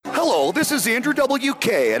Hello, this is Andrew WK,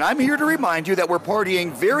 and I'm here to remind you that we're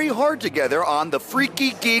partying very hard together on the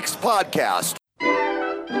Freaky Geeks podcast.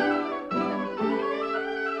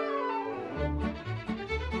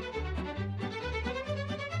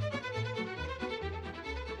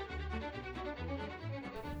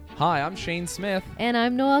 Hi, I'm Shane Smith. And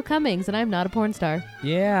I'm Noelle Cummings, and I'm not a porn star.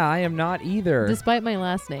 Yeah, I am not either. Despite my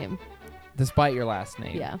last name. Despite your last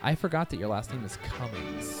name. Yeah. I forgot that your last name is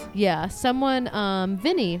Cummings. Yeah, someone,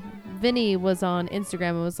 Vinny was on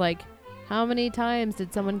Instagram and was like, how many times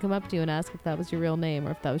did someone come up to you and ask if that was your real name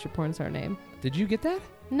or if that was your porn star name? Did you get that?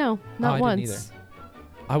 No, not I once. didn't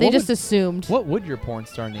either. They just assumed. What would your porn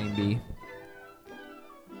star name be?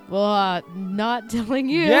 Well, not telling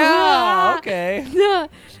you. Yeah, okay.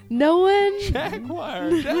 No one. Jaguar.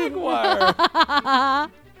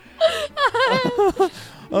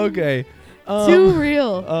 Okay. Too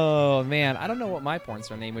real. Oh, man. I don't know what my porn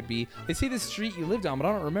star name would be. They say the street you lived on, but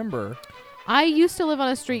I don't remember. I used to live on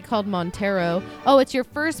a street called Montero. Oh, it's your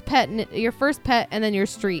first pet, and then your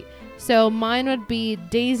street. So mine would be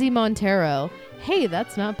Daisy Montero. Hey,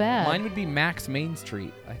 that's not bad. Mine would be Max Main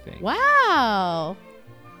Street, I think. Wow.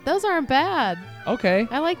 Those aren't bad. Okay.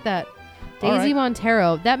 I like that. All Daisy right.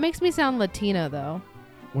 Montero. That makes me sound Latina, though.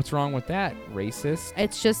 What's wrong with that? Racist?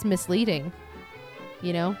 It's just misleading.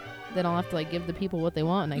 You know? Then I'll have to give the people what they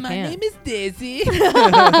want, and I can't. My name is Daisy.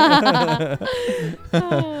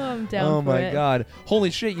 I'm down for Oh my it. God. Holy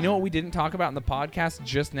shit. You know what we didn't talk about in the podcast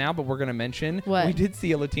just now, but we're going to mention? What? We did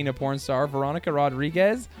see a Latina porn star, Veronica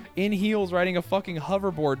Rodriguez, in heels riding a fucking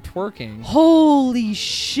hoverboard twerking. Holy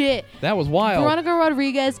shit. That was wild. Veronica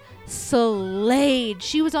Rodriguez slayed.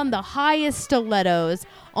 She was on the highest stilettos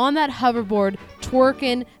on that hoverboard,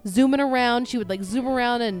 twerking, zooming around. She would zoom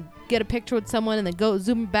around and get a picture with someone and then go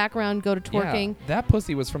zoom back around, go to twerking. Yeah, that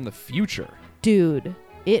pussy was from the future. Dude,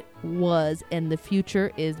 it was, and the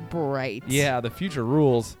future is bright. Yeah, the future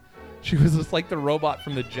rules. She was just like the robot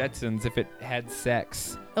from the Jetsons if it had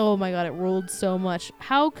sex. Oh my God, it ruled so much.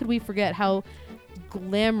 How could we forget how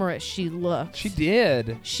glamorous she looked? She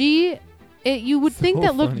did. You would think So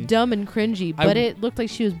that looked funny. dumb and cringy, but it looked like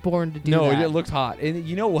she was born to do that. No, it looked hot. And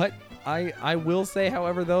you know what? I will say,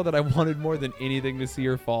 however, though, that I wanted more than anything to see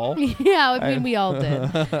her fall. Yeah, I mean, we all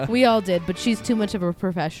did. We all did, but she's too much of a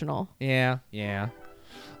professional. Yeah.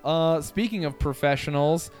 Speaking of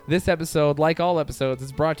professionals, this episode, like all episodes,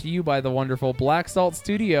 is brought to you by the wonderful Black Salt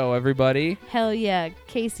Studio, everybody. Hell yeah.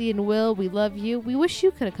 Casey and Will, we love you. We wish you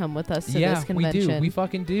could have come with us to this convention. We do. We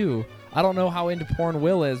fucking do. I don't know how into porn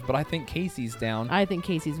Will is, but I think Casey's down. I think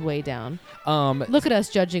Casey's way down. Look at us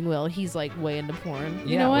judging Will. He's way into porn.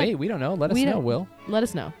 You know what? Wait, we don't know. Let us know, Will. Let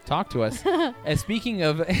us know. Talk to us. And speaking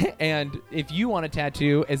of, and if you want a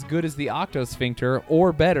tattoo as good as the Octosphincter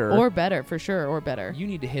or better. Or better, for sure, or better. You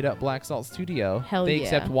need to hit up Black Salt Studio. Hell They yeah.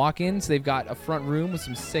 accept walk-ins. They've got a front room with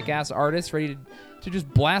some sick-ass artists ready to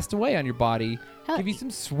just blast away on your body. Hell, Give you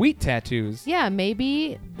some sweet tattoos. Yeah,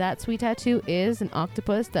 maybe that sweet tattoo is an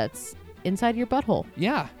octopus that's inside your butthole.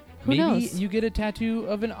 Yeah. Who Maybe knows? you get a tattoo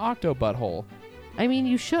of an octo butthole. I mean,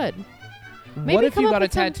 you should. Maybe What if come you up got a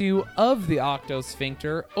with some- tattoo of the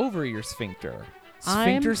octosphincter over your sphincter?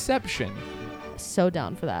 I'm- Sphincterception. So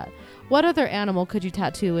down for that. What other animal could you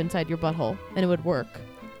tattoo inside your butthole and it would work?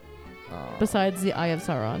 Besides the Eye of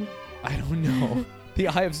Sauron. I don't know. The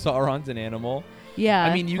Eye of Sauron's an animal. Yeah.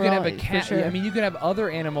 I mean, you for could all- have a for cat. sure. I mean, you could have other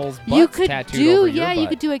animals' butts You could tattooed do, over your yeah, you butt.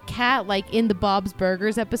 could do a cat in the Bob's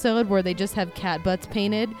Burgers episode where they just have cat butts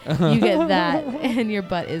painted. You get that, and your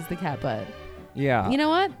butt is the cat butt. Yeah. You know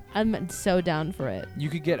what? I'm so down for it. You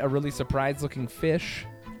could get a really surprised-looking fish.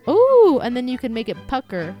 Ooh, and then you can make it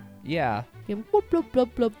pucker. Yeah. You can whoop, blub,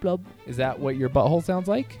 blub, blub, blub. Is that what your butthole sounds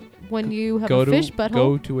like? When you have Go a to fish butthole.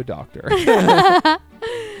 Go to a doctor.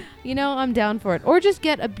 You know, I'm down for it. Or just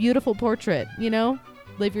get a beautiful portrait, you know?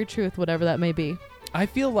 Live your truth, whatever that may be. I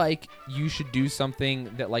feel like you should do something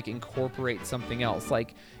that incorporates something else.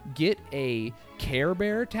 Get a Care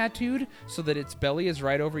Bear tattooed so that its belly is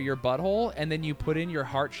right over your butthole, and then you put in your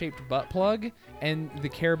heart-shaped butt plug, and the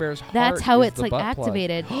Care Bear's heart That's how is it's the butt plug.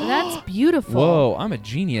 activated. That's beautiful. Whoa, I'm a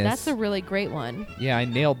genius. That's a really great one. Yeah, I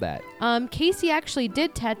nailed that. Casey actually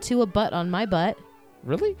did tattoo a butt on my butt.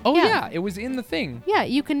 Really? Oh Yeah. yeah, it was in the thing. Yeah,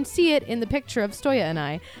 you can see it in the picture of Stoya and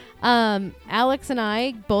I. Alex and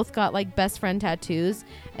I both got best friend tattoos,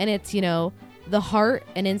 and it's, the heart,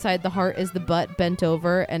 and inside the heart is the butt bent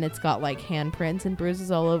over, and it's got handprints and bruises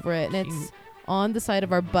all over it, and it's on the side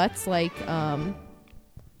of our butts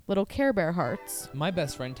little Care Bear hearts. My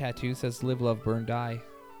best friend tattoo says "Live, Love, Burn, Die."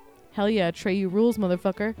 Hell yeah, Trey, you rules,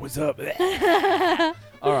 motherfucker. What's up?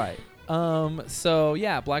 All right. So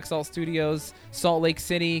yeah, Black Salt Studios, Salt Lake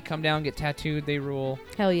City. Come down, get tattooed. They rule.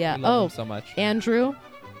 Hell yeah. We love them so much. Andrew,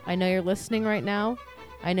 I know you're listening right now.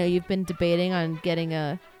 I know you've been debating on getting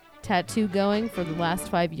a tattoo going for the last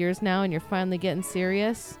 5 years now, and you're finally getting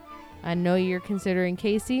serious. I know you're considering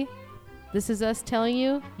Casey. This is us telling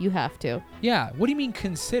you, you have to. Yeah. What do you mean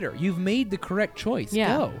consider? You've made the correct choice.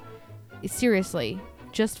 Yeah. Go. Seriously,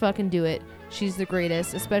 just fucking do it. She's the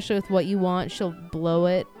greatest, especially with what you want. She'll blow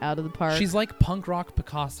it out of the park. She's like punk rock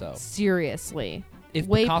Picasso. Seriously. If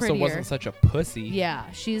way Picasso prettier. wasn't such a pussy. Yeah,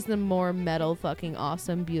 she's the more metal fucking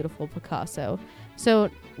awesome, beautiful Picasso. So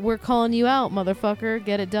we're calling you out, motherfucker.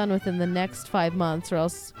 Get it done within the next 5 months or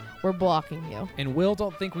else we're blocking you. And Will,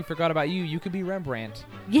 don't think we forgot about you. You could be Rembrandt.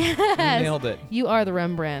 Yes. You nailed it. You are the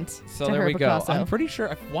Rembrandt. So to there her we Picasso. go. I'm pretty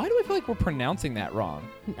sure. Why do I feel like we're pronouncing that wrong?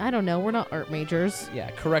 I don't know. We're not art majors.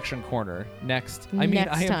 Yeah, correction corner. Next. I mean,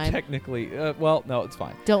 Next I am time. technically. Well, no, it's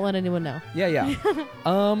fine. Don't let anyone know. Yeah,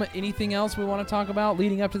 yeah. Anything else we want to talk about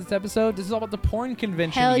leading up to this episode? This is all about the porn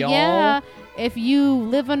convention, Hell y'all. yeah. If you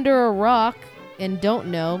live under a rock and don't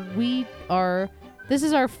know, this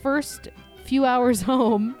is our first few hours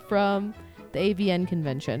home from the AVN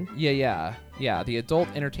convention. Yeah, the Adult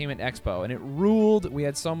Entertainment Expo, and it ruled. We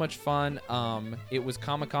had so much fun. It was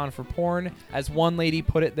Comic-Con for porn. As one lady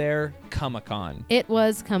put it there, Comic-Con. It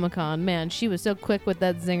was Comic-Con. Man, she was so quick with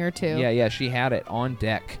that zinger too. Yeah, she had it on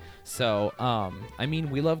deck. So, I mean,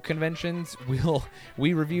 we love conventions.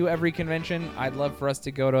 We review every convention. I'd love for us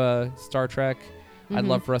to go to Star Trek. I'd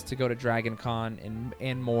love for us to go to Dragon Con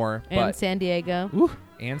and more. And San Diego.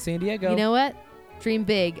 And San Diego. You know what? Dream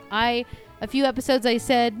big. A few episodes I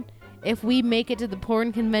said, if we make it to the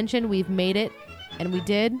porn convention, we've made it. And we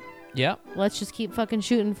did. Yeah. Let's just keep fucking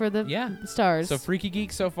shooting for the stars. So Freaky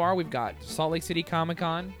Geek so far, we've got Salt Lake City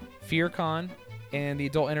Comic-Con, FearCon, and the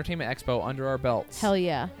Adult Entertainment Expo under our belts. Hell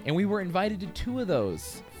yeah. And we were invited to 2 of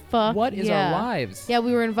those. Fuck What is yeah. our lives? Yeah,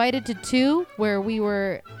 we were invited to 2 where we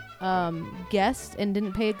were guests and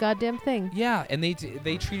didn't pay a goddamn thing. Yeah, and they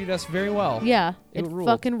treated us very well. Yeah, It it ruled.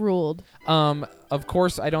 fucking ruled. Of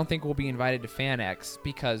course, I don't think we'll be invited to FanX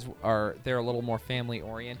because they're a little more family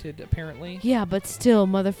oriented, apparently. Yeah, but still,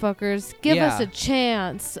 motherfuckers, give us Yeah. a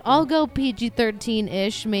chance. I'll go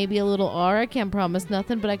PG-13-ish, maybe a little R. I can't promise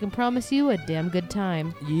nothing, but I can promise you a damn good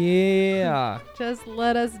time. Yeah. Just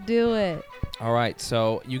let us do it. All right,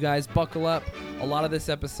 so you guys buckle up. A lot of this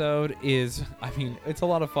episode is, it's a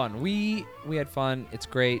lot of fun. We had fun. It's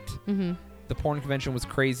great. Mm-hmm. The porn convention was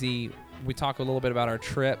crazy. We talk a little bit about our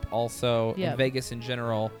trip also, Yep. in Vegas in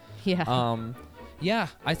general. Yeah. Yeah,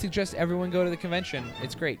 I suggest everyone go to the convention.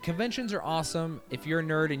 It's great. Conventions are awesome. If you're a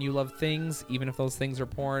nerd and you love things, even if those things are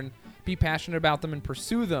porn, be passionate about them and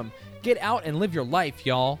pursue them. Get out and live your life,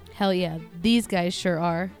 y'all. Hell yeah. These guys sure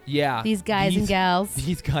are. Yeah. These guys and gals.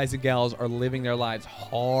 These guys and gals are living their lives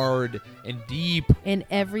hard and deep In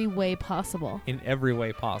every way possible. in every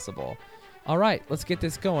way possible. All right, let's get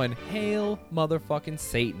this going. Hail motherfucking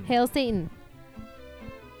Satan. Hail Satan.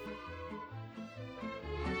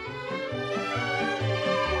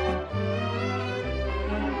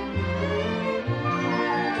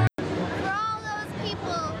 For all those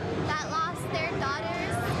people that lost their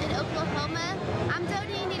daughters in Oklahoma, I'm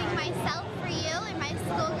donating myself for you in my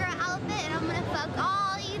schoolgirl outfit, and I'm gonna fuck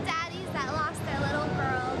all you daddies that lost their little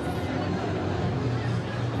girls.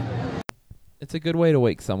 It's a good way to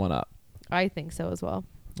wake someone up. I think so as well.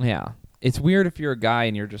 Yeah. It's weird if you're a guy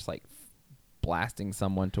and you're just like blasting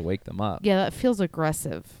someone to wake them up. Yeah, that feels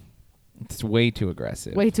aggressive. It's way too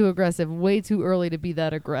aggressive. Way too aggressive. Way too early to be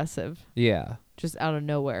that aggressive. Yeah. Just out of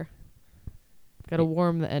nowhere. Gotta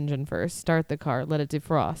warm the engine first. Start the car. Let it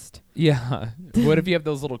defrost. Yeah. What if you have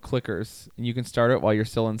those little clickers and you can start it while you're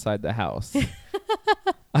still inside the house?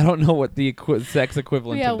 I don't know what the sex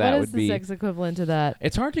equivalent Yeah, of that what would is the be. sex equivalent to that?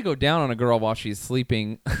 It's hard to go down on a girl while she's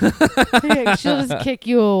sleeping. Yeah, she'll just kick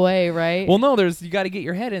you away, right? Well, no, you got to get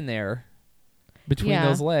your head in there between Yeah.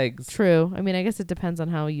 those legs. True. I mean, I guess it depends on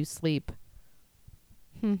how you sleep.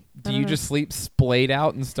 I Do you don't know. just sleep splayed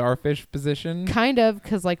out in starfish position? Kind of,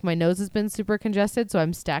 because like my nose has been super congested, so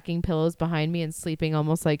I'm stacking pillows behind me and sleeping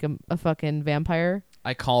almost like a fucking vampire.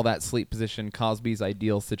 I call that sleep position Cosby's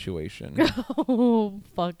ideal situation. Oh,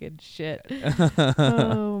 fucking shit.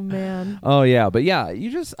 Oh, man. Oh, yeah. But yeah,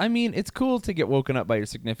 it's cool to get woken up by your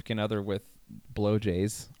significant other with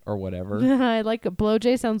blowjays or whatever. I like a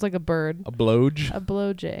blowjay. Sounds like a bird. A blowj? A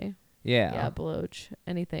blowjay. Yeah. Yeah, blowj.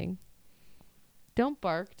 Anything. Don't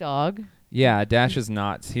bark, dog. Yeah, Dash is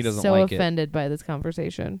nuts. He doesn't so like it. offended by this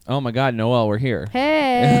conversation. Oh my God, Noel, we're here.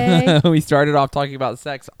 Hey. We started off talking about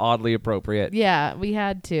sex, oddly appropriate. Yeah, we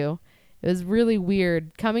had to. It was really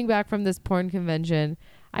weird. Coming back from this porn convention,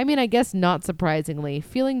 I mean, I guess not surprisingly,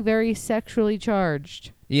 feeling very sexually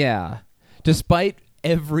charged. Yeah. Despite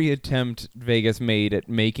every attempt Vegas made at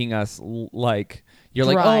making us like, you're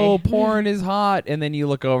like, Dry. oh, porn is hot. And then you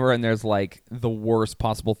look over and there's like the worst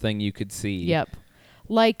possible thing you could see. Yep.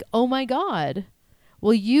 Like, oh my God.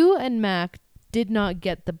 Well, you and Mac did not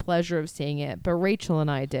get the pleasure of seeing it, but Rachel and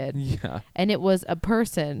I did. Yeah. And it was a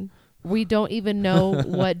person. We don't even know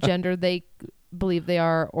what gender they believe they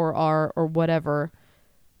are or whatever,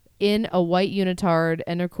 in a white unitard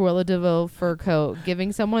and a Cruella de Vil fur coat,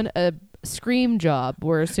 giving someone a scream job,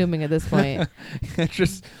 we're assuming at this point.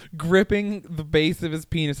 Just gripping the base of his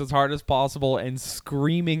penis as hard as possible and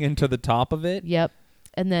screaming into the top of it. Yep.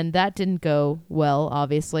 And then that didn't go well,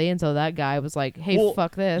 obviously. And so that guy was like, hey, Well,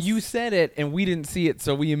 fuck this. You said it and we didn't see it,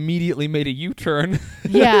 so we immediately made a U-turn.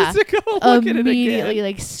 Yeah. to go look at it Immediately, again.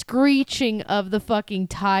 like screeching of the fucking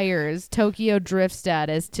tires, Tokyo Drift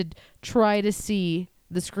status, to try to see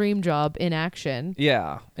the scream job in action.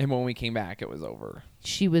 Yeah. And when we came back, it was over.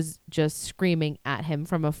 She was just screaming at him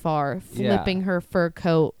from afar, Yeah. flipping her fur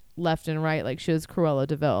coat left and right like she was Cruella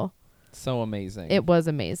de Vil. So amazing. It was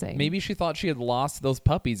amazing. Maybe she thought she had lost those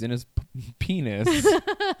puppies in his penis.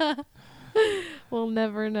 We'll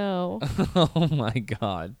never know. Oh my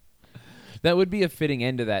God. That would be a fitting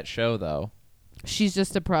end to that show, though. She's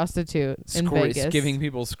just a prostitute in Vegas. Giving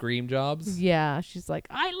people scream jobs. Yeah, she's like,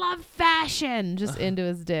 I love fashion, just into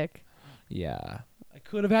his dick. Yeah. I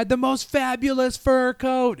could have had the most fabulous fur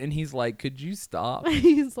coat. And he's like, could you stop?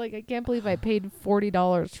 He's like, I can't believe I paid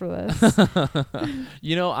 $40 for this.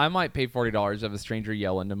 You know, I might pay $40 to have a stranger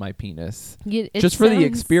yell into my penis. It Just for the sounds-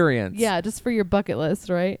 experience. Yeah, just for your bucket list,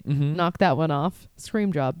 right? Mhm. Knock that one off.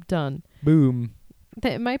 Scream job, done. Boom.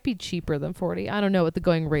 It might be cheaper than 40. I don't know what the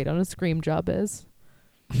going rate on a scream job is.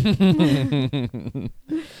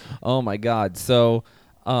 Oh my God. So,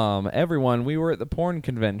 everyone, we were at the porn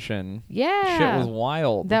convention. Yeah. Shit was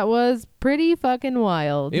wild. That was pretty fucking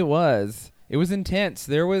wild. It was. It was intense.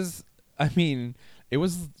 It was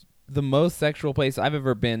the most sexual place I've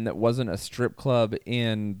ever been that wasn't a strip club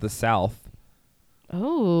in the South.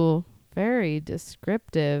 Oh, very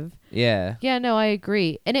descriptive. Yeah. Yeah, no, I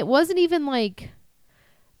agree. And it wasn't even like,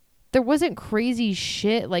 there wasn't crazy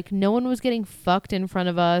shit. Like, no one was getting fucked in front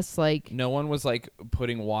of us. Like, No one was like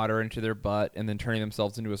putting water into their butt and then turning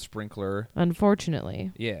themselves into a sprinkler.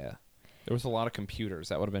 unfortunately. Yeah. There was a lot of computers.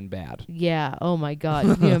 That would have been bad. Yeah. Oh my God.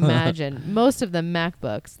 Can you imagine? Most of them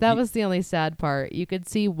MacBooks. That was the only sad part. You could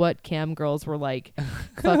see what cam girls were like.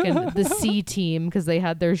 Fucking the C team, because they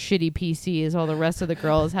had their shitty PCs, while the rest of the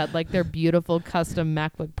girls had like their beautiful custom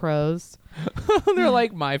MacBook Pros. They're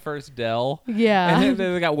like my first Dell. Yeah. And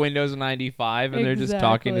then they got Windows 95 and they're just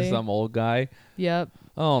talking to Exactly. some old guy. Yep.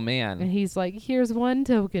 Oh, And man. he's like, here's one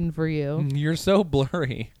token for you. You're so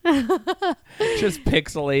blurry. Just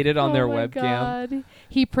pixelated on their Oh my webcam. God.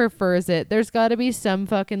 He prefers it. There's got to be some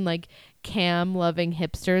fucking like cam loving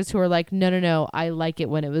hipsters who are like, no, I like it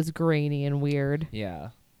when it was grainy and weird. Yeah.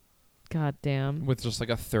 God damn. With just like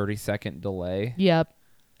a 30-second delay. Yep.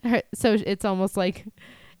 So it's almost like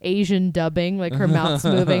Asian dubbing, like her mouth's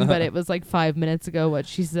moving, but it was like 5 minutes ago what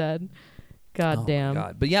she said. God Oh my damn.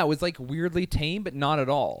 God. But yeah, it was like weirdly tame, but not at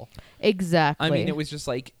all. Exactly. I mean, it was just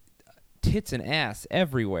like tits and ass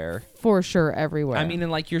everywhere. for sure everywhere. I mean,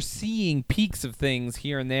 and like you're seeing peaks of things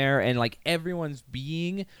here and there, and like everyone's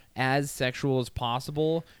being as sexual as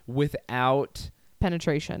possible without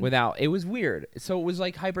penetration. it was weird. So it was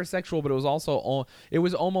like hypersexual, but it was also it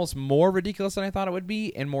was almost more ridiculous than I thought it would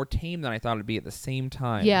be and more tame than I thought it'd be at the same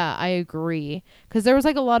time. Yeah, I agree. Because there was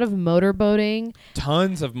like a lot of motorboating.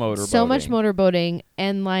 Tons of motorboating. So much motorboating,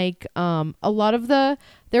 and like a lot of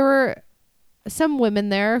there were some women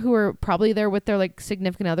there who were probably there with their like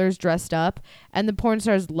significant others dressed up, and the porn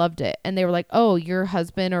stars loved it, and they were like, oh, your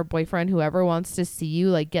husband or boyfriend, whoever wants to see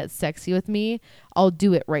you like get sexy with me, I'll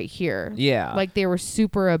do it right here. Yeah. Like they were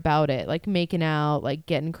super about it, like making out, like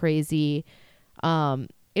getting crazy.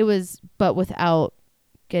 It was, but without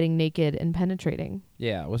getting naked and penetrating.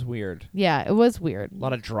 Yeah, it was weird. Yeah, it was weird. A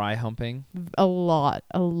lot of dry humping. A lot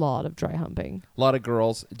of dry humping. A lot of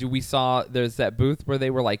girls. There's that booth where they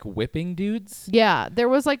were like whipping dudes. Yeah, there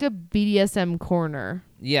was like a BDSM corner.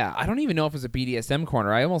 Yeah, I don't even know if it was a BDSM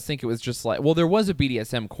corner. I almost think it was just like, well, there was a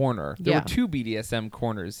BDSM corner. There Yeah. were two BDSM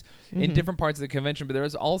corners in different parts of the convention, but there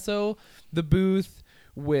was also the booth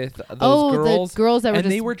with those girls. The girls that were and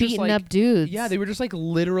just they were beating like, up dudes. Yeah, they were just like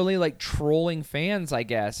literally like trolling fans, I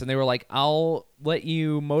guess. And they were like, I'll let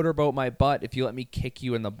you motorboat my butt if you let me kick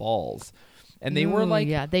you in the balls. And they were like,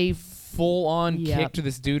 yeah, they full on Yep. kicked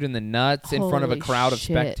this dude in the nuts in front of a Holy crowd of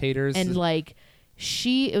shit. spectators. And like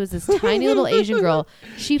It was this tiny little Asian girl.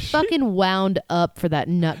 She fucking wound up for that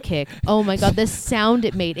nut kick. Oh my God, the sound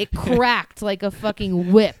it made. It cracked like a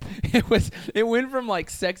fucking whip. It went from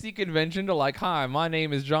like sexy convention to like, hi, my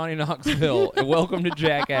name is Johnny Knoxville and welcome to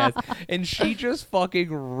Jackass. And she just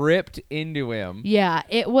fucking ripped into him. Yeah,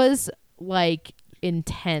 it was like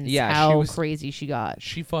intense how crazy she got.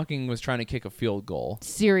 She fucking was trying to kick a field goal.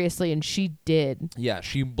 Seriously, and she did. Yeah,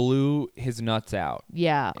 she blew his nuts out.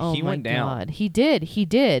 Yeah. Oh He my went down. God. He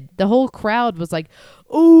did. The whole crowd was like,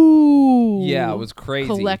 ooh. Yeah, it was crazy.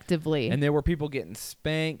 Collectively. And there were people getting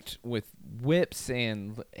spanked with whips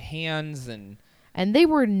and hands and they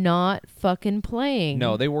were not fucking playing.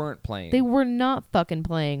 No, they weren't playing. They were not fucking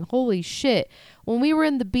playing. Holy shit. When we were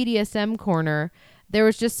in the BDSM corner, there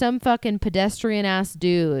was just some fucking pedestrian ass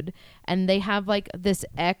dude, and they have like this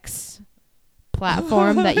X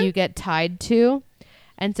platform that you get tied to.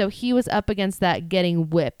 And so he was up against that getting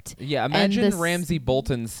whipped. Yeah, imagine Ramsey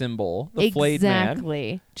Bolton's symbol, the flayed man.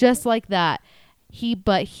 Exactly. Just like that.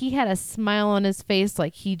 But he had a smile on his face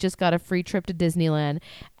like he just got a free trip to Disneyland,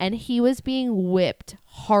 and he was being whipped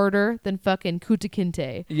harder than fucking Kuta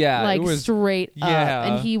Kinte. Yeah, like it was, straight up,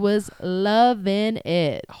 and he was loving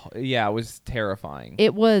it. Yeah, it was terrifying.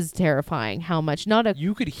 It was terrifying how much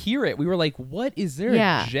you could hear it. We were like, "What is there?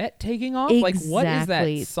 Yeah, a jet taking off? Exactly. Like, what is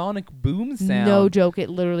that sonic boom sound?" No joke. It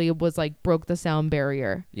literally was like broke the sound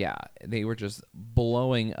barrier. Yeah, they were just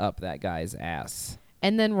blowing up that guy's ass.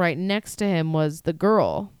 And then right next to him was the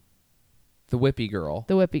girl. The whippy girl.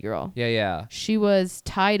 The whippy girl. Yeah, yeah. She was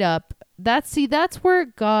tied up. That's where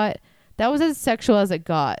it got. That was as sexual as it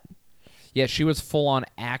got. Yeah, she was full on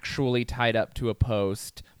actually tied up to a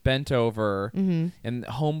post, bent over, and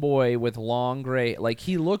homeboy with long gray. Like,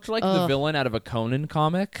 he looked like the villain out of a Conan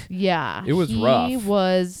comic. Yeah. It was rough. He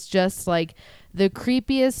was just like the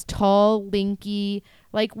creepiest, tall, linky.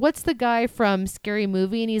 Like, what's the guy from Scary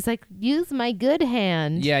Movie? And he's like, use my good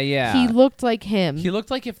hand. Yeah, yeah. He looked like him. He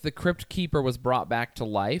looked like if the Crypt Keeper was brought back to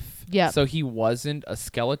life. Yeah. So he wasn't a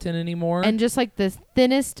skeleton anymore. And just like the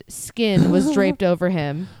thinnest skin was draped over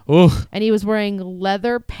him. Ooh. And he was wearing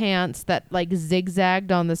leather pants that like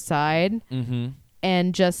zigzagged on the side. Mm-hmm.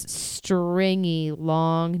 And just stringy,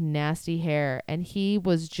 long, nasty hair. And he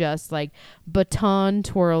was just like baton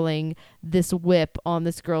twirling this whip on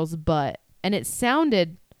this girl's butt. And it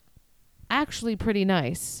sounded actually pretty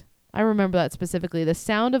nice. I remember that specifically. The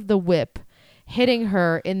sound of the whip hitting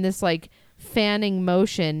her in this like fanning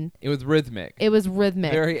motion. It was rhythmic. It was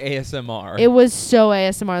rhythmic. Very ASMR. It was so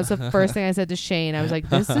ASMR. That's the first thing I said to Shane. I was like,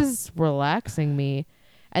 this is relaxing me.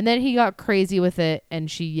 And then he got crazy with it, and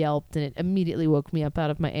she yelped, and it immediately woke me up out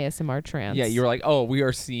of my ASMR trance. Yeah, you were like, oh, we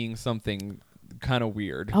are seeing something kind of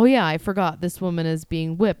weird. Oh, yeah, I forgot this woman is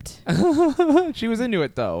being whipped. She was into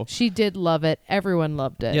it, though. She did love it. Everyone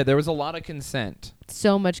loved it. Yeah, there was a lot of consent.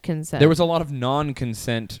 So much consent. There was a lot of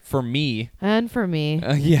non-consent for me. And for me.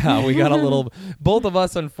 Yeah, we got a little... Both of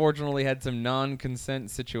us, unfortunately, had some non-consent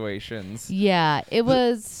situations. Yeah, it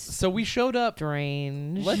was... So we showed up...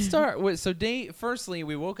 Strange. Let's start with... So firstly,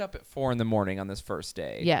 we woke up at 4 a.m. on this first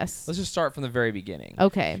day. Yes. Let's just start from the very beginning.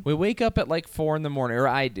 Okay. We wake up at like 4 a.m, or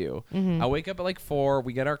I do. Mm-hmm. I wake up at like 4.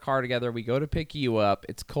 We get our car together. We go to pick you up.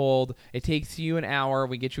 It's cold. It takes you an hour.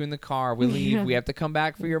 We get you in the car. We leave. Yeah. We have to come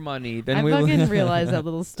back for your money. Then I we fucking realized that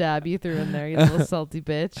little stab you threw in there, you little salty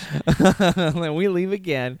bitch. Then we leave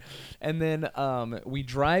again. And then we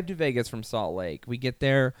drive to Vegas from Salt Lake. We get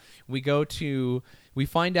there. We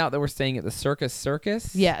find out that we're staying at the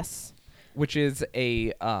Circus. Yes. Which is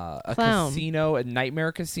a Clown. casino, a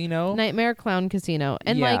nightmare casino. Nightmare Clown Casino.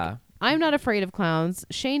 And like, I'm not afraid of clowns.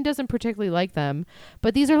 Shane doesn't particularly like them,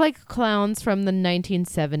 but these are like clowns from the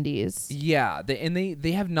 1970s. Yeah,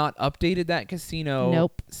 they have not updated that casino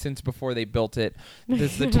Nope. since before they built it.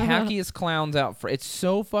 There's the tackiest clowns out for. It's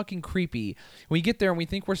so fucking creepy. We get there and we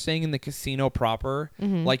think we're staying in the casino proper.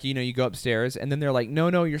 Mm-hmm. Like, you go upstairs and then they're like,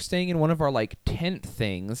 no, you're staying in one of our like tent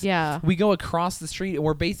things. Yeah. We go across the street and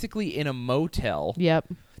we're basically in a motel. Yep.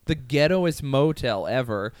 The ghettoest motel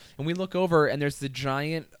ever. And we look over and there's the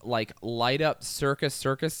giant like light up circus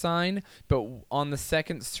sign, but on the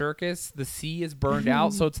second circus the C is burned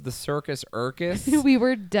out, so it's the Circus Urcus. We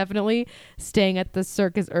were definitely staying at the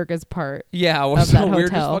Circus Urcus part. Yeah, of so that we're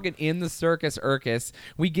just hotel. fucking in the Circus Urcus.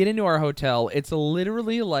 We get into our hotel. It's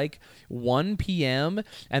literally like 1 p.m.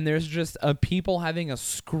 and there's just people having a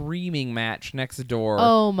screaming match next door.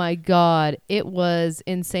 Oh my god, it was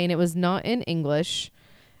insane. It was not in English.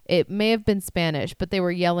 It may have been Spanish, but they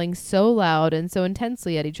were yelling so loud and so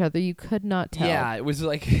intensely at each other you could not tell. Yeah, it was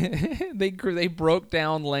like they broke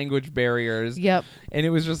down language barriers. Yep. And it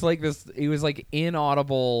was just like this. It was like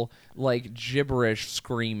inaudible, like gibberish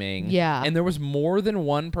screaming. Yeah. And there was more than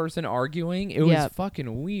one person arguing. It was Yep.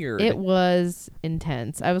 fucking weird. It was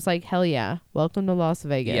intense. I was like, hell yeah. Welcome to Las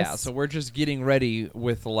Vegas. Yeah. So we're just getting ready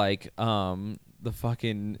with like the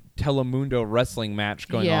fucking Telemundo wrestling match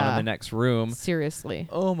going on in the next room. Seriously.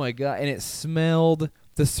 Oh my god! And it smelled.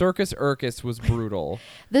 The Circus Irkus was brutal.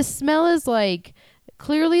 The smell is like,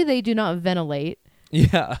 clearly they do not ventilate.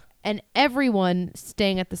 Yeah. And everyone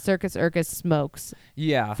staying at the Circus Irkus smokes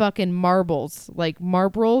Yeah. fucking marbles. Like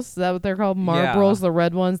Marlboros, is that what they're called? Marlboros, the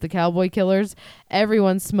red ones, the cowboy killers.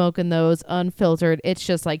 Everyone's smoking those unfiltered. It's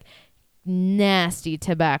just like nasty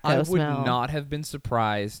tobacco I would smell. not have been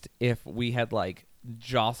surprised if we had like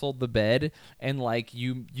jostled the bed and like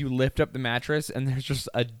you lift up the mattress and there's just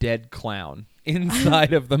a dead clown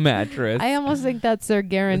inside of the mattress. I almost think that's their the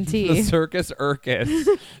Guarantee. Circus Irkus.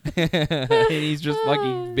 And he's just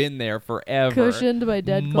fucking been there forever. Cushioned by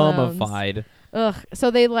dead clowns. Mummified. Ugh.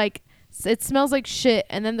 So they like, it smells like shit.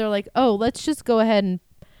 And then they're like, oh, let's just go ahead and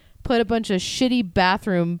put a bunch of shitty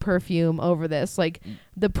bathroom perfume over this. Like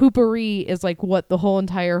the poopery is like what the whole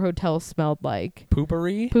entire hotel smelled like.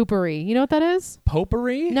 Poopery? Poopery. You know what that is?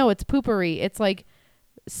 Potpourri? No, it's poopery. It's like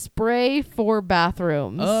spray for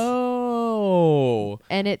bathrooms. Oh.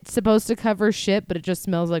 And it's supposed to cover shit, but it just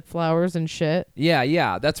smells like flowers and shit.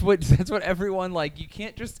 Yeah. That's what everyone like. You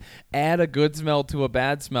can't just add a good smell to a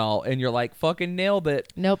bad smell and you're like fucking nailed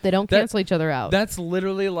it. Nope, they don't cancel each other out. That's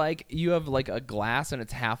literally like you have like a glass and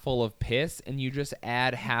it's half full of piss and you just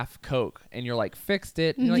add half Coke and you're like fixed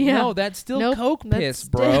it. And you're like, Yeah. no, that's still Nope, Coke that's piss,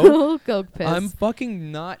 bro. still Coke piss. I'm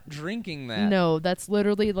fucking not drinking that. No, that's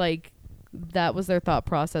literally like, that was their thought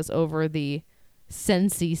process over the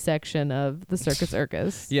Sensi section of the Circus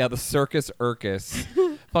Irkus. Yeah, the Circus Irkus.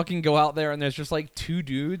 Fucking go out there and there's just like two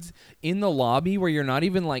dudes in the lobby where you're not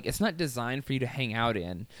even like, it's not designed for you to hang out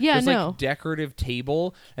in. Yeah, There's no. like decorative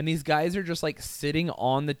table and these guys are just like sitting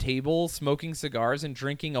on the table smoking cigars and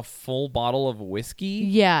drinking a full bottle of whiskey.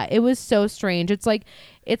 Yeah, it was so strange. It's like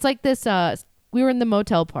this we were in the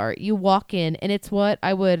motel part. You walk in and it's what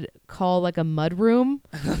I would call like a mud room.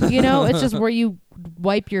 You know, it's just where you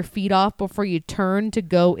wipe your feet off before you turn to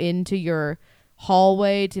go into your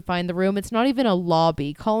hallway to find the room. It's not even a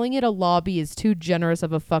lobby. Calling it a lobby is too generous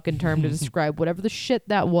of a fucking term to describe whatever the shit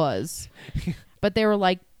that was. But they were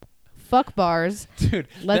like, fuck bars. Dude,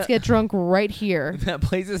 Let's get drunk right here. that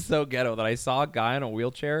place is so ghetto that I saw a guy in a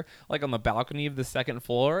wheelchair like on the balcony of the second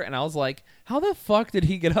floor and I was like, how the fuck did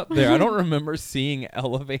he get up there? I don't remember seeing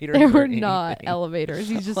elevators. There or were not anything. elevators.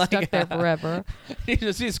 He's just Like, stuck there forever.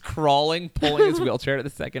 He's crawling, pulling his wheelchair to the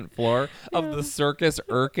second floor of the Circus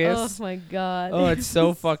Oh Irkus. my god. Oh, it's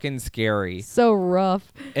so fucking scary. so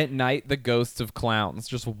rough. At night, the ghosts of clowns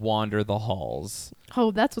just wander the halls.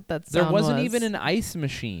 Oh, that's what that sound There wasn't was. even an ice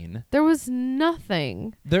machine. There was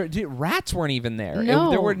nothing. Rats weren't even there.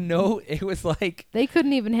 No. There were no. It was like They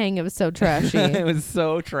couldn't even hang. It was so trashy. it was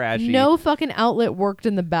so trashy. No fucking outlet worked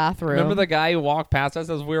in the bathroom. Remember the guy who walked past us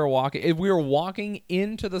as we were walking? If we were walking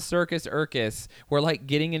into the Circus Irkus, we're like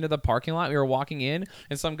getting into the parking lot. We were walking in,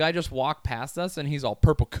 and some guy just walked past us, and he's all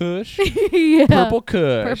purple Kush, yeah. purple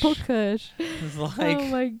Kush. Purple Kush. It's like, Oh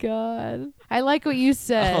my god. I like what you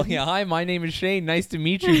said. oh yeah, hi, my name is Shane. Nice to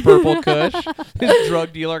meet you, Purple Kush. This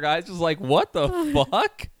drug dealer guy's just like, what the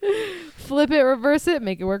fuck? Flip it, reverse it,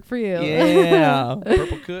 make it work for you. Yeah,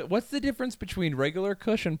 Purple Kush. What's the difference between regular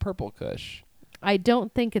Kush and Purple Kush? I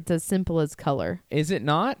don't think it's as simple as color. Is it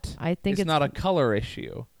not? I think it's not a color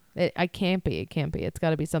issue. It can't be. It can't be. It's got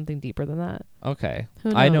to be something deeper than that. Okay.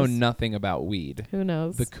 Who I know knows? nothing about weed. Who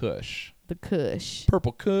knows? The Kush. The Kush.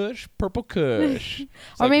 Purple Kush, Purple Kush.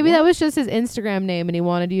 Or maybe that was just his Instagram name and he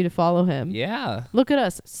wanted you to follow him. Yeah. Look at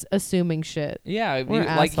us assuming shit. Yeah, We're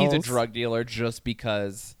like he's a assholes. drug dealer just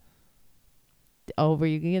because. Oh, were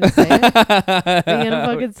you gonna say it? Are you gonna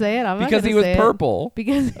fucking say it? I'm not Because gonna he was say it. purple.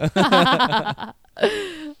 Because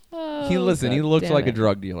He God looks damn like a it.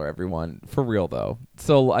 drug dealer, everyone. For real though.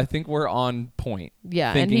 So I think we're on point. Yeah,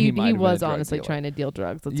 and thinking he might have been was a drug honestly dealer. trying to deal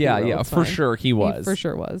drugs. Let's be Yeah, real, yeah, it's for fine. sure he was. He for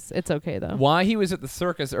sure was. It's okay though. Why he was at the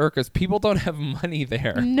Circus Irkus? People don't have money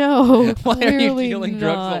there. No, Why are you clearly dealing not.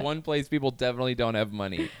 drugs at one place people definitely don't have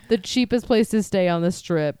money? The cheapest place to stay on the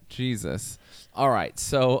strip. Jesus. All right.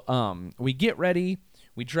 So we get ready.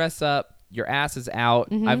 We dress up. Your ass is out.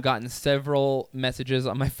 Mm-hmm. I've gotten several messages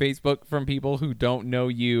on my Facebook from people who don't know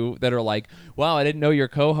you that are like, wow, I didn't know your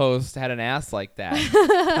co-host had an ass like that.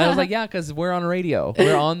 And I was like, yeah, because we're on radio.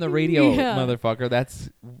 We're on the radio, Yeah. motherfucker.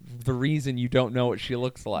 the reason you don't know what she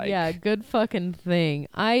looks like. Yeah, good fucking thing.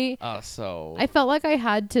 I felt like I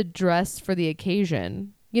had to dress for the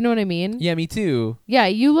occasion. You know what I mean? Yeah, me too. Yeah,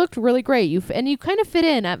 you looked really great. And you kind of fit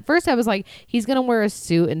in. At first, I was like, he's gonna wear a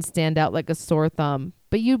suit and stand out like a sore thumb,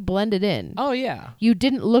 but you blended in. Oh yeah. You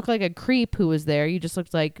didn't look like a creep who was there. You just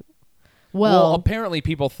looked like, well apparently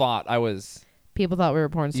people thought people thought we were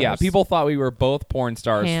porn stars. Yeah, people thought we were both porn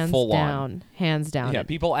stars, full on. Hands down. Yeah,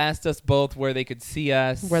 people asked us both where they could see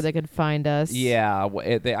us, where they could find us. Yeah,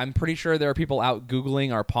 I'm pretty sure there are people out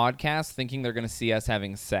Googling our podcast thinking they're going to see us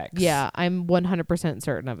having sex. Yeah, I'm 100%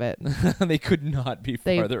 certain of it. They could not be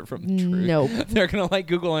farther from the truth. Nope. They're going to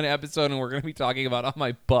Google an episode and we're going to be talking about how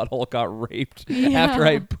my butthole got raped after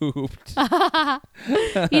I pooped.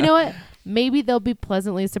 You know what? Maybe they'll be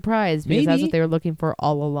pleasantly surprised because that's Maybe. what they were looking for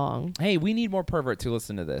all along. Hey, we need more perverts who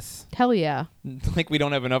listen to this. Hell yeah. We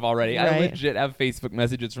don't have enough already. I Right. legit have Facebook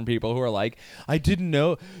messages from people who are like, I didn't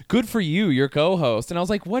know. Good for you, your co-host. And I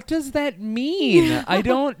was like, what does that mean?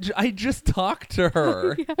 I just talked to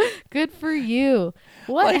her. Good for you.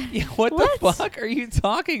 What? What the fuck are you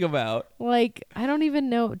talking about? Like, I don't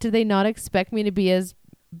even know. Did they not expect me to be as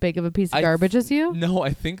big of a piece of garbage as you? No,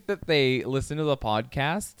 I think that they listen to the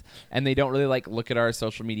podcast and they don't really look at our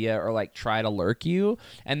social media or try to lurk you,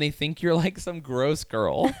 and they think you're some gross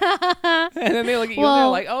girl. And then they look at you and they're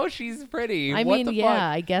like, "Oh, she's pretty." I what mean, the yeah, fuck?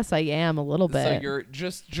 I guess I am a little bit. So you're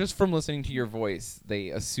just from listening to your voice, they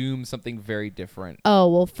assume something very different. Oh,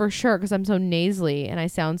 well, for sure, because I'm so nasally and I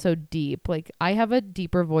sound so deep. I have a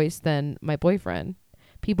deeper voice than my boyfriend.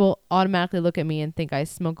 People automatically look at me and think I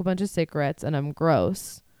smoke a bunch of cigarettes and I'm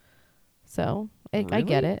gross. So I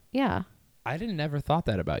get it. Yeah. I never thought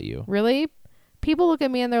that about you. Really? People look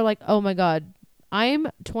at me and they're like, oh my God, I'm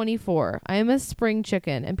 24. I'm a spring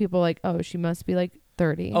chicken. And people are like, oh, she must be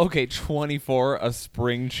 30. Okay, 24, a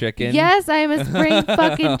spring chicken. Yes, I am a spring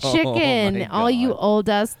fucking chicken. my All you God. old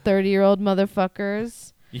ass 30-year-old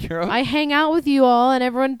motherfuckers. I hang out with you all and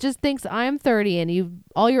everyone just thinks I'm 30 and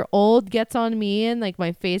all your old gets on me and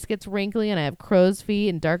my face gets wrinkly and I have crow's feet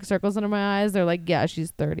and dark circles under my eyes. They're like, yeah,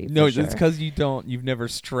 she's 30. No, for sure. it's because you've never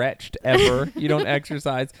stretched ever. You don't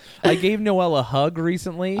exercise. I gave Noelle a hug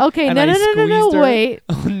recently. Okay, and no, her. wait.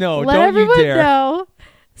 Oh, no, Let don't everyone you dare. know.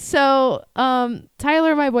 So,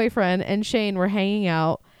 Tyler, my boyfriend, and Shane were hanging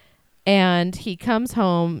out and he comes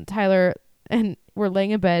home, Tyler, and we're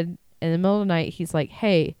laying in bed in the middle of the night. He's like,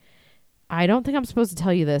 hey, I don't think I'm supposed to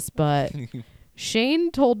tell you this, but Shane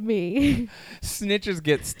told me. Snitches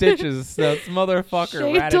get stitches. That motherfucker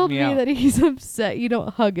Shane ratted told me me out. that he's upset you don't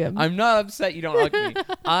hug him. I'm not upset you don't hug me.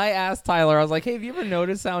 I asked Tyler, I was like, hey, have you ever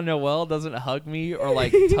noticed how Noelle doesn't hug me or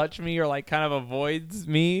touch me or kind of avoids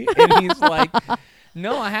me? And he's like,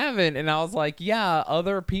 no, I haven't. And I was like, yeah,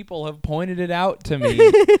 other people have pointed it out to me.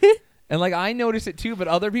 And I noticed it too, but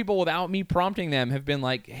other people without me prompting them have been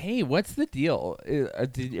like, hey, what's the deal? Are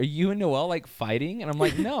you and Noelle fighting? And I'm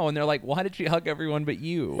like, no. And they're like, why did she hug everyone but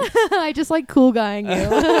you? I just cool guying you.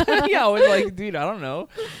 Yeah, I was like, dude, I don't know.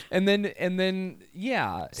 And then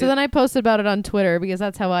yeah. So then I posted about it on Twitter because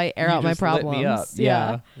that's how I air You out my just lit problems. me up.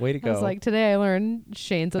 Yeah. Way to I was go. like, today I learned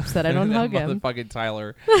Shane's upset I don't That hug him. motherfucking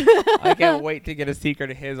Tyler. I can't wait to get a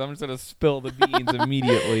secret of his. I'm just going to spill the beans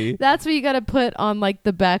immediately. That's what you got to put on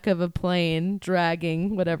the back of a plane,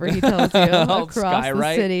 dragging whatever he tells you across the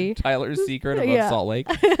Skywrite, city. Tyler's secret above Yeah. Salt Lake.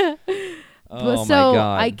 But Oh so my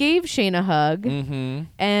God. I gave Shane a hug Mm-hmm.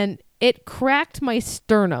 and it cracked my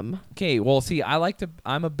sternum. Okay, well, see,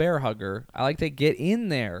 I'm a bear hugger. I like to get in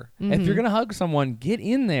there. If you're going to hug someone, get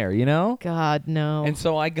in there, you know? God, no. And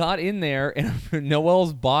so I got in there, and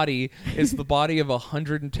Noelle's body is the body of a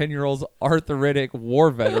 110-year-old arthritic war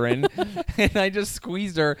veteran. And I just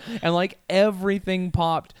squeezed her, and everything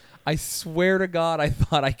popped. I swear to God, I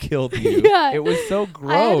thought I killed you. Yeah. It was so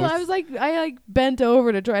gross. I was I bent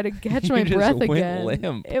over to try to catch my You just breath went again.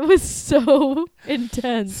 limp. It was so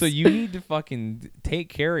intense. So you need to fucking take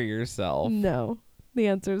care of yourself. No. The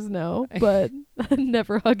answer is no, but I'm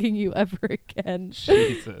never hugging you ever again.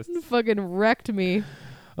 Jesus. Fucking wrecked me.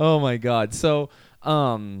 Oh my God. So I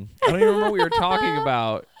don't even remember what we were talking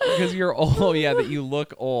about because you're old. Oh, yeah, that you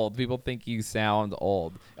look old. People think you sound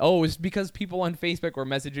old. Oh, it's because people on Facebook were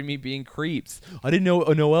messaging me being creeps. I didn't know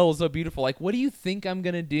Noelle was so beautiful. What do you think I'm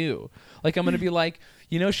going to do? I'm going to be like,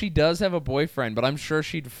 she does have a boyfriend, but I'm sure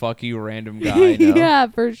she'd fuck you, random guy. No? Yeah,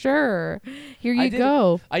 for sure. Here you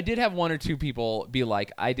go. I did have one or two people be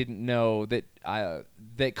like, I didn't know that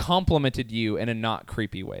that complimented you in a not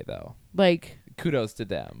creepy way, though. Kudos to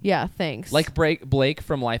them. Yeah, thanks. Blake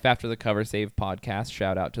from Life After the Cover Save podcast.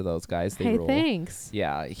 Shout out to those guys. They hey, rule. thanks.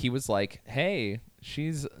 Yeah, he was like, hey,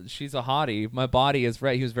 She's a hottie. My body is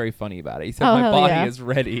ready. He was very funny about it. He said, Oh, my hell body yeah. is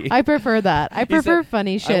ready. I prefer that. I He prefer said,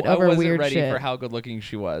 funny shit I over wasn't weird ready shit. for how good looking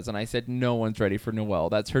she was. And I said, no one's ready for Noelle.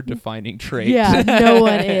 That's her defining trait. Yeah, no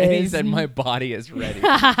one And he is. said, my body is ready.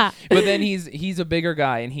 But then he's a bigger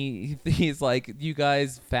guy, and he's like, you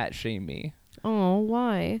guys fat shame me. Oh,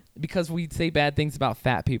 why? Because we say bad things about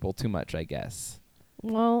fat people too much, I guess.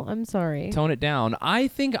 Well, I'm sorry. Tone it down. I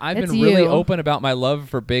think I've It's been really you. open about my love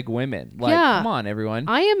for big women. Like, Yeah. come on, everyone.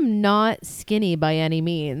 I am not skinny by any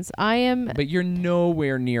means. I am But you're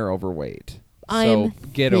nowhere near overweight. I'm So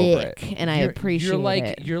get over it. thick, and I appreciate you're like,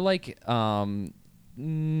 it. You're like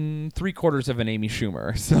 3/4 of an Amy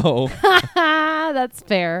Schumer. So That's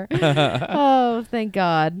fair. Oh, thank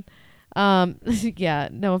God. Yeah,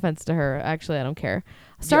 no offense to her. Actually, I don't care.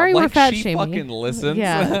 Sorry, yeah, we're like fat she shaming. fucking listens.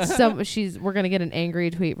 Yeah, we're gonna get an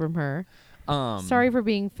angry tweet from her. Sorry for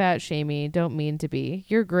being fat shamey. Don't mean to be.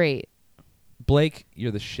 You're great. Blake,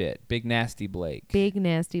 you're the shit. Big nasty Blake. Big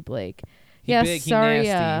nasty Blake. He Yes, big, he sorry.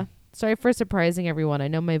 nasty. Sorry for surprising everyone. I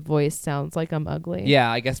know my voice sounds like I'm ugly. Yeah,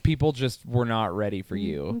 I guess people just were not ready for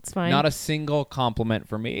you. It's fine. Not a single compliment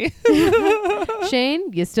for me.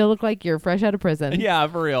 Shane, you still look like you're fresh out of prison. Yeah,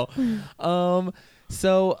 for real.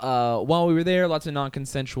 So while we were there, lots of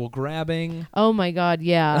non-consensual grabbing. Oh my God,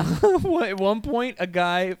 yeah. At one point, a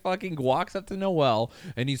guy fucking walks up to Noelle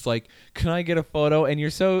and he's like, "Can I get a photo?" And you're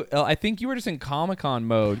so, I think you were just in Comic-Con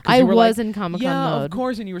mode. 'Cause I you were was like, in Comic-Con yeah, mode. of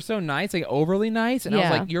course. And you were so nice, like overly nice. And I Yeah.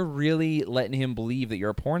 was like, you're really letting him believe that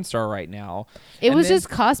you're a porn star right now. It And was then- just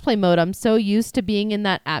cosplay mode. I'm so used to being in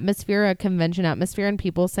that atmosphere, a convention atmosphere, and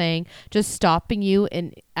people saying, just stopping you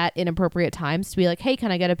at inappropriate times to be like, "Hey, can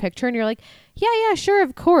I get a picture?" And you're like, yeah, sure,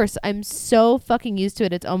 of course. I'm so fucking used to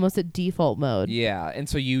it. It's almost a default mode. Yeah, and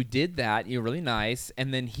so you did that. You're really nice,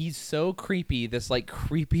 and then he's so creepy, this like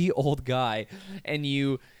creepy old guy, and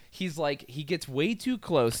he's like, he gets way too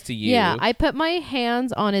close to you. Yeah, I put my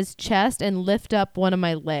hands on his chest and lift up one of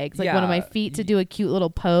my legs, like one of my Yeah, feet, to do a cute little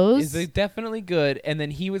pose. Is definitely good. And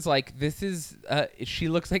then he was like, "This is, she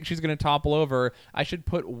looks like she's gonna topple over. I should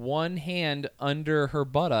put one hand under her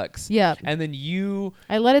buttocks." Yep. And then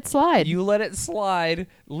I let it slide. you let it slide,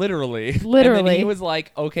 literally. And then Literally. he was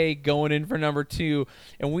like, "Okay, going in for number 2."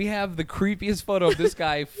 And we have the creepiest photo of this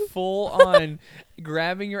guy full on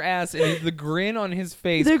grabbing your ass, and the grin on his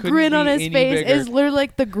face. The couldn't grin be on his any face bigger. is literally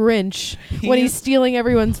like the Grinch when he's He's stealing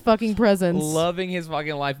everyone's fucking presents. Loving his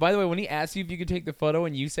fucking life. By the way, when he asked you if you could take the photo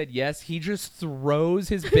and you said yes, he just throws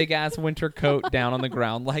his big ass winter coat down on the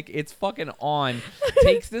ground like it's fucking on.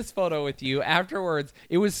 Takes this photo with you. Afterwards,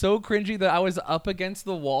 it was so cringy that I was up against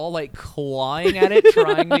the wall, like clawing at it,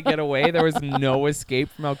 trying to get away. There was no escape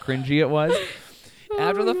from how cringy it was.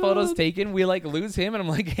 After the photo's taken, we like lose him, and I'm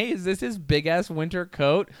like, "Hey, is this his big ass winter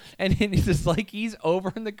coat?" And it's just like he's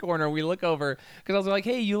over in the corner. We look over because I was like,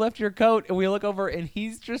 "Hey, you left your coat," and we look over, and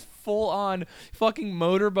he's just full on fucking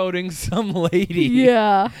motorboating some lady.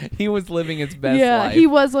 Yeah. He was living his best Yeah, life. he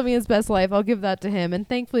was living his best life. I'll give that to him. And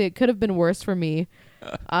thankfully, it could have been worse for me.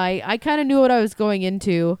 I kind of knew what I was going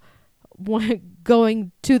into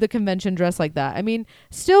going to the convention dressed like that. I mean,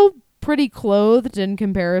 still pretty clothed in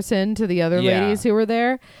comparison to the other Yeah. ladies who were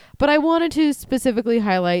there. But I wanted to specifically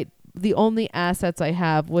highlight the only assets I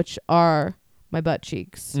have, which are my butt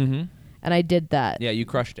cheeks. Mm-hmm. And I did that. Yeah, you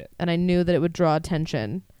crushed it. And I knew that it would draw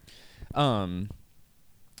attention.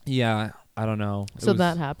 Yeah, I don't know. It So was-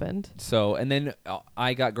 that happened. So, and then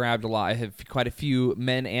I got grabbed a lot. I have quite a few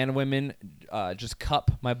men and women just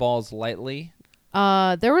cup my balls lightly.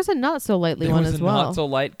 There was a not so lightly There one was as a well. not so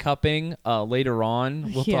light cupping later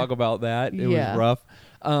on. We'll Yeah. talk about that. It Yeah. was rough.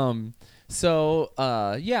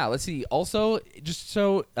 Yeah, let's see. Also, just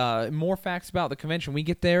so more facts about the convention. We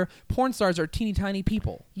get there. Porn stars are teeny tiny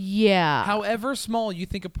people. Yeah. However small you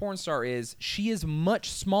think a porn star is, she is much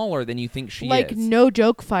smaller than you think she like is. no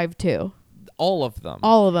joke 5'2". All of them.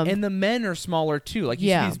 All of them. And the men are smaller too. Like you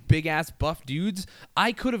Yeah. see these big ass buff dudes.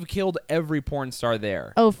 I could have killed every porn star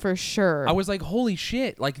there. Oh, for sure. I was like, holy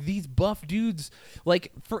shit, like these buff dudes.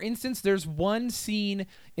 Like, for instance, there's one scene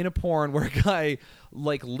in a porn where a guy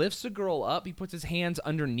like lifts a girl up. He puts his hands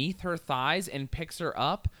underneath her thighs and picks her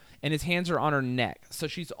up, and his hands are on her neck. So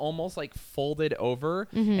she's almost like folded over,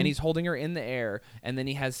 and he's holding her in the air, and then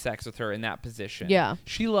he has sex with her in that position. Yeah.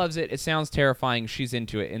 She loves it. It sounds terrifying. She's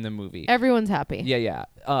into it in the movie. Everyone's happy. Yeah.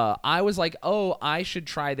 I was like, oh, I should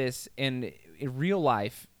try this. And in real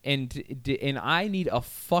life, and I need a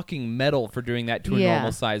fucking medal for doing that to a Yeah.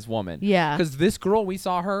 normal sized woman. Yeah. Because this girl, we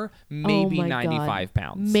saw her maybe my 95 God.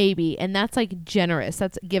 pounds. Maybe. And that's like generous.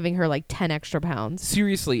 That's giving her like 10 extra pounds.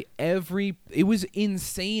 Seriously, it was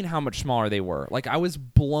insane how much smaller they were. Like, I was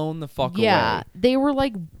blown the fuck Yeah. away. They were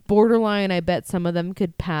like borderline. I bet some of them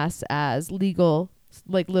could pass as legal,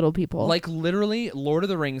 like little people. Like, literally, Lord of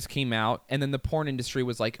the Rings came out, and then the porn industry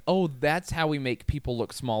was like, oh, that's how we make people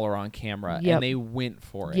look smaller on camera. Yep. And they went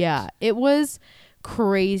for it. Yeah. It was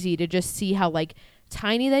crazy to just see how like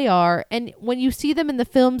tiny they are. And when you see them in the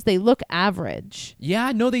films, they look average.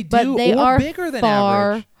 Yeah, no, they But do. they or are bigger than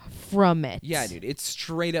far average. from it. Yeah, dude. It's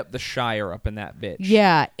straight up the Shire up in that bitch.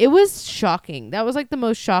 Yeah, it was shocking. That was like the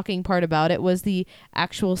most shocking part about it was the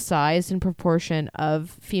actual size and proportion of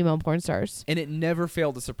female porn stars. And it never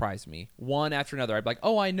failed to surprise me. One after another. I'd be like,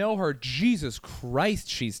 oh, I know her. Jesus Christ,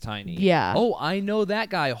 she's tiny. Yeah. Oh, I know that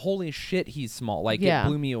guy. Holy shit, he's small. Like, Yeah. it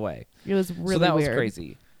blew me away. It was really so that weird. was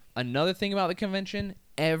crazy. Another thing about the convention,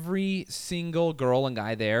 every single girl and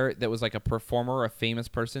guy there that was like a performer or a famous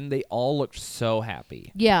person, they all looked so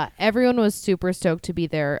happy. Yeah, everyone was super stoked to be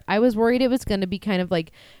there. I was worried it was going to be kind of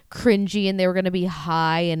like cringy and they were going to be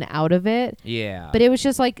high and out of it. Yeah. But it was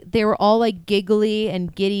just like they were all like giggly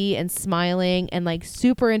and giddy and smiling and like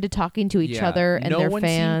super into talking to each Yeah. other and no their one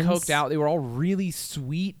fans. seemed coked out. They were all really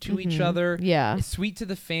sweet to each other. Yeah. Sweet to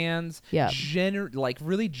the fans. Yeah. Like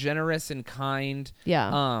really generous and kind.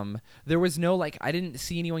 Yeah. There was no like I didn't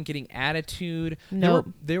see anyone getting attitude. Nope.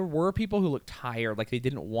 There were people who looked tired, like they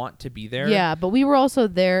didn't want to be there. Yeah, but we were also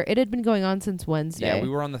there. It had been going on since Wednesday. Yeah, we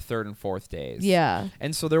were on the 3rd and 4th days. Yeah.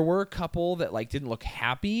 And so there were a couple that like didn't look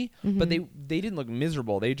happy, but they didn't look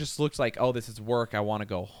miserable. They just looked like, oh, this is work. I want to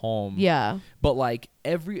go home. Yeah. But like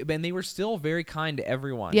and they were still very kind to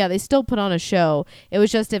everyone. Yeah, they still put on a show. It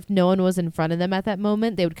was just if no one was in front of them at that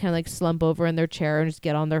moment, they would kind of like slump over in their chair and just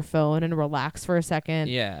get on their phone and relax for a second.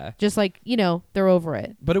 Yeah. Just like, they're over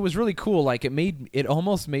it. But it was really cool. Like it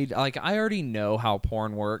almost made like I already know how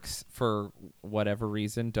porn works for whatever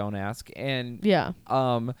reason. Don't ask. And Yeah.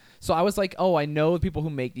 so I was like, oh, I know the people who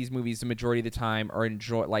make these movies the majority of the time are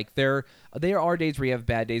enjoy like there are days where you have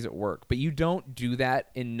bad days at work, but you don't do that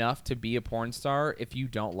enough to be a porn star if you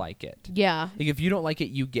don't like it. Yeah. Like if you don't like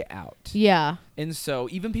it, you get out. Yeah. And so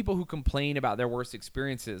even people who complain about their worst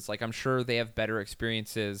experiences, like I'm sure they have better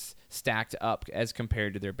experiences stacked up as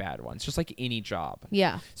compared to their bad ones, just like any job.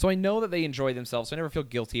 Yeah. So I know that they enjoy themselves, so I never feel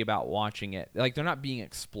guilty about watching it. Like they're not being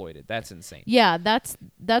exploited. That's insane. Yeah, that's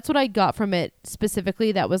what I got from it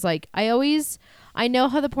specifically. That was like I know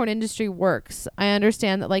how the porn industry works. I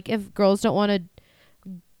understand that like if girls don't want to,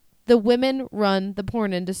 the women run the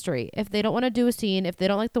porn industry. If they don't want to do a scene, if they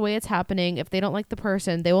don't like the way it's happening, if they don't like the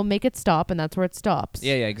person, they will make it stop, and that's where it stops.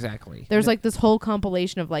 Yeah, exactly. There's like this whole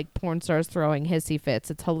compilation of like porn stars throwing hissy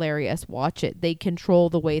fits. It's hilarious. Watch it. They control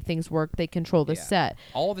the way things work. They control the set.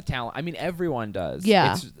 All the talent. I mean, everyone does.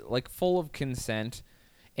 Yeah. It's like full of consent.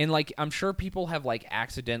 And like I'm sure people have like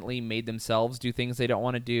accidentally made themselves do things they don't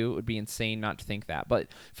want to do. It would be insane not to think that. But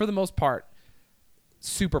for the most part,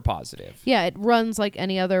 super positive. Yeah, it runs like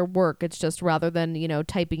any other work. It's just rather than,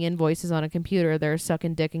 typing invoices on a computer, they're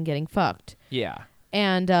sucking dick and getting fucked. Yeah.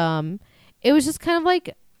 And it was just kind of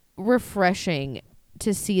like refreshing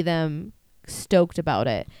to see them stoked about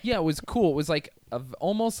it. Yeah, it was cool. It was like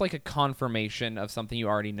almost like a confirmation of something you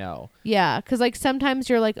already know. Yeah, because like sometimes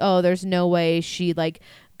you're like, oh, there's no way she like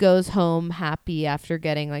goes home happy after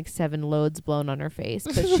getting like 7 loads blown on her face,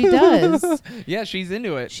 but she does. Yeah, she's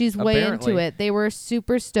into it. She's way apparently. into it. They were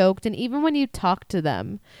super stoked, and even when you talk to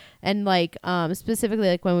them, and like specifically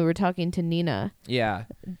like when we were talking to Nina, Yeah.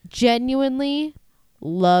 genuinely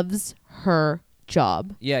loves her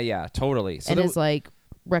job Yeah, totally. So and there is like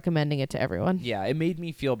recommending it to everyone. yeah, it made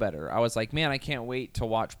me feel better. I was like, man, I can't wait to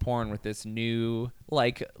watch porn with this new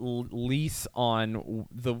like lease on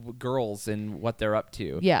the girls and what they're up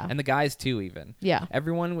to. Yeah. And the guys too, even. Yeah.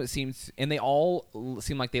 Everyone seems, and they all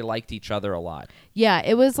seem like they liked each other a lot. Yeah,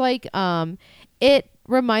 it was like it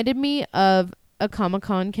reminded me of a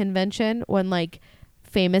Comic-Con convention when like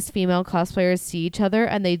famous female cosplayers see each other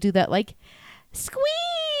and they do that like squee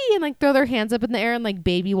and like throw their hands up in the air and like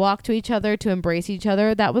baby walk to each other to embrace each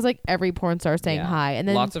other. That was like every porn star saying Yeah. hi, and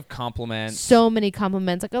then Lots of compliments. so many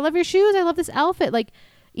compliments like I love your shoes, I love this outfit. Like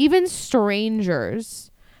even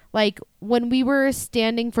strangers, like when we were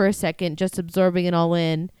standing for a second just absorbing it all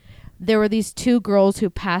in, there were these 2 girls who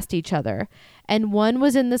passed each other, and one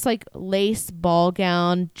was in this like lace ball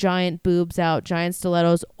gown, giant boobs out, giant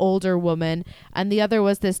stilettos, older woman, and the other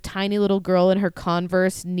was this tiny little girl in her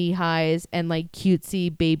Converse knee highs and like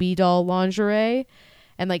cutesy baby doll lingerie.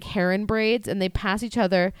 and like heron braids, and they pass each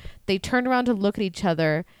other. They turn around to look at each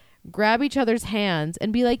other, grab each other's hands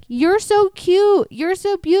and be like, "You're so cute. You're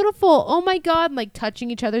so beautiful. Oh my God." And like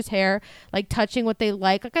touching each other's hair, like touching what they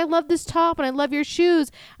like. Like, "I love this top and I love your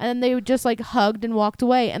shoes." And then they just like hugged and walked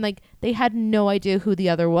away. And like, they had no idea who the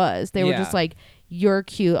other was. They were just like, "You're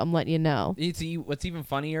cute. I'm letting you know." What's even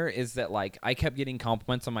funnier is that like I kept getting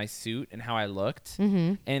compliments on my suit and how I looked.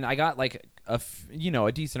 Mm-hmm. And I got like a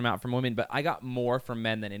decent amount from women, but I got more from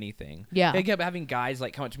men than anything. Yeah. I kept having guys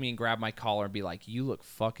like come up to me and grab my collar and be like, "You look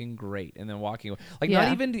fucking great," and then walking away. Like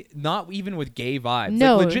Yeah. not even with gay vibes.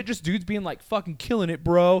 No. Like legit just dudes being like, "Fucking killing it,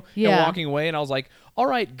 bro," Yeah. and walking away. And I was like, "All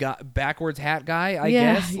right, backwards hat guy, I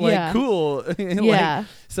Yeah, guess." Like, yeah. cool. Yeah.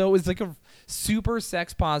 So it was like a super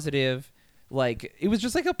sex positive. Like, it was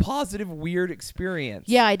just like a positive, weird experience.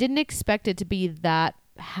 Yeah, I didn't expect it to be that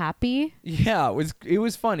happy. Yeah, it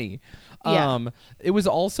was funny. Yeah. It was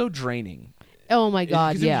also draining. Oh my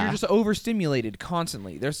God, 'Cause yeah. You're just overstimulated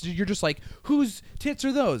constantly. You're just like, whose tits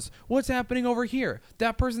are those? What's happening over here?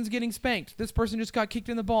 That person's getting spanked. This person just got kicked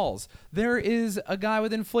in the balls. There is a guy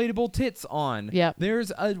with inflatable tits on. Yep.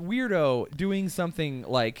 There's a weirdo doing something.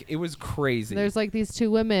 Like, it was crazy. There's like these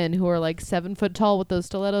two women who are like 7 foot tall with those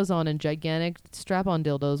stilettos on and gigantic strap-on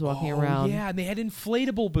dildos walking around. Yeah, and they had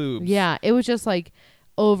inflatable boobs. Yeah, it was just like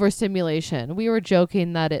overstimulation. We were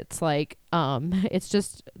joking that it's like it's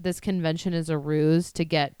just this convention is a ruse to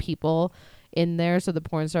get people in there so the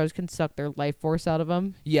porn stars can suck their life force out of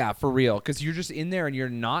them. Yeah, for real. Because you're just in there and you're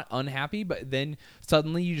not unhappy, but then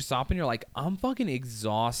suddenly you just stop and you're like, "I'm fucking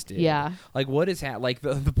exhausted." Yeah. Like, what is like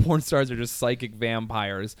the porn stars are just psychic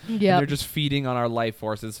vampires. And Yep. they're just feeding on our life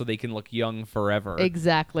forces so they can look young forever.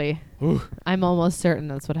 Exactly. Ooh. I'm almost certain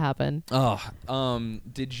that's what happened.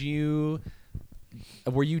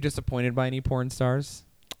 Were you disappointed by any porn stars?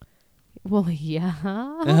 Well, yeah.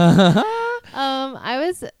 I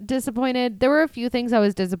was disappointed. There were a few things I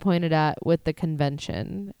was disappointed at with the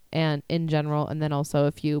convention and in general, and then also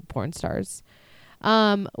a few porn stars.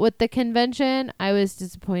 With the convention, I was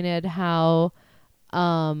disappointed how,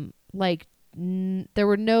 there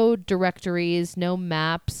were no directories, no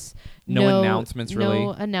maps, No announcements, really.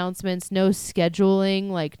 No announcements, no scheduling,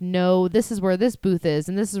 like no, this is where this booth is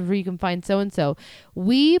and this is where you can find so-and-so.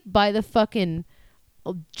 We, by the fucking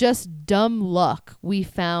just dumb luck, we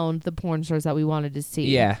found the porn stars that we wanted to see.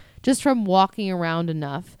 Yeah. Just from walking around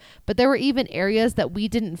enough. But there were even areas that we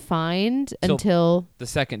didn't find until The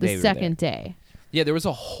second the day. we were there. second day. Yeah, there was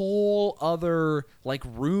a whole other like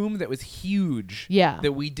room that was huge. Yeah.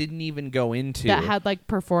 That we didn't even go into. That had like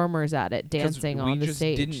performers at it 'Cause dancing on the We just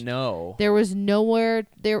stage. didn't know. There was nowhere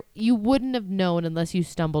there. You wouldn't have known unless you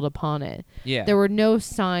stumbled upon it. Yeah. There were no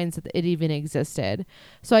signs that it even existed.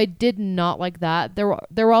 So I did not like that. There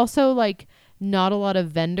were also like not a lot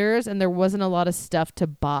of vendors and there wasn't a lot of stuff to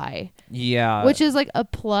buy, Yeah. which is like a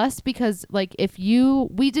plus because like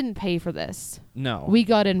we didn't pay for this. No. We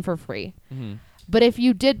got in for free. Mhm. But if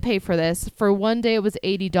you did pay for this, for one day it was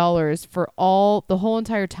 $80. For the whole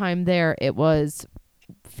entire time there, it was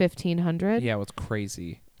 $1,500. Yeah, it was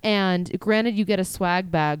crazy. And granted, you get a swag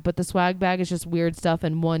bag, but the swag bag is just weird stuff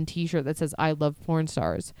and one T-shirt that says "I love porn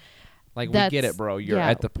stars." Like, we That's- get it, bro. You're yeah.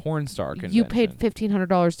 at the porn star convention. You paid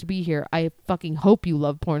 $1,500 to be here. I fucking hope you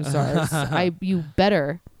love porn stars. You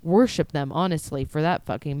better worship them, honestly, for that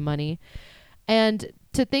fucking money. And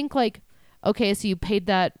to think like, okay, so you paid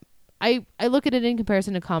that. I look at it in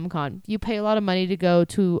comparison to Comic-Con. You pay a lot of money to go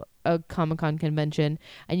to a Comic-Con convention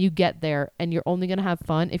and you get there and you're only going to have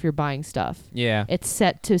fun if you're buying stuff. Yeah. It's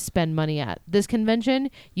set to spend money at. This convention,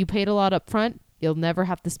 you paid a lot up front. You'll never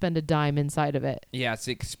have to spend a dime inside of it. Yeah, it's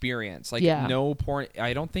experience. Like, Yeah. no porn.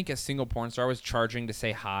 I don't think a single porn star was charging to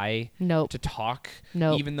say hi, Nope. to talk.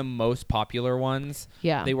 Nope. Even the most popular ones.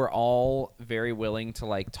 Yeah. They were all very willing to,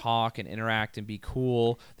 like, talk and interact and be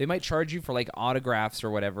cool. They might charge you for, like, autographs or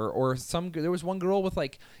whatever. Or there was one girl with,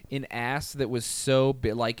 like, an ass that was so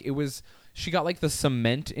big. Like, it was... She got, like, the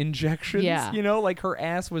cement injections. Yeah. You know? Like, her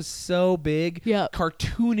ass was so big. Yep.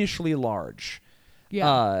 Cartoonishly large.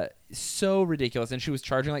 Yeah. So ridiculous. And she was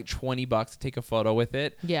charging like $20 to take a photo with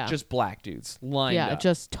it. Yeah. Just black dudes lined Yeah, up.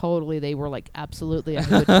 just totally. They were like, absolutely. I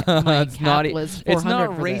would, my it's cap not. was It's 400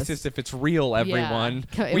 not for racist this. if it's real, everyone.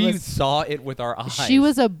 It We was- saw it with our eyes. She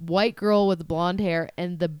was a white girl with blonde hair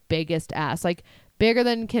and the biggest ass, like bigger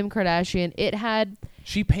than Kim Kardashian. It had,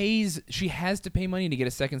 She has to pay money to get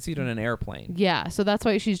a second seat on an airplane. yeah. So that's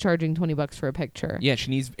why she's charging $20 for a picture. Yeah,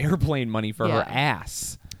 she needs airplane money for her Yeah.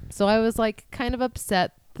 ass. So I was like kind of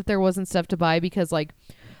upset that there wasn't stuff to buy because like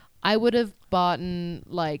I would have bought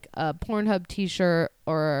like a Pornhub t-shirt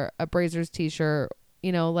or a Brazers t-shirt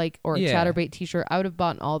like, or a Yeah. Chatterbait t-shirt, I would have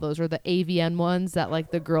bought all those, or the AVN ones that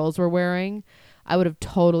like the girls were wearing. I would have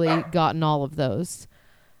totally gotten all of those,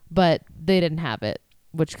 but they didn't have it,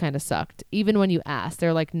 which kind of sucked. Even when you asked,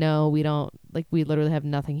 they're like, no, we don't, like, we literally have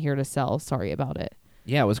nothing here to sell. Sorry about it.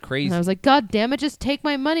 Yeah, it was crazy. And I was like, God damn it, just take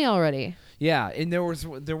my money already. Yeah, and there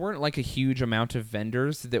weren't like a huge amount of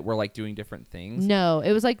vendors that were like doing different things. No,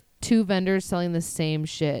 it was like 2 vendors selling the same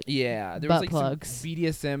shit. Yeah, there Butt was like plugs. some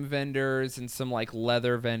BDSM vendors and some like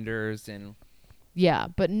leather vendors and Yeah,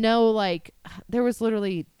 but no, like, there was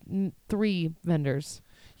literally 3 vendors.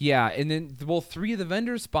 yeah, and then 3 of the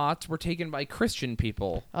vendor spots were taken by Christian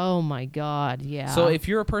people. Oh my God, yeah. So if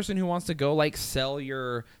you're a person who wants to go like sell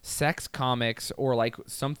your sex comics or like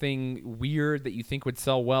something weird that you think would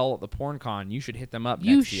sell well at the porn con, you should hit them up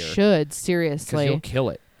you next year. should, Because seriously. you'll kill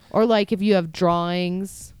it. Or like if you have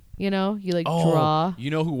drawings, you like draw. You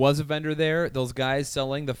know who was a vendor there? Those guys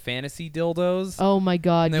selling the fantasy dildos. Oh my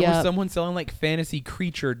God, and there yeah. was someone selling like fantasy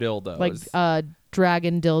creature dildos. Like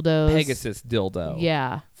dragon dildos. Pegasus dildo.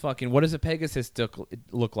 Yeah. Fucking, what does a Pegasus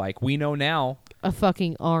look like? We know now. A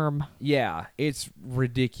fucking arm. Yeah, it's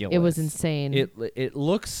ridiculous. It was insane. It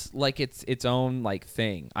looks like it's its own like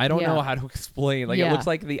thing. I don't Yeah. know how to explain. Like Yeah. it looks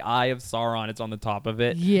like the eye of Sauron. It's on the top of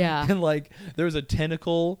it. Yeah. And like there's a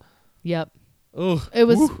tentacle. Yep. Ugh. It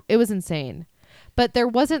was Woo. it was insane. But there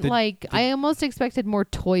wasn't The- I almost expected more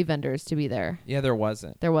toy vendors to be there. Yeah, there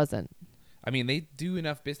wasn't. There wasn't. I mean, they do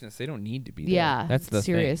enough business. They don't need to be there. Yeah. That's the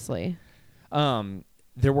seriously. thing.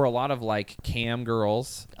 There were a lot of like cam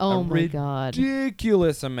girls. Oh a my God.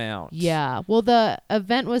 ridiculous amount. Yeah. Well, the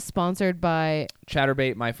event was sponsored by,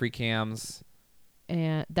 Chatterbait, My Free Cams.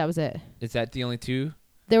 and that was it. Is that the only 2?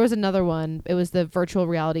 There was another one. It was the virtual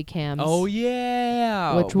reality cams. Oh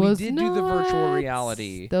yeah, which was we did do the virtual nuts.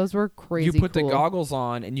 reality. Those were crazy. You put cool. the goggles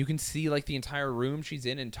on and you can see like the entire room she's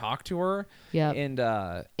in and talk to her. Yeah.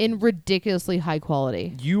 And In ridiculously high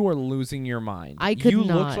quality. you are losing your mind. I could You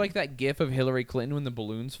not. looked like that gif of Hillary Clinton when the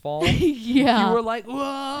balloons fall. Yeah. You were like,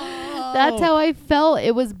 whoa. That's how I felt.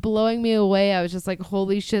 It was blowing me away. I was just like,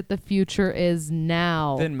 holy shit, the future is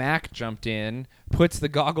now. Then Mac jumped in, puts the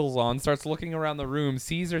goggles on, starts looking around the room,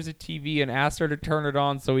 sees there's a TV, and asks her to turn it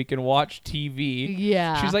on so he can watch TV.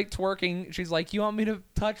 Yeah. She's like twerking. She's like, you want me to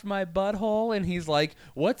touch my butthole? And he's like,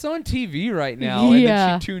 what's on TV right now? And Yeah.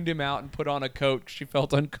 then she tuned him out and put on a coat. She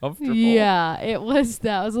felt uncomfortable. Yeah, that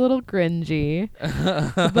was a little cringy.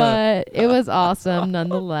 But it was awesome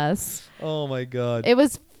nonetheless. Oh my God. It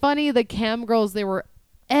was funny, the cam girls, they were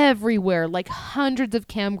everywhere, like hundreds of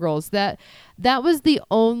cam girls. That was the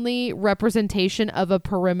only representation of a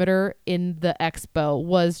perimeter in the expo,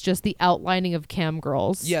 was just the outlining of cam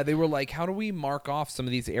girls. Yeah, they were like, how do we mark off some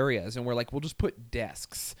of these areas? And we're like, we'll just put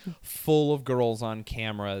desks full of girls on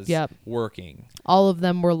cameras Yep. working. All of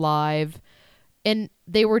them were live. And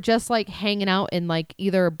they were just like hanging out in like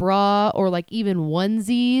either a bra or like even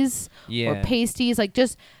onesies Yeah. or pasties. Like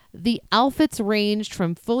just the outfits ranged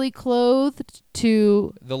from fully clothed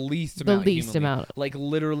to The least The amount. least humanly. amount. Like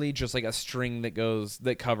literally just like a string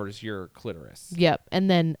that covers your clitoris. yep. And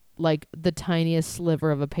then like the tiniest sliver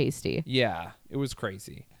of a pasty. Yeah, it was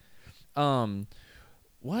crazy.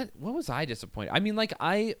 What was I disappointed? I mean, like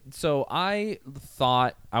I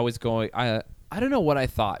thought I was going. I don't know what I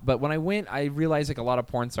thought, but when I went, I realized like a lot of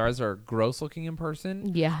porn stars are gross looking in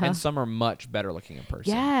person. Yeah. And some are much better looking in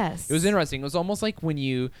person. Yes. It was interesting. It was almost like when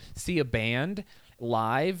you see a band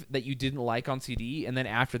live that you didn't like on CD, and then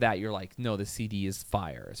after that you're like, no, the CD is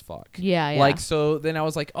fire as fuck. Yeah. Like, so then I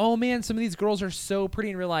was like, oh man, some of these girls are so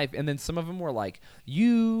pretty in real life. And then some of them were like,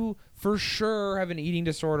 you for sure have an eating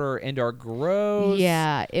disorder and are gross.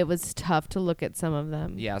 Yeah. It was tough to look at some of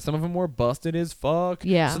them. Yeah, some of them were busted as fuck.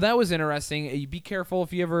 Yeah. So that was interesting. You be careful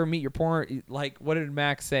if you ever meet your porn. Like, what did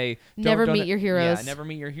Max say? Never meet your heroes. Yeah, never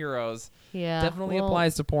meet your heroes. Yeah. Definitely well,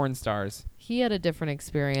 applies to porn stars. He had a different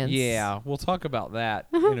experience. Yeah, we'll talk about that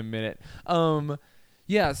in a minute.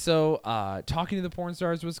 Yeah, so talking to the porn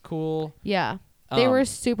stars was cool. Yeah. They were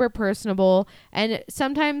super personable. And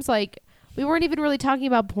sometimes, like, we weren't even really talking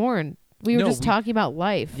about porn. We were No, just talking about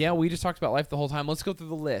life. Yeah, we just talked about life the whole time. Let's go through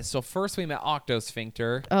the list. So first we met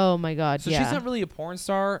Octosphincter. Oh, my God. So yeah. she's not really a porn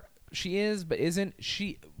star. She is, but isn't.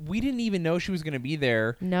 We didn't even know she was going to be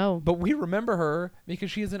there. No. But we remember her because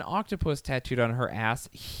she has an octopus tattooed on her ass.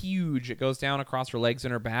 Huge. It goes down across her legs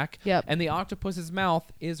and her back. Yep. And the octopus's mouth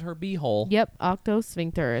is her beehole. Yep.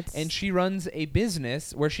 Octosphincter. It's And she runs a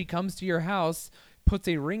business where she comes to your house, puts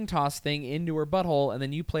a ring toss thing into her butthole, and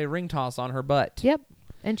then you play ring toss on her butt. Yep.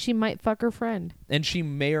 And she might fuck her friend And she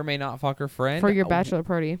may or may not fuck her friend. for your bachelor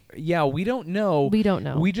party. Yeah, we don't know. We don't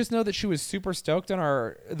know. We just know that she was super stoked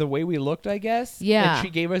on the way we looked, I guess. Yeah. And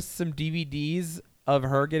she gave us some DVDs of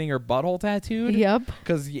her getting her butthole tattooed? Yep.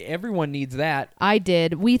 Because everyone needs that. I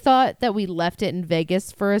did. We thought that we left it in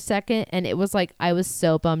Vegas for a second, and it was like I was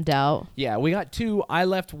so bummed out. Yeah, we got 2. I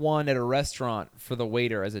left 1 at a restaurant for the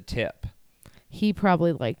waiter as a tip. He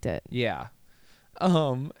probably liked it. Yeah.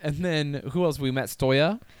 And then who else? We met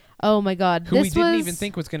Stoya, Oh my God. who we didn't even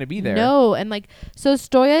think was going to be there. No, and like, so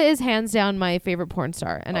Stoya is hands down my favorite porn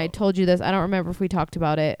star. And I told you this. I don't remember if we talked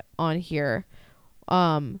about it on here.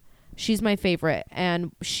 She's my favorite,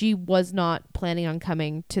 and she was not planning on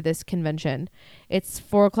coming to this convention. It's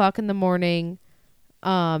 4:00 in the morning.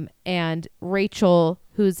 And Rachel,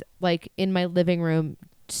 who's like in my living room,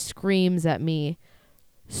 screams at me,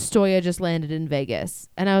 Stoya just landed in Vegas.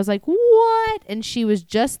 And I was like, what? And she was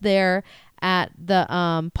just there at the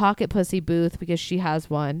Pocket Pussy booth because she has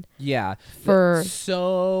one. Yeah. For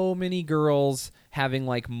so many girls having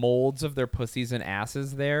like molds of their pussies and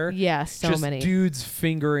asses there. Yeah, so Just many. dudes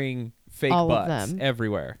fingering fake All of butts them.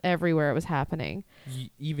 everywhere. Everywhere it was happening.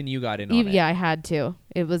 Even you got in on it. Yeah, I had to.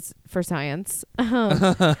 It was for science.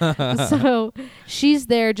 So she's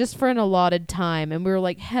there just for an allotted time, and we were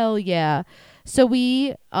like, hell yeah. So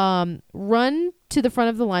we run to the front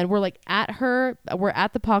of the line. We're like at her. We're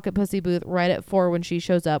at the Pocket Pussy booth right at 4 when she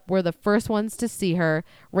shows up. We're the first ones to see her,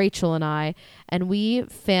 Rachel and I, and we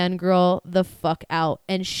fangirl the fuck out.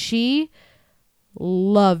 And she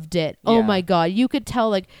loved it. Oh Yeah. my God. You could tell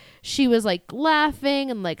like she was like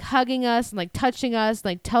laughing and like hugging us and like touching us, and,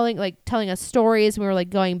 like telling us stories. We were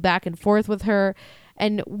like going back and forth with her,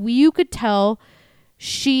 and you could tell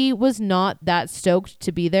she was not that stoked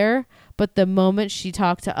to be there, but the moment she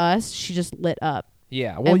talked to us, she just lit up.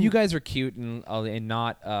 Yeah. Well, And- you guys are cute and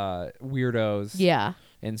not weirdos. Yeah.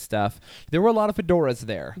 And stuff. There were a lot of fedoras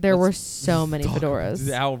there. There were Let's so many talk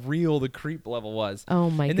fedoras. How real the creep level was.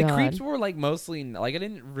 Oh my and God. the creeps were like mostly like I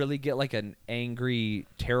didn't really get like an angry,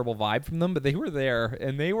 terrible vibe from them, but they were there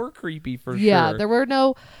and they were creepy for Yeah, sure. there were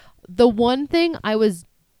no. The one thing I was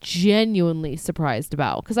genuinely surprised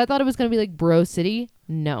about, because I thought it was going to be like Bro City.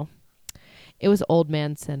 No, it was Old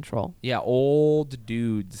Man Central. Yeah, old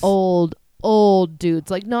dudes. Old dudes,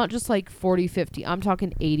 like not just like 40, 50. I'm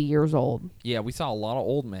talking 80 years old. Yeah, we saw a lot of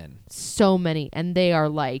old men. So many, and they are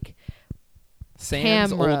like Sans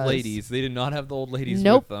cameras. old ladies. They did not have the old ladies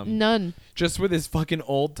nope, with them. none. Just with his fucking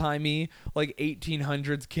old timey like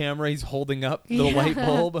 1800s camera, he's holding up the Yeah. light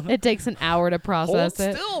bulb. It takes an hour to Hold process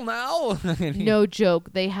it. still now. No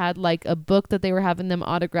joke. They had like a book that they were having them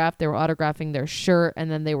autograph. They were autographing their shirt, and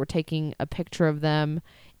then they were taking a picture of them.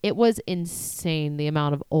 It was insane the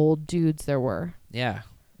amount of old dudes there were. Yeah,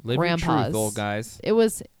 live your Grandpas. truth, old guys. It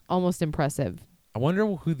was almost impressive. I wonder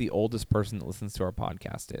who the oldest person that listens to our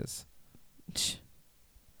podcast is.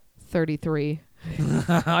 33.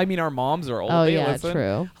 I mean, our moms are old. Oh, They yeah, listen.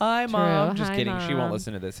 true. Hi, Mom. True. Just Hi, kidding. She won't Mom.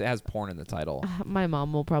 listen to this. It has porn in the title. My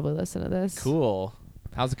mom will probably listen to this. Cool.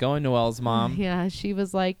 How's it going, Noelle's mom? Yeah, she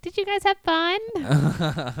was like, "Did you guys have fun?"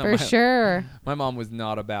 For sure. My mom was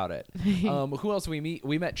not about it. Who else we meet?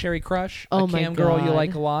 We met Cherry Crush, Oh a my cam girl you God.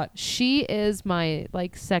 like a lot. She is my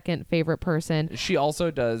like second favorite person. She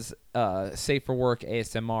also does Safe for Work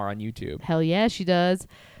ASMR on YouTube. Hell yeah, she does.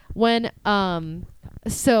 When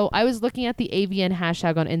so I was looking at the AVN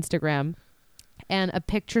hashtag on Instagram, and a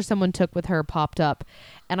picture someone took with her popped up,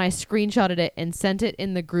 and I screenshotted it and sent it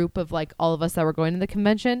in the group of like all of us that were going to the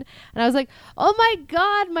convention. And I was like, oh my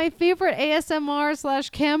God, my favorite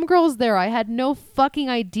ASMR / cam girl's there. I had no fucking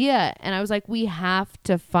idea. And I was like, we have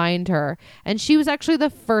to find her. And she was actually the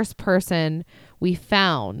first person we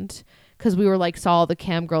found, because we were like, saw all the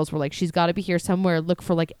cam girls were like, she's got to be here somewhere. Look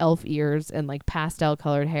for like elf ears and like pastel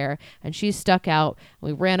colored hair. And she stuck out.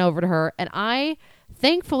 We ran over to her, and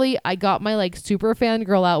thankfully I got my like super fan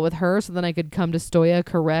girl out with her, so then I could come to Stoya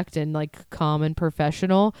correct and like calm and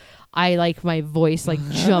professional. I like my voice like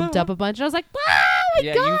jumped up a bunch, and I was like, wow, my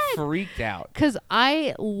Yeah, God. you freaked out. Because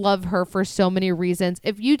I love her for so many reasons.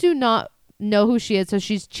 If you do not know who she is, so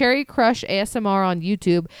she's Cherry Crush ASMR on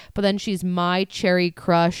YouTube, but then she's my Cherry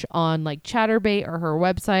Crush on like Chatterbait or her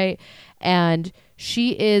website, and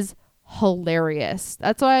she is hilarious.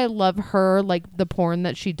 That's why I love her, like the porn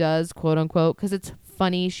that she does, quote unquote, because it's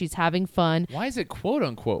funny. She's having fun. Why is it quote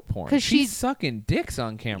unquote porn? 'Cause She's sucking dicks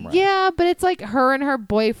on camera. Yeah, but it's like her and her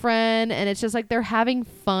boyfriend, and it's just like they're having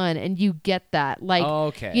fun, and you get that. Like,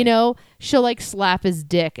 Okay. you know, she'll like slap his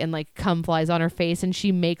dick and like cum flies on her face, and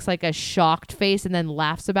she makes like a shocked face and then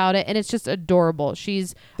laughs about it, and it's just adorable.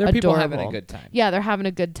 She's They're adorable. people having a good time. Yeah, they're having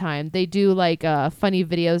a good time. They do like funny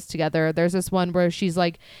videos together. There's this one where she's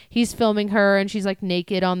like, he's filming her and she's like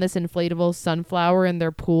naked on this inflatable sunflower in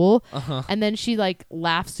their pool. And then she like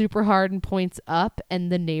laughs super hard and points up,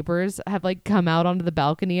 and the neighbors have like come out onto the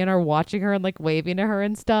balcony and are watching her and like waving to her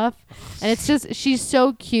and stuff. And it's just, she's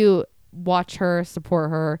so cute. Watch her, support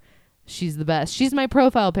her. She's the best. She's my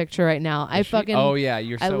profile picture right now. Oh yeah,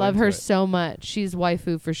 you're so I love into her it. so much. She's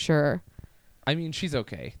waifu for sure. I mean, she's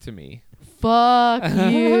okay to me. Fuck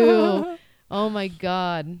you. Oh my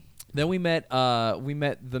god. Then we met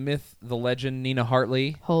the myth, the legend, Nina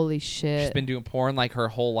Hartley. Holy shit. She's been doing porn like her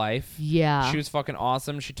whole life. Yeah. She was fucking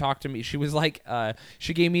awesome. She talked to me. She was like,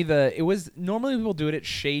 she gave me it was, normally people do it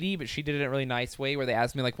shady, but she did it in a really nice way where they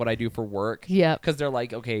asked me like what I do for work. Yep. Because they're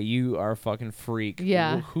like, okay, you are a fucking freak.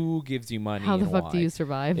 Yeah. Who gives you money? How the and fuck do why? you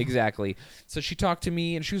survive? Exactly. So she talked to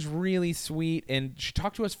me and she was really sweet and she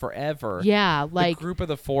talked to us forever. Yeah, like the group of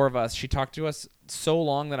the four of us, she talked to us so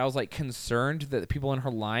long that I was like concerned that the people in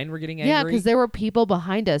her line were getting angry. yeah, because there were people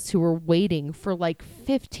behind us who were waiting for like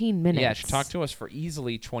 15 minutes. Yeah, she talked to us for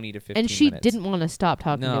easily 20 to 15 and she minutes. didn't want to stop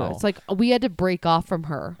talking to No. us. Like we had to break off from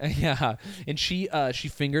her. Yeah, and she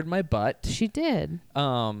fingered my butt. She did.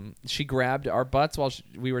 She grabbed our butts while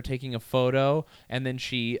we were taking a photo, and then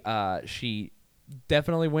she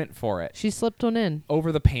definitely went for it She slipped one in.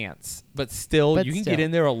 over the pants. But still, But you can still. get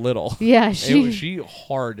in there a little. Yeah, She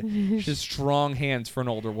hard. She has strong hands for an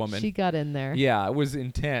older woman. she got in there. Yeah, it was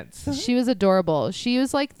intense. She was adorable. She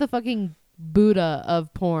was like the fucking Buddha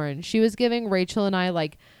of porn. She was giving Rachel and I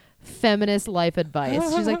like feminist life advice.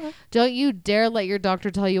 She's like, don't you dare let your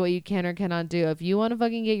doctor tell you what you can or cannot do. If you want to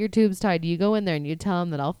fucking get your tubes tied, you go in there and you tell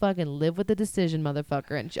him that I'll fucking live with the decision,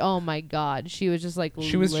 motherfucker. And oh my god, she was just like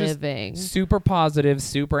She was living. just super positive,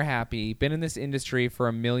 super happy. Been in this industry for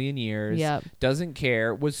a million years. Yep. Doesn't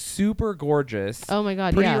care. Was super gorgeous. Oh my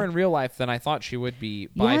god, Prettier yeah. in real life than I thought she would be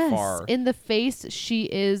by Yes, far. in the face, she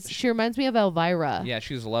reminds me of Elvira. Yeah,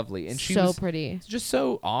 she was lovely, and she so was pretty. just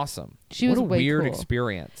so awesome. She what was a way weird cool.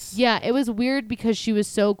 experience. Yeah, it was weird because she was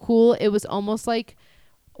so cool. It was almost like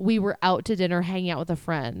we were out to dinner hanging out with a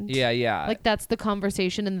friend. Yeah. Like that's the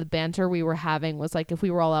conversation and the banter we were having was like if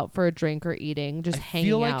we were all out for a drink or eating, just I hanging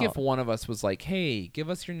feel like out. if one of us was like, "Hey, give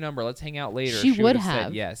us your number. Let's hang out later," she would have have.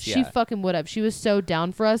 said yes. She fucking would have. She was so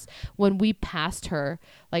down for us. When we passed her,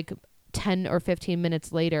 like 10 or 15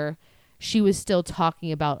 minutes later, she was still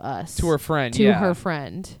talking about us to her friend. to yeah. her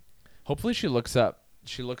friend. Hopefully, she looks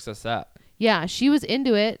us up. Yeah, she was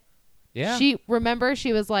into it. Yeah. She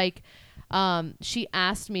was like, she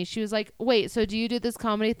asked me, she was like, wait, so do you do this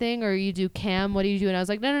comedy thing or you do cam? What do you do? And I was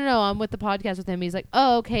like, no, I'm with the podcast with him. He's like,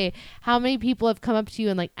 oh, okay. How many people have come up to you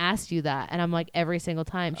and like asked you that? And I'm like, every single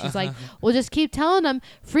time. She's like, well, just keep telling them,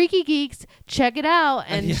 Freaky Geeks, check it out.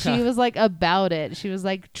 And Yeah. she was like about it. She was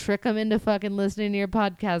like, trick them into fucking listening to your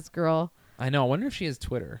podcast, girl. I know. I wonder if she has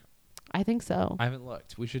Twitter. I think so. I haven't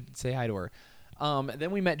looked. We should say hi to her. Then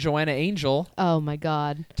we met Joanna Angel Oh my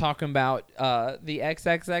God. talking about the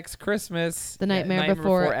XXX Christmas. The Nightmare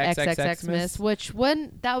Before XXXmas, which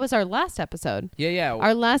that was our last episode. Yeah.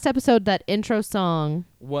 Our last episode, that intro song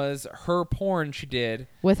was her porn she did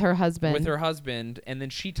with her husband. and then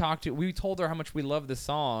we told her how much we love the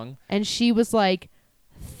song. And she was like,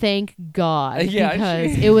 thank God. Yeah,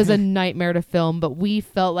 because it was a nightmare to film, but we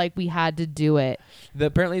felt like we had to do it.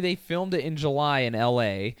 Apparently they filmed it in July in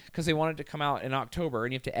LA because they wanted to come out in October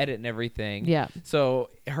and you have to edit and everything. Yeah.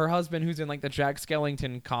 So her husband, who's in like the Jack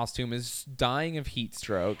Skellington costume, is dying of heat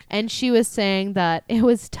stroke. And she was saying that it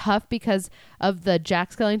was tough because of the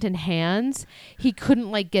Jack Skellington hands. He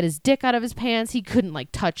couldn't like get his dick out of his pants. He couldn't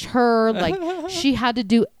like touch her. Like she had to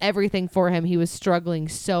do everything for him. He was struggling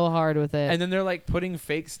so hard with it. And then they're like putting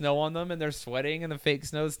fake snow on them and they're sweating and the fake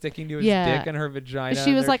snow is sticking to his Yeah. dick and her vagina.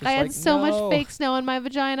 She and was they're like, just I had so "No." much fake snow in my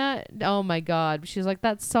vagina. Oh my God. She was like,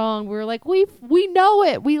 that song. We were like, we know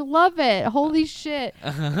it. We love it. Holy shit.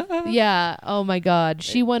 Yeah. Oh my God.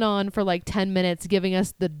 She went on for like 10 minutes giving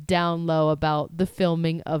us the down low about the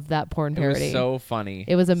filming of that porn It parody. was so funny.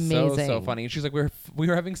 It was amazing. So funny. And she's like, we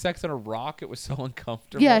were having sex on a rock. It was so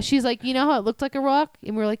uncomfortable. Yeah, she's like, you know how it looked like a rock?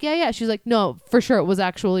 And we were like, yeah. She's like, no, for sure it was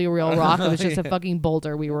actually a real rock. It was just a fucking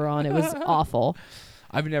boulder we were on. It was awful.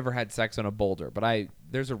 I've never had sex on a boulder, but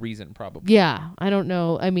there's a reason probably. Yeah, I don't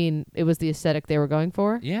know. I mean, it was the aesthetic they were going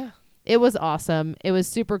for. Yeah. It was awesome. It was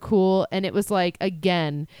super cool. And it was like,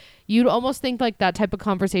 again, you'd almost think like that type of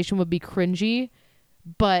conversation would be cringy,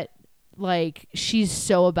 but like she's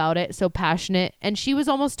so about it, so passionate. And she was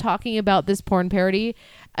almost talking about this porn parody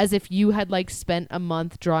as if you had like spent a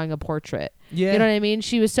month drawing a portrait. Yeah. You know what I mean?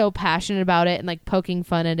 She was so passionate about it and like poking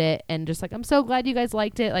fun at it and just like, I'm so glad you guys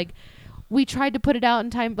liked it. Like, we tried to put it out in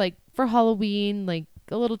time, like for Halloween, like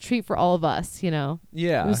a little treat for all of us, you know?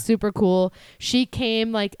 Yeah. It was super cool. She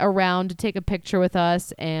came like around to take a picture with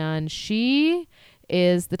us, and she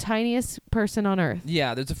is the tiniest person on earth.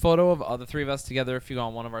 Yeah, there's a photo of the three of us together. If you go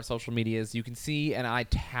on one of our social medias, you can see, and I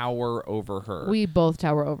tower over her. We both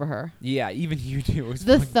tower over her. Yeah, even you do. It was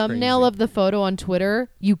The fucking thumbnail crazy. of the photo on Twitter,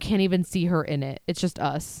 you can't even see her in it. It's just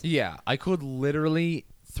us. Yeah, I could literally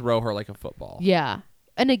throw her like a football. Yeah.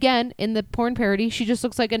 And again, in the porn parody, she just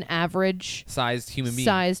looks like an average Sized human being.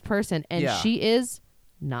 sized person. And Yeah. she is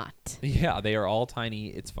not. Yeah, they are all tiny.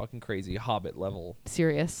 It's fucking crazy. Hobbit level.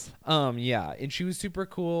 Serious. Yeah, and she was super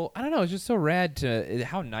cool. I don't know, it's just so rad to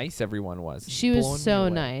how nice everyone was. She Blowing me was so away.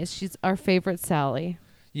 nice. She's our favorite Sally.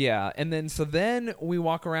 Yeah, and then we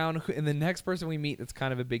walk around, and the next person we meet that's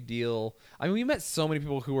kind of a big deal. I mean, we met so many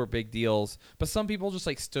people who were big deals, but some people just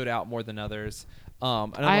like stood out more than others. And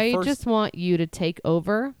on the I first- just want you to take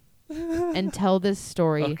over and tell this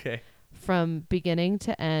story okay. from beginning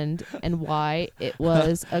to end and why it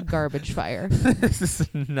was a garbage fire. This is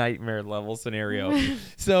a nightmare level scenario.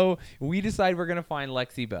 So we decide we're gonna find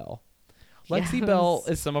Lexi Bell. Lexi Yes. Bell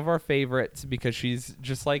is some of our favorites because she's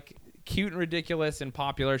just like cute and ridiculous and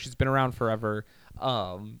popular. She's been around forever.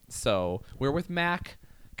 So we're with Mac,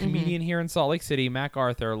 comedian here in Salt Lake City, Mac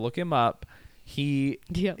Arthur. Look him up. He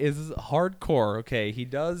Yep. is hardcore. Okay, he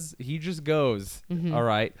just goes. All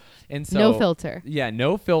right, and so No filter. Yeah,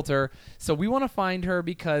 no filter. So we want to find her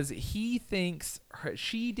because he thinks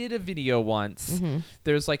she did a video once.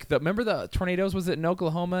 There's like remember the tornadoes? Was it in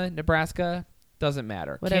Oklahoma, Nebraska? Doesn't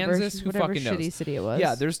matter. Whatever, Kansas, who whatever fucking shitty knows? city it was.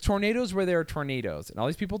 Yeah, there's tornadoes where there are tornadoes, and all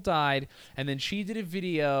these people died. And then she did a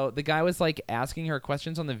video. The guy was like asking her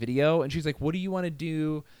questions on the video, and she's like, "What do you want to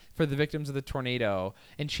do for the victims of the tornado?"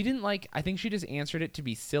 And she didn't like. I think she just answered it to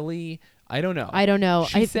be silly. I don't know. I don't know.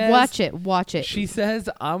 She says- Watch it. She says,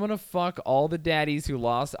 "I'm gonna fuck all the daddies who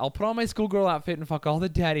lost. I'll put on my schoolgirl outfit and fuck all the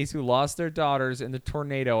daddies who lost their daughters in the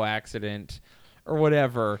tornado accident, or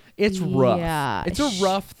whatever." It's rough. Yeah. It's a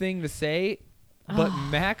rough thing to say, but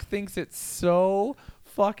Mac thinks it's so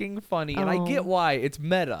fucking funny, and I Oh. get why. It's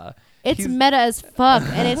meta. It's He's- meta as fuck.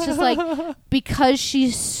 And it's just like, because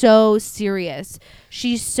she's so serious.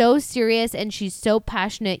 She's so serious and she's so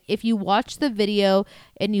passionate. If you watch the video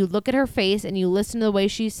and you look at her face and you listen to the way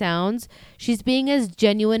she sounds, she's being as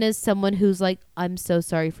genuine as someone who's like, I'm so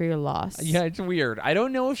sorry for your loss. Yeah, it's weird. I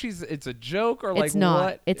don't know if it's a joke or like It's not.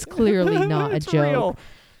 what. It's clearly not a It's joke. real.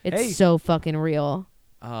 It's Hey. so fucking real.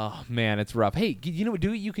 Oh man, it's rough. Hey, you know,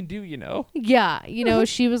 do what you can do. You know. Yeah. You know,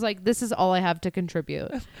 she was like, this is all I have to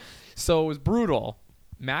contribute. So it was brutal.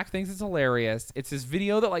 Mac thinks it's hilarious. It's this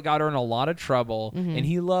video that like got her in a lot of trouble, and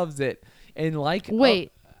he loves it. And like,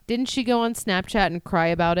 Wait, didn't she go on Snapchat and cry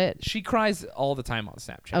about it? she cries all the time on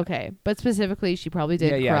Snapchat. Okay, but specifically, she probably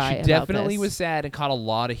did yeah, cry she about definitely this. was sad and caught a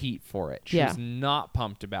lot of heat for it. She Yeah. was not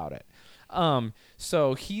pumped about it.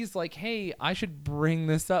 So he's like, hey, I should bring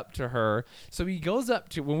this up to her. So he goes up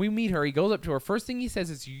to, when we meet her, he goes up to her. First thing he says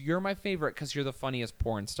is, you're my favorite because you're the funniest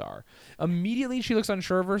porn star. Immediately, she looks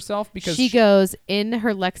unsure of herself because She goes in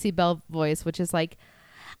her Lexi Bell voice, which is like,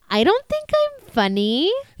 I don't think I'm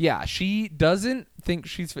funny. yeah, she doesn't think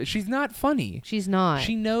she's not funny. She's not.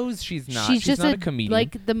 She knows she's not. She's just not a comedian.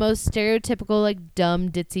 like the most stereotypical, like dumb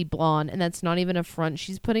ditzy blonde, and that's not even a front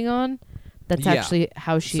she's putting on. That's Yeah. actually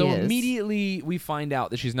how she so is. immediately we find out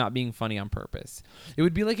that she's not being funny on purpose. It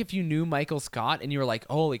would be like if you knew Michael Scott and you were like,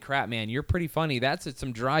 holy crap, man, you're pretty funny. That's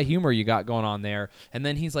some dry humor you got going on there. And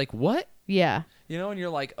then he's like, what? Yeah. You know, and you're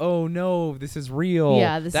like, oh no, this is real.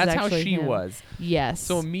 Yeah, this is That's how actually she him. was. Yes.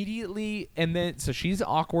 So immediately, and then, so she's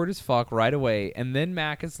awkward as fuck right away. And then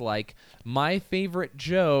Mac is like, my favorite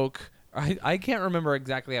joke. I can't remember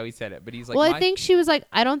exactly how he said it, but he's like, well, I think she was like,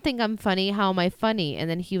 I don't think I'm funny. How am I funny? And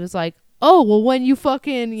then he was like, oh, well, when you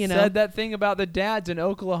fucking, you know. said that thing about the dads in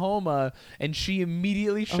Oklahoma, and she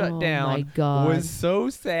immediately shut Oh, down. my God. Was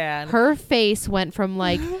so sad. Her face went from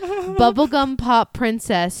like bubblegum pop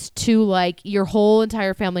princess to like your whole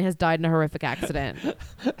entire family has died in a horrific accident.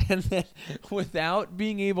 And then, without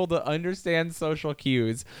being able to understand social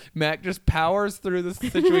cues, Mac just powers through the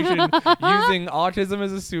situation using autism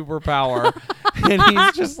as a superpower. And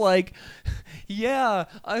he's just like, yeah,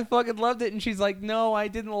 I fucking loved it. And she's like, no, I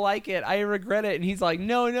didn't like it. I regret it. And he's like,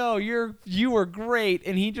 no, you were great.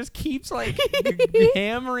 And he just keeps like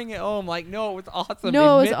hammering it home. Like, no, it was awesome.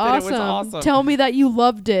 No, it was Admit that awesome. It was awesome. Tell me that you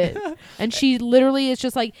loved it. And she literally is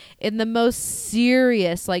just like in the most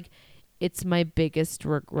serious, like it's my biggest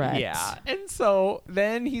regret. Yeah. And so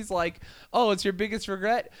then he's like, oh, it's your biggest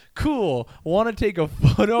regret? Cool. Want to take a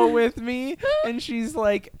photo with me? And she's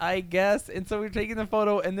like, I guess. And so we're taking the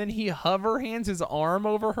photo, and then he hover hands his arm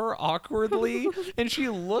over her awkwardly. And she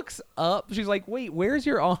looks up. She's like, wait, where's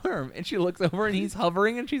your arm? And she looks over, and he's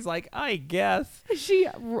hovering, and she's like, I guess. She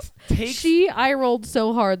Takes eye rolled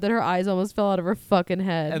so hard that her eyes almost fell out of her fucking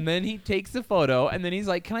head. And then he takes the photo, and then he's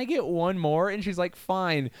like, can I get one more? And she's like,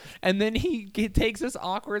 fine. And then he takes this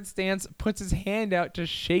awkward stance, puts his hand out to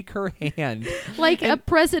shake her hand. Like a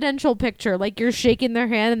presidential picture. Like you're shaking their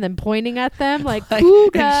hand and then pointing at them. Like, cool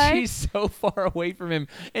guy. And she's so far away from him.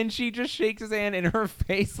 And she just shakes his hand, and her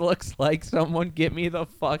face looks like someone get me the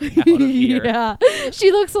fuck out of here. Yeah.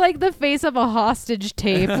 She looks like the face of a hostage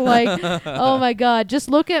tape. Like, oh my God. Just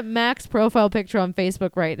look at Mac's profile picture on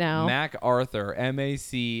Facebook right now. Mac Arthur, MacArthur.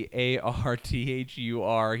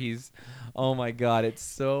 He's, oh my God, it's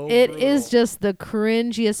so It brutal. is just the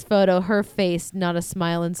cringiest photo. Her face, not a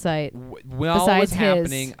smile in sight. While it was besides his.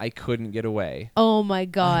 happening, I couldn't get away. Oh my I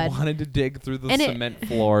God. wanted to dig through the And cement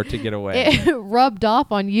floor to get away. It rubbed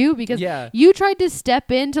off on you because Yeah. you tried to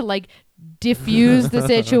step in to like diffuse the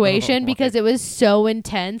situation because it was so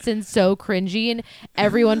intense and so cringy and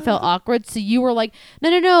everyone felt awkward. So you were like,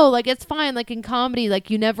 no, like it's fine. Like in comedy,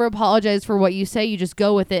 like you never apologize for what you say. You just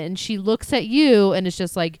go with it. And she looks at you and it's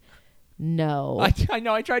just like, no. I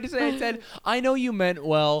know. I tried to say. I said, I know you meant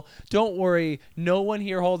well. Don't worry. No one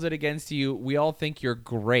here holds it against you. We all think you're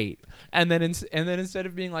great. And then instead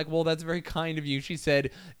of being like, well, that's very kind of you, she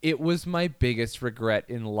said, it was my biggest regret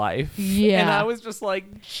in life. Yeah. And I was just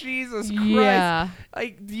like, Jesus Christ. Yeah.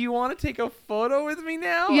 Like, do you want to take a photo with me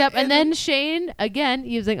now? Yep. And then Shane, again,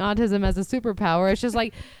 using autism as a superpower, it's just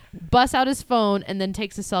like busts out his phone and then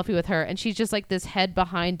takes a selfie with her. And she's just like this head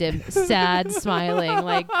behind him, sad, smiling.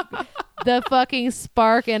 Like the fucking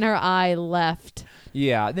spark in her eye left.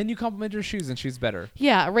 Yeah. Then you compliment her shoes and she's better.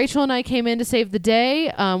 Yeah, Rachel and I came in to save the day.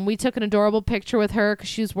 We took an adorable picture with her because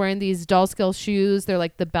she was wearing these doll scale shoes. They're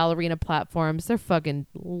like the ballerina platforms. They're fucking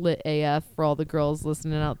lit AF for all the girls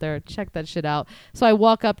listening out there. Check that shit out. So I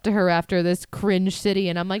walk up to her after this cringe city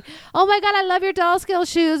and I'm like, oh my God, I love your doll scale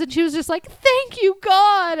shoes. And she was just like, thank you,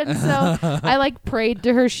 God. And so I like prayed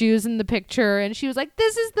to her shoes in the picture and she was like,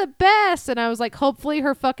 this is the best. And I was like, hopefully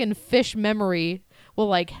her fucking fish memory will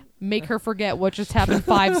like make her forget what just happened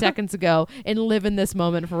 5 seconds ago and live in this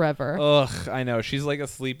moment forever. Ugh, I know. She's like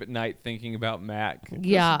asleep at night thinking about Mac.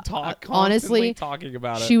 Yeah, Just honestly, talking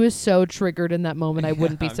about it. She was so triggered in that moment. I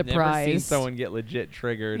wouldn't be I've never seen surprised. someone get legit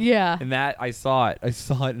triggered. Yeah. And that, I saw it. I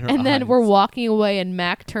saw it in her And then eyes. we're walking away and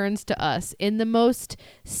Mac turns to us in the most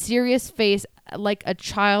serious face, like a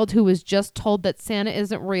child who was just told that Santa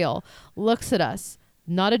isn't real, looks at us,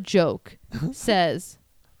 not a joke, says,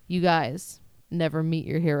 you guys never meet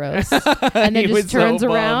your heroes. And then He was just so turns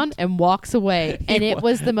bummed. around and walks away. And it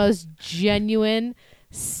was the most genuine,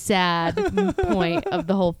 sad point of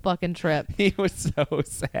the whole fucking trip. He was so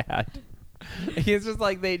sad. He's just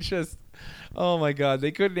like, oh my God,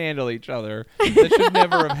 they couldn't handle each other. That should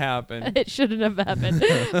never have happened. It shouldn't have happened.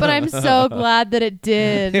 But I'm so glad that it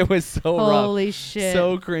did. It was so rough. Holy shit.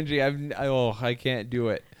 So cringy. I can't do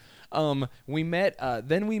it. We met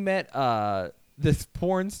this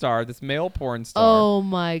porn star, this male porn star. Oh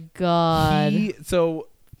my God.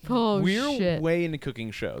 We're shit. way into cooking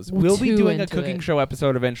shows. We're We'll be too doing a into cooking it. show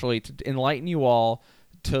episode eventually to enlighten you all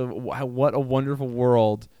to what a wonderful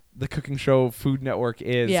world the Cooking Show Food Network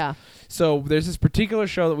is. Yeah. So there's this particular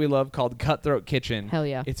show that we love called Cutthroat Kitchen. Hell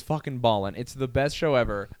yeah. It's fucking ballin'. It's the best show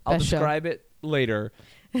ever. I'll Best show. describe it later.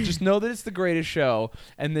 Just know that it's the greatest show,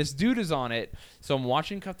 and this dude is on it. So I'm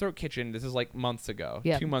watching Cutthroat Kitchen. This is like months ago,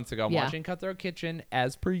 Yep. 2 months ago. I'm Yeah. watching Cutthroat Kitchen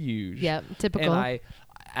as per usual. Yeah, typical. And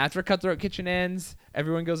after Cutthroat Kitchen ends,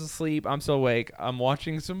 everyone goes to sleep. I'm still awake. I'm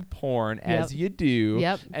watching some porn, as you do.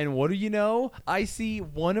 Yep. And what do you know? I see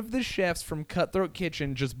one of the chefs from Cutthroat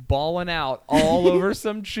Kitchen just bawling out all over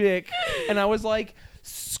some chick, and I was like,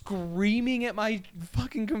 screaming at my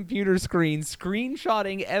fucking computer screen,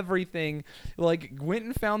 screenshotting everything. Like, went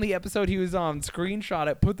and found the episode he was on, screenshot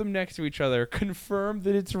it, put them next to each other, confirmed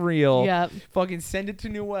that it's real. Yep. Fucking send it to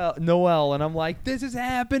Noelle, and I'm like, this is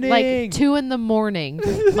happening. Like 2 a.m,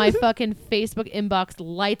 my fucking Facebook inbox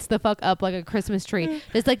lights the fuck up like a Christmas tree.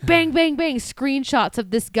 There's like bang, bang, bang, screenshots of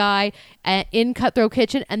this guy in Cutthroat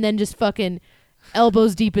Kitchen, and then just fucking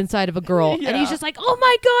elbows deep inside of a girl. Yeah. And he's just like, oh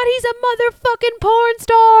my God, he's a motherfucking porn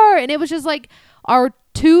star. And it was just like our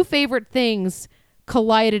 2 favorite things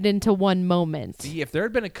collided into one moment. See, if there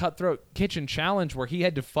had been a Cutthroat Kitchen challenge where he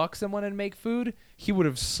had to fuck someone and make food, he would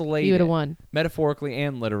have slayed He would have it, won. metaphorically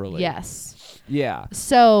and literally. Yes. Yeah.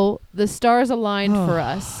 So the stars aligned for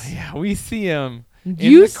us. Yeah, we see him.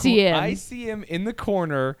 You see him. I see him in the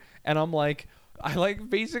corner, and I'm like, I like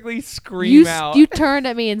basically scream out. You turned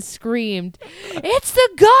at me and screamed, "It's the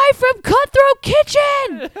guy from Cutthroat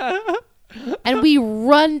Kitchen!" And we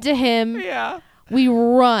run to him. Yeah. We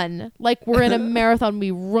run like we're in a marathon.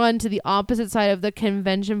 We run to the opposite side of the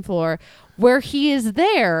convention floor where he is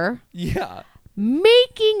there Yeah.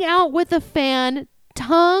 making out with a fan,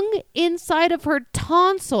 tongue inside of her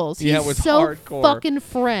tonsils. Yeah, it He's was so hardcore. fucking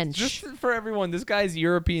French. Just for everyone, this guy's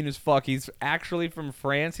European as fuck. He's actually from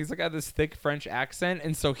France. He's like got this thick French accent,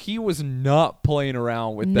 and so he was not playing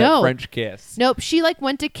around with that No. French kiss. Nope. She like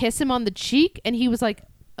went to kiss him on the cheek, and he was like,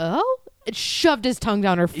 "Oh," and shoved his tongue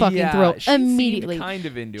down her fucking Yeah, throat she seemed immediately. kind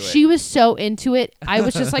of into it. She was so into it. I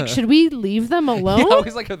was just like, "Should we leave them alone?" Yeah, I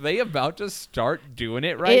was like, are they about to start doing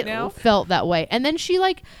it right it now? felt that way. And then she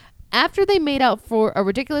like, after they made out for a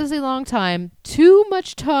ridiculously long time, too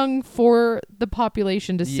much tongue for the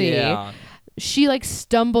population to see. Yeah. She like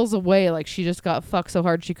stumbles away like she just got fucked so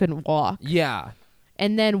hard she couldn't walk. Yeah.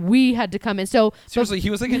 And then we had to come in. So Seriously, he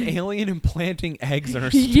was like an alien implanting eggs in her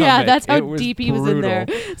stomach. yeah, that's how It was deep he was in there.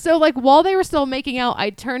 brutal. So like while they were still making out, I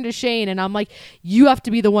turned to Shane and I'm like, "You have to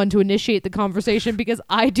be the one to initiate the conversation because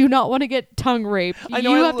I do not want to get tongue raped. I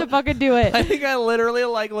know, You I have to fucking do it." I think I literally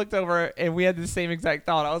like looked over and we had the same exact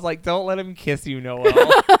thought. I was like, don't let him kiss you, Noel.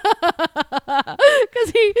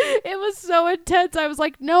 Because it was so intense. I was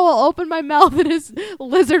like, "No, I'll open my mouth and his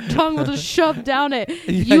lizard tongue will just shove down it.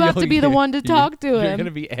 Yeah, You have to be the one to talk to You're him."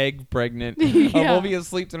 gonna be egg pregnant. Yeah. We'll be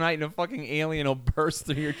asleep tonight and a fucking alien will burst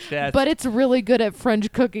through your chest. But it's really good at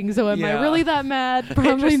French cooking, so am Yeah. I really that mad? It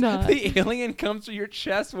Probably just- not. The alien comes through your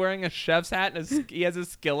chest wearing a chef's hat and he has a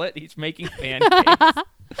skillet. He's making pancakes.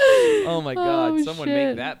 Oh my god! Oh, Someone shit.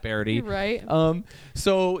 make that parody. Right.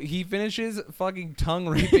 So he finishes fucking tongue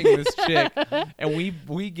raping this chick, and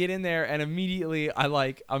we get in there, and immediately I'm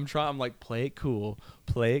like, play it cool.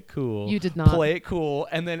 You did not. play it cool,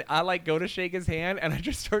 and then I like go to shake his hand, and I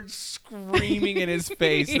just start screaming in his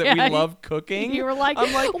face that Yeah. we love cooking. You were like,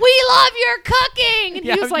 I'm like, "We love your cooking," and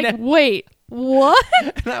Yeah, he was I've like, ne- "Wait, what?"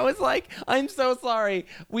 and I was like, I'm so sorry.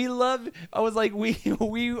 I was like, we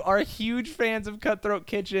are huge fans of Cutthroat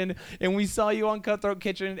Kitchen, and we saw you on Cutthroat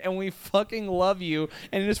Kitchen, and we fucking love you.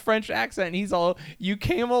 And in his French accent, he's all, you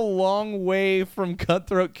came a long way from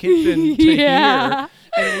Cutthroat Kitchen to Yeah. here.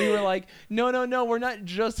 And we were like, no, we're not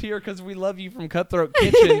just here because we love you from Cutthroat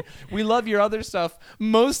Kitchen. We love your other stuff,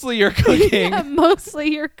 mostly your cooking, Yeah,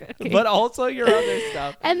 mostly your cooking. but also your other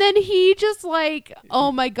stuff. And then he just like,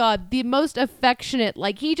 oh my god, the most affectionate.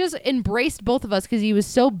 Like he just embraced both of us because he was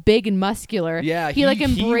so big and muscular. Yeah, he like he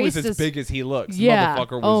embraced was as us. big as he looks. Yeah.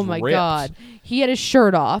 Motherfucker was Oh my ripped. god. He had his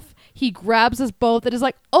shirt off. He grabs us both and is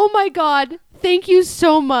like, "Oh my god, thank you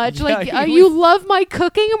so much. Yeah, like, he you was- love my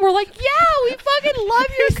cooking?" And we're like, "Yeah, we fucking love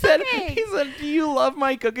your He said, cooking." "Do you love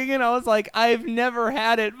my cooking?" And I was like, "I've never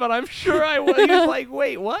had it, but I'm sure I will." He was like,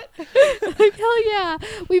 "Wait, what?" Like, hell yeah,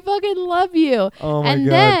 we fucking love you. Oh my and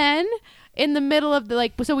God. then in the middle of the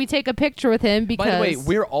like, so we take a picture with him because By the way,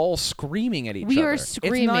 we're all screaming at each other. We are It's not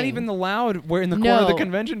screaming. even the loud. We're in the corner of the No.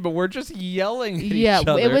 convention, but we're just yelling at yeah, each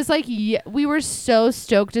other. it was like we were so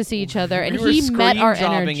stoked to see each other, and we were he met our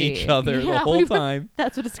screen-jobbing energy. each other the Yeah, whole we were- time.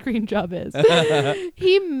 That's what a screen job is.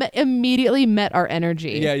 He immediately met our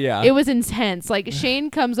energy. Yeah, yeah. It was intense. Like Shane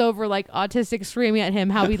comes over like autistic, screaming at him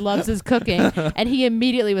how he loves his cooking, and he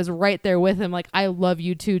immediately was right there with him, like, "I love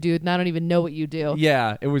you too, dude, and I don't even know what you do."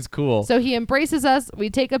 Yeah, it was cool. So he embraces us, we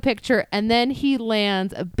take a picture, and then he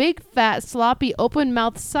lands a big, fat, sloppy, open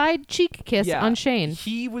mouth side cheek kiss Yeah. on Shane.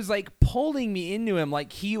 He was like pulling me into him.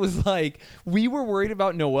 Like he was like, we were worried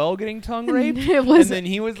about Noel getting tongue raped. It was- and then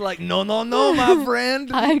he was like, no, my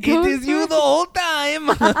friend. I It go is you for- the whole time.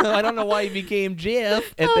 I don't know why he became Jeff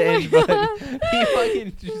at Oh the my end, but God. he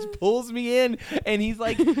fucking just pulls me in and he's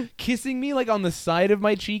like kissing me like on the side of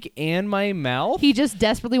my cheek and my mouth. He just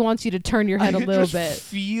desperately wants you to turn your head I a could little just bit.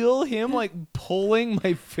 feel him like pulling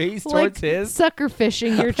my face Like towards his. sucker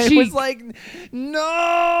fishing your I cheek. was like, no.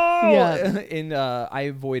 Yeah. And I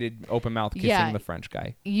avoided open mouth kissing Yeah. the French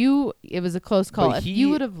guy. it was a close call. But If he you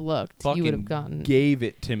would have looked, you would have Fucking gotten. gave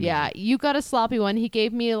it to me. Yeah, you got a sloppy one. He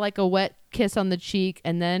gave me like a wet kiss on the cheek,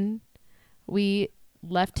 and then we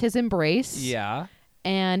left his embrace. Yeah.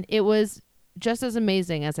 And it was just as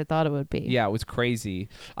amazing as I thought it would be. Yeah, it was crazy.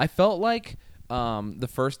 I felt like the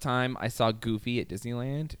first time I saw Goofy at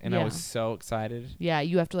Disneyland, and I Yeah. was so excited. Yeah,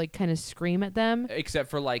 you have to like kind of scream at them. Except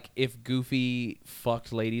for like if Goofy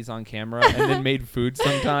fucked ladies on camera and then made food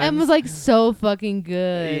sometimes. And was like so fucking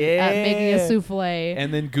good at making a Yeah. souffle.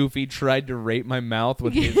 And then Goofy tried to rape my mouth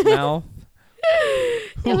with his mouth.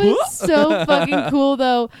 It was so fucking cool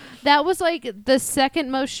though. That was like the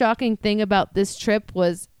second most shocking thing about this trip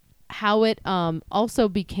was how it also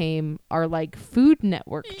became our like Food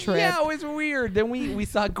Network trip. Yeah, it was weird. Then we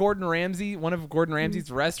saw Gordon Ramsay, one of Gordon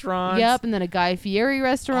Ramsay's restaurants. Yep, and then a Guy Fieri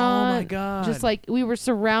restaurant. Oh my God. Just like we were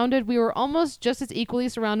surrounded, we were almost just as equally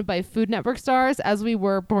surrounded by Food Network stars as we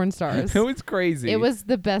were porn stars. It was crazy. It was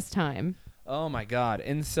the best time. Oh my God.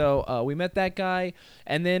 And so we met that guy,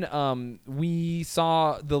 and then we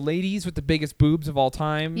saw the ladies with the biggest boobs of all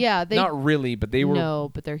time. Yeah, they not really, but they were No,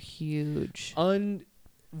 but they're huge.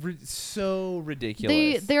 so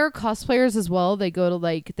ridiculous. They're cosplayers as well. They go to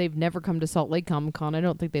like they've never come to Salt Lake Comic Con. I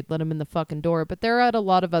don't think they'd let them in the fucking door, but they're at a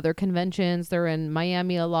lot of other conventions. They're in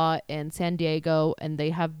Miami a lot and San Diego, and they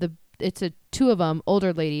have two of them,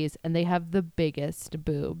 older ladies, and they have the biggest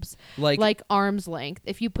boobs, like arm's length.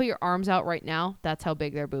 If you put your arms out right now, that's how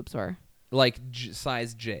big their boobs were. Like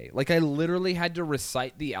size J. Like I literally had to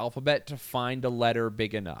recite the alphabet to find a letter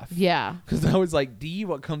big enough. Yeah, Because I was like, D,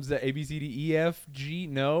 what comes to A, B, C, D, E, F, G,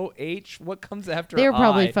 no, H, what comes after they were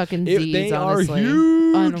probably I? fucking They Z's. are Honestly,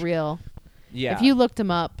 huge. unreal. Yeah. If you looked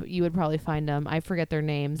them up, you would probably find them. I forget their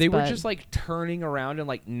names. They were but just like turning around and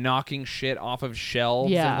like knocking shit off of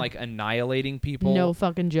shelves Yeah. and like annihilating people. no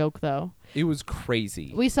fucking joke though. It was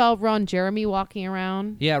crazy. We saw Ron Jeremy walking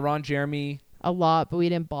around Yeah, Ron Jeremy. a lot, but we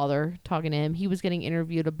didn't bother talking to him. He was getting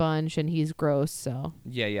interviewed a bunch, and he's gross. So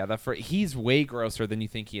Yeah. He's way grosser than you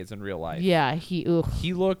think he is in real life. yeah, ugh.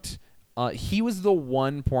 He looked. He was the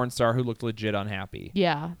one porn star who looked legit unhappy.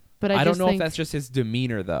 Yeah, but I don't just know if think, that's just his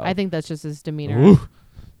demeanor though. I think that's just his demeanor. Ooh.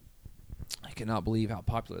 I cannot believe how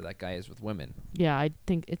popular that guy is with women. Yeah, I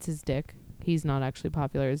think it's his dick. He's not actually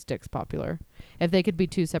popular. His dick's popular. If they could be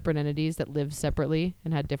two separate entities that lived separately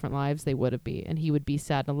and had different lives, they would have be. And he would be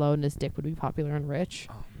sad and alone, and his dick would be popular and rich.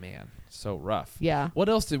 Oh man, so rough. Yeah, What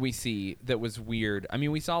else did we see that was weird? I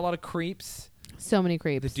mean, we saw a lot of creeps. so many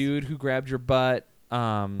creeps. The dude who grabbed your butt.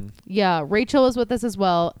 Yeah, Rachel was with us as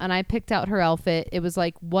well, and I picked out her outfit. It was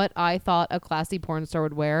like what I thought a classy porn star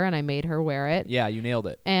would wear, and I made her wear it. Yeah, you nailed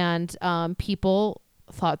it. And people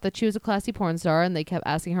thought that she was a classy porn star, and they kept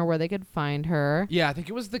asking her where they could find her. Yeah, I think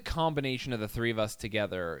it was the combination of the three of us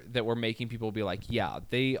together that were making people be like, yeah,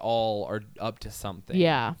 they all are up to something.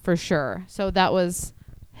 Yeah, for sure. So that was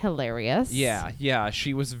hilarious. Yeah,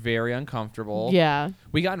 she was very uncomfortable. Yeah.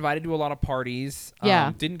 We got invited to a lot of parties.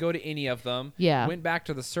 Yeah. Didn't go to any of them. Yeah. Went back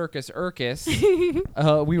to the Circus Irkus.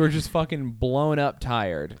 We were just fucking blown up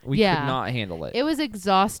tired. We Yeah. could not handle it. It was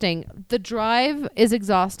exhausting. The drive is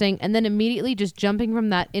exhausting, and then immediately just jumping from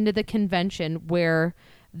that into the convention where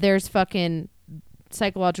there's fucking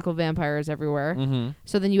psychological vampires everywhere. Mm-hmm.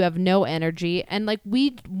 So then you have no energy. And like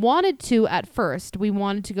we wanted to at first, we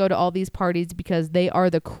wanted to go to all these parties because they are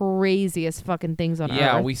the craziest fucking things on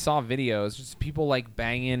Yeah, earth. we saw videos. Just people like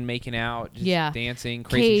banging, making out, just Yeah. dancing,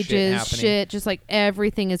 crazy Cages, shit happening. just like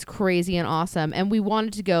everything is crazy and awesome. And we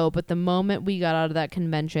wanted to go, but the moment we got out of that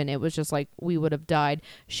convention, it was just like we would have died.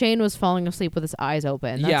 Shane was falling asleep with his eyes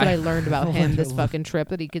open. That's Yeah. what I learned about him this fucking trip,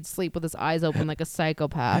 that he could sleep with his eyes open like a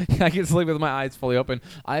psychopath. I can sleep with my eyes fully open.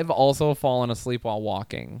 I've also fallen asleep while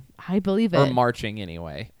walking I believe or it. marching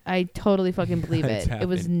anyway. I totally fucking believe It's it. It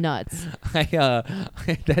was happened. nuts.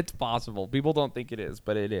 That's possible. People don't think it is,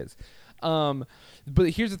 but it is.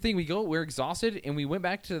 But here's the thing: we're exhausted, and we went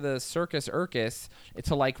back to the Circus Irkus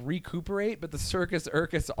to like recuperate. But the Circus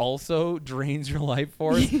Irkus also drains your life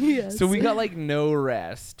force, Yes. so we got like no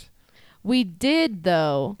rest. We did,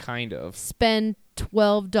 though, Kind of. spend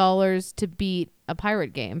 $12 to beat a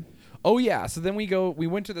pirate game. Oh yeah. So then we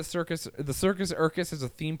went to the circus. The Circus Irkus has a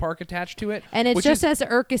theme park attached to it, And it's which just is, as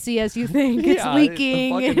Irkusy as you think. It's yeah,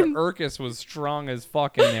 leaking. The fucking Irkus was strong as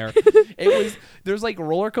fuck in there. There's like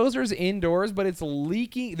roller coasters indoors, but it's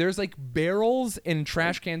leaking. There's like barrels and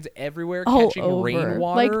trash cans everywhere all catching over.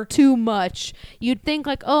 rainwater. Like too much. You'd think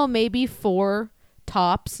like, oh, maybe 4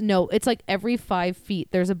 tops. No, it's like every 5 feet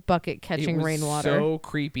there's a bucket catching it was rainwater. so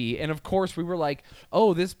creepy. And of course we were like,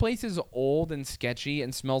 oh, this place is old and sketchy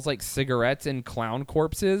and smells like cigarettes and clown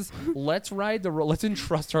corpses. Let's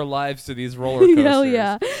entrust our lives to these roller coasters. Hell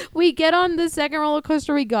yeah. We get on the second roller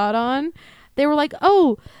coaster we got on. They were like,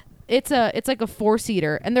 oh, it's like a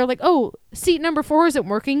 4-seater. And they're like, oh, seat number 4 isn't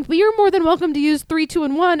working, but you're more than welcome to use 3, 2,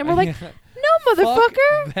 and 1. And we're like, no,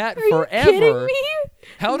 motherfucker. That Are forever. you kidding me?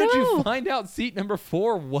 How did you No. find out seat number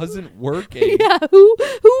 4 wasn't working? Yeah, who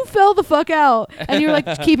fell the fuck out? And you're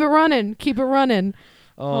like, keep it running.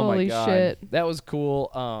 Oh Holy my god, shit. that was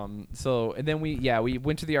cool. So and then we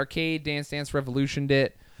went to the arcade, Dance Revolutioned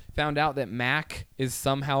it. Found out that Mac is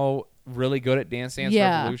somehow really good at Dance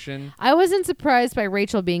Revolution. I wasn't surprised by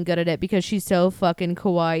Rachel being good at it because she's so fucking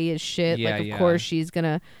kawaii as shit. Yeah, like, of yeah. course she's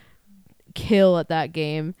gonna kill at that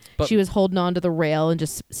game. But- she was holding on to the rail and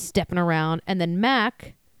just stepping around. And then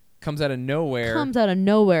Mac Comes out of nowhere. comes out of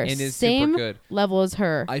nowhere. and is Same super good. level as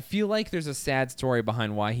her. I feel like there's a sad story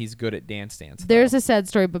behind why he's good at Dance. There's though. a sad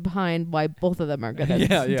story behind why both of them are good at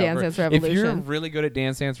yeah, Dance right. Revolution. If you're really good at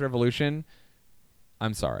Dance Revolution,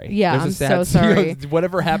 I'm sorry. Yeah, There's a I'm sad so sorry.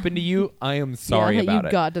 Whatever happened to you, I am sorry yeah, about you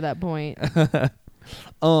it. got to that point.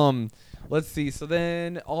 Let's see. So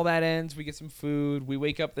then all that ends. We get some food. We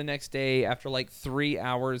wake up the next day after like 3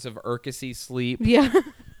 hours of Urkasy sleep Yeah.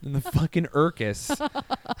 in the fucking Urkus.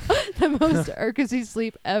 The most Urkasy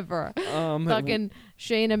sleep ever. Fucking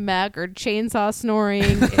Shane and Mac are chainsaw snoring.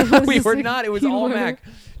 It was we just were like- not. It was you all were- Mac.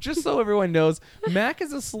 Just so everyone knows, Mac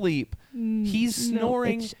is asleep. He's no,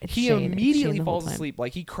 snoring. it's He Shane. It's immediately Shane the whole falls time. asleep.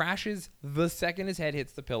 Like he crashes the second his head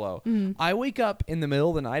hits the pillow. Mm-hmm. I wake up in the middle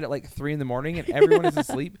of the night at like 3 a.m. and everyone is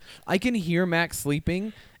asleep. I can hear Mac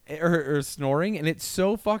sleeping. Or snoring, and it's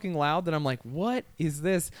so fucking loud that I'm like, what is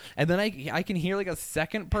this? And then I can hear like a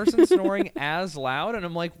second person snoring as loud, and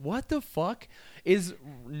I'm like, what the fuck? Is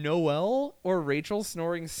Noelle or Rachel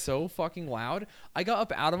snoring so fucking loud? I got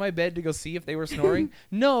up out of my bed to go see if they were snoring.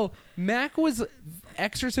 No, Mac was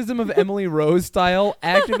Exorcism of Emily Rose style,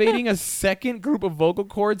 activating a second group of vocal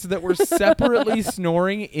cords that were separately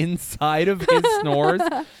snoring inside of his snores.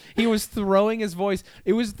 He was throwing his voice.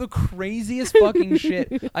 It was the craziest fucking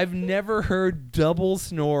shit. I've never heard double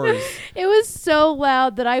snores. It was so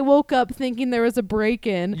loud that I woke up thinking there was a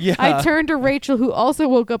break-in. Yeah. I turned to Rachel, who also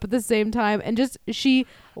woke up at the same time, and she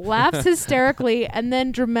laughs hysterically and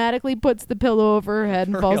then dramatically puts the pillow over her head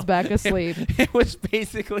and For falls real. back asleep. It was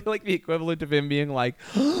basically like the equivalent of him being like,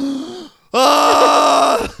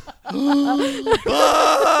 ah!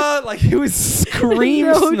 Ah! Like he was scream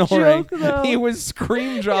No snoring. joke, though. He was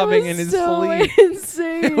scream jobbing in his so sleep.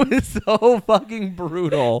 insane. It was so fucking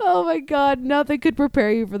brutal. Oh my god, nothing could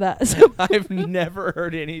prepare you for that. So, I've never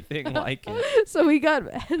heard anything like it. so we got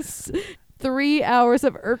 3 hours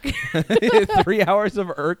of 3 hours of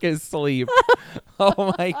Urka's sleep.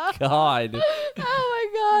 Oh my god. Oh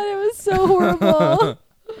my god, it was so horrible.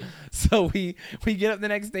 So we get up the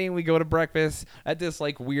next day and we go to breakfast at this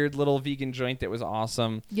like weird little vegan joint that was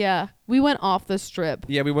awesome. Yeah, we went off the strip.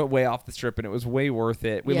 Yeah, we went way off the strip and it was way worth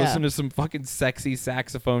it. We Yeah. listened to some fucking sexy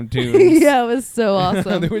saxophone tunes. Yeah, it was so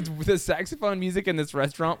awesome. There was the saxophone music in this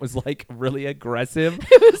restaurant was like really aggressive.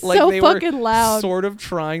 It was Like so they fucking were loud. sort of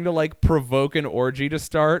trying to like provoke an orgy to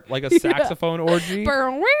start, like a Yeah. saxophone orgy.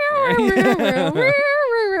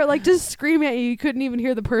 Like just screaming at you. You couldn't even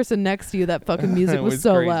hear the person next to you. That fucking music It was, was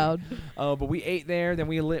so crazy. loud. But we ate there, then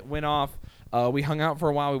we went off. We hung out for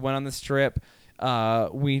a while. We went on the strip.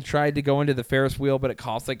 We tried to go into the Ferris wheel, but it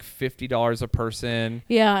cost like $50 a person.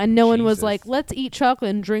 Yeah, and no one was Jesus. like, let's eat chocolate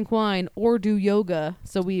and drink wine or do yoga.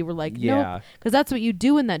 So we were like, Yeah. no, because that's what you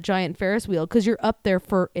do in that giant Ferris wheel because you're up there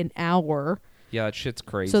for an hour. Yeah, that shit's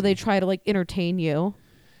crazy. So they try to like entertain you.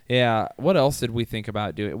 Yeah. What else did we think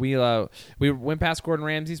about doing? We went past Gordon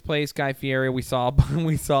Ramsay's place, Guy Fieri. We saw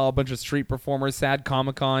a bunch of street performers. Sad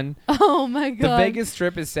Comic-Con. Oh my The god. Vegas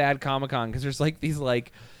Strip is Sad Comic-Con because there's like these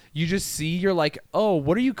like. You just see, you're like, oh,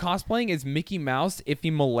 what are you cosplaying as Mickey Mouse if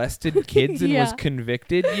he molested kids and was Yeah.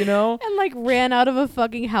 convicted, you know? And like ran out of a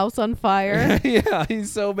fucking house on fire. Yeah,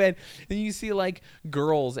 he's so bad. And you see like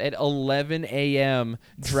girls at 11 a.m.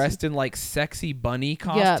 dressed in like sexy bunny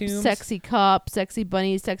Yeah, costumes. sexy cop, sexy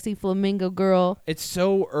bunny, sexy flamingo girl. It's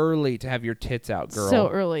so early to have your tits out, girl. So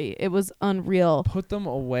early. It was unreal. Put them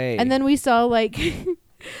away. And then we saw like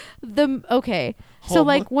So Home-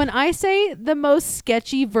 like when I say the most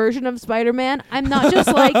sketchy version of Spider-Man, I'm not just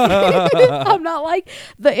like I'm not like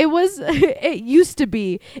it used to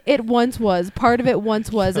be. It once was. Part of it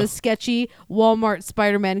once was a sketchy Walmart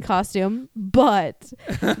Spider-Man costume, but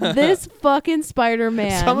this fucking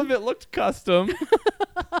Spider-Man, some of it looked custom.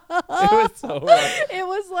 It was so rough. it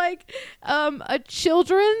was like a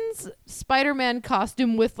children's Spider-Man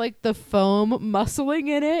costume with like the foam muscling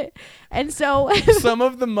in it. And so Some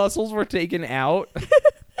of the muscles were taken out. and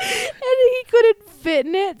he couldn't fit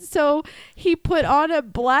in it, so he put on a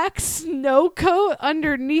black snow coat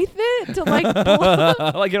underneath it to like blow.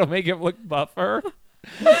 Like it'll make it look buffer.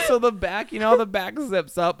 So the back, you know how the back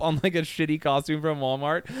zips up on like a shitty costume from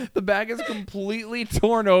Walmart? The back is completely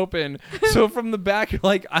torn open. So from the back, you're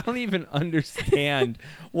like, I don't even understand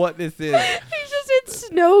what this is. He's just in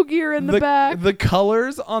snow gear in the back. The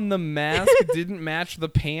colors on the mask didn't match the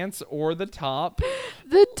pants or the top.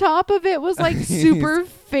 The top of it was like super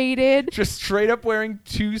faded. Just straight up wearing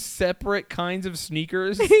two separate kinds of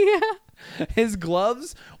sneakers. Yeah. His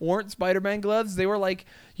gloves weren't Spider-Man gloves. They were like,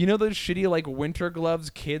 you know those shitty like winter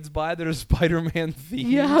gloves kids buy that are Spider-Man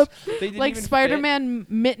themed? Yep. They didn't Like even Spider-Man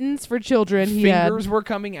mittens for children. fit. He had. Fingers were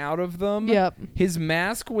coming out of them. Yep. His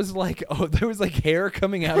mask was like, there was like hair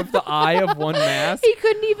coming out of the eye of one mask. He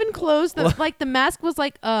couldn't even close the like the mask was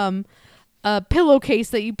like a pillowcase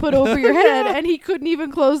that you put over your head, and he couldn't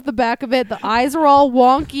even close the back of it. The eyes were all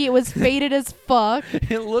wonky. It was faded as fuck.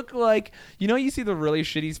 It looked like, you know, you see the really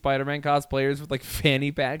shitty Spider-Man cosplayers with like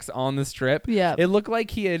fanny packs on the strip. Yeah. It looked like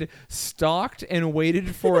he had stalked and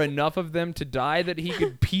waited for enough of them to die that he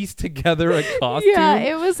could piece together a costume. Yeah,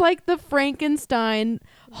 it was like the Frankenstein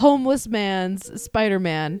homeless man's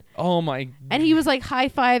Spider-Man. Oh my. And he was like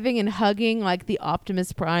high-fiving and hugging like the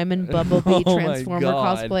Optimus Prime and Bumblebee Oh my Transformer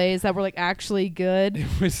God. cosplays that were like actually good.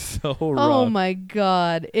 It was so rough. Oh my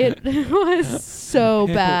God. It was so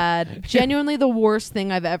bad. Genuinely the worst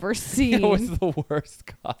thing I've ever seen. It was the worst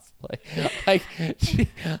cosplay. Like,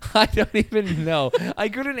 I don't even know. I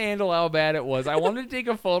couldn't handle how bad it was. I wanted to take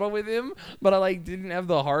a photo with him, but I like didn't have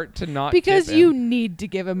the heart to not. Because tip him. you need to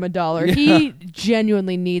give him $1. Yeah. He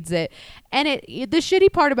genuinely needs it. And the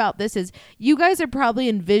shitty part about this is you guys are probably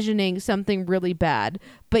envisioning something really bad,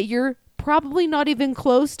 but you're probably not even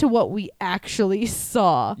close to what we actually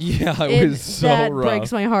saw. Yeah, it was so that rough.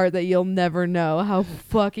 breaks my heart that you'll never know how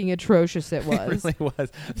fucking atrocious it was. It really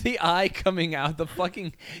was. The eye coming out,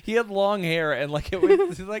 he had long hair and like it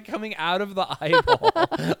was like coming out of the eyeball.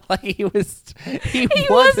 Like he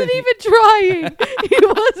wasn't even trying. He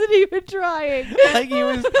wasn't even trying. Like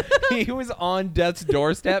he was on death's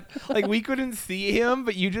doorstep. Like we couldn't see him,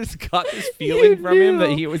 but you just got this feeling from him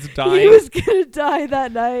that he was dying. He was gonna die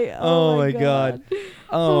that night. Oh my God.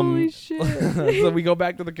 Holy shit. So we go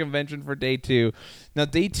back to the convention for day 2. Now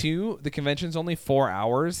day 2, the convention's only 4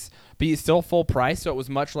 hours, but it's still full price, so it was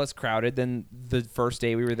much less crowded than the first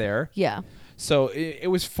day we were there. Yeah. So it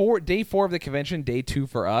was day 4 of the convention, day 2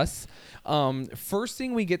 for us. First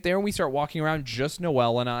thing we get there and we start walking around, just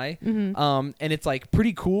Noelle and I. Mm-hmm. And it's like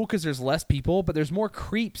pretty cool because there's less people, but there's more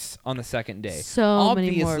creeps on the second day. So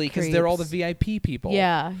many more obviously, because they're all the creeps. VIP people.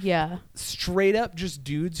 Yeah, yeah. Straight up just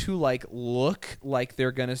dudes who like look like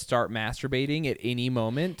they're gonna start masturbating at any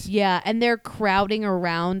moment. Yeah, and they're crowding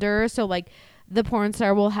around her. So like the porn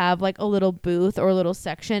star will have like a little booth or a little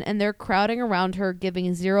section, and they're crowding around her,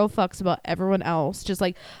 giving zero fucks about everyone else, just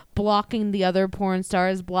like blocking the other porn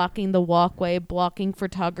stars, blocking the walkway, blocking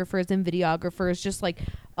photographers and videographers, just like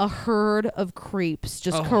a herd of creeps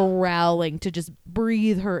just corralling to just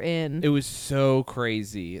breathe her in. It was so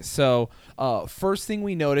crazy. So first thing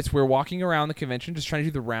we noticed, we're walking around the convention just trying to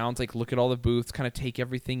do the rounds, like look at all the booths, kind of take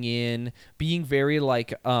everything in, being very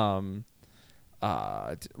like we're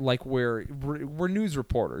news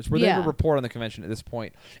reporters. We're there to report on the convention at this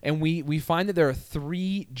point. And we find that there are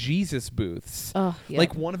 3 Jesus booths. Oh, yeah.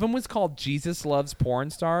 Like one of them was called Jesus Loves Porn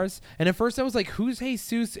Stars. And at first I was like, who's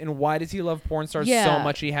Jesus and why does he love porn stars so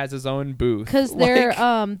much he has his own booth? Because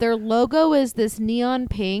their logo is this neon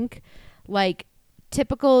pink, like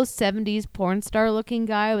typical 70s porn star looking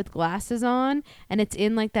guy with glasses on, and it's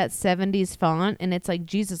in like that 70s font, and it's like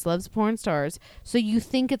Jesus Loves Porn Stars, so you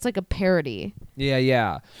think it's like a parody.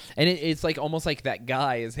 Yeah. And it's like almost like that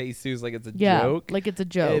guy is Jesus, like it's a joke. Like it's a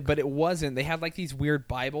joke. But it wasn't. They had like these weird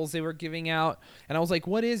Bibles they were giving out, and I was like,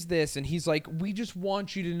 what is this? And he's like, we just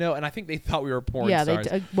want you to know. And I think they thought we were porn stars.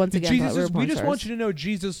 They once again Jesus thought we were porn just stars. want you to know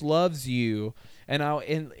Jesus loves you. And I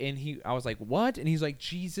was like, what? And he's like,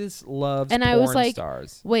 Jesus loves and porn I was like,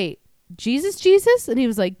 stars. Wait, Jesus? And he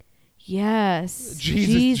was like, yes,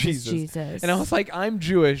 Jesus. And I was like, I'm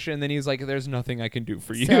Jewish. And then he was like, there's nothing I can do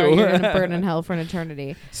for you. Sorry, you're gonna burn in hell for an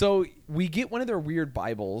eternity. So we get one of their weird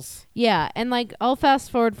Bibles. Yeah, and like I'll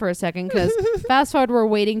fast forward for a second because we're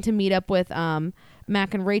waiting to meet up with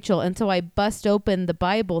Mac and Rachel, and so I bust open the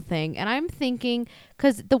Bible thing, and I'm thinking,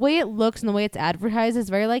 because the way it looks and the way it's advertised is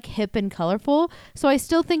very like hip and colorful, so I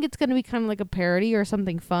still think it's going to be kind of like a parody or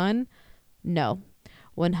something fun. No,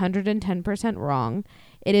 110% wrong.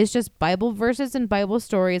 It is just Bible verses and Bible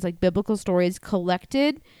stories, like biblical stories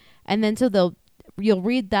collected, and then so you'll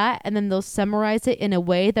read that, and then they'll summarize it in a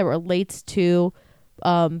way that relates to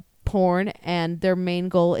porn, and their main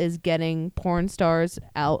goal is getting porn stars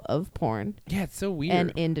out of porn. Yeah, it's so weird.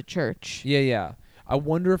 And into church. Yeah. I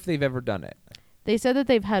wonder if they've ever done it. They said that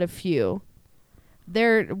they've had a few.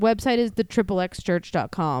 Their website is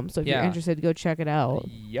theXXXchurch.com, so if you're Yeah. interested, go check it out.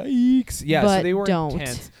 Yikes. Yeah, so But they were don't.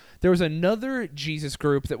 intense. There was another Jesus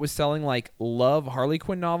group that was selling like love Harley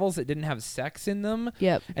Quinn novels that didn't have sex in them.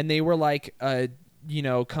 Yep. And they were like,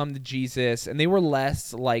 come to Jesus. And they were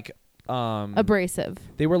less like, Abrasive.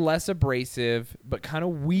 they were less abrasive, but kind of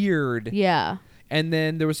weird. Yeah. And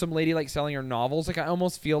then there was some lady like selling her novels. Like I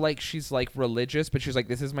almost feel like she's like religious, but she's like,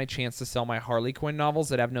 this is my chance to sell my Harley Quinn novels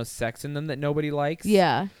that have no sex in them that nobody likes.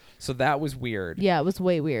 Yeah. So that was weird. Yeah, it was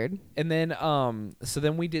way weird. And then so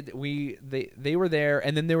then they were there,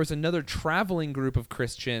 and then there was another traveling group of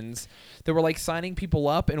Christians that were like signing people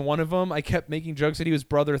up, and one of them I kept making jokes that he was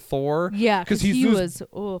Brother Thor. Yeah, because he's he this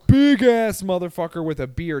was big ass motherfucker with a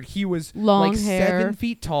beard. He was Long like hair. 7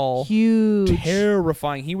 feet tall. huge.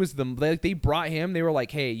 Terrifying. He was they brought him. They were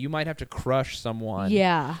like, "Hey, you might have to crush someone."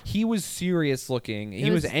 Yeah. He was serious looking. He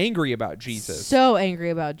was was angry about Jesus. So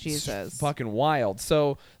angry about It's Jesus. fucking wild.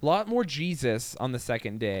 So a lot more Jesus on the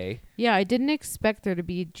second day. Yeah, I didn't expect there to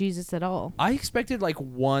be Jesus at all. I expected like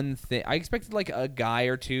one thing. I expected like a guy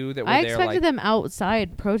or two that were I there. expected Like them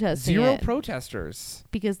outside protesting zero it protesters.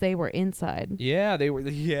 because they were inside. Yeah, they were.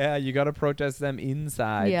 Yeah, you got to protest them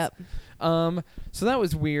inside. Yep. So that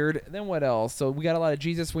was weird. Then what else? So we got a lot of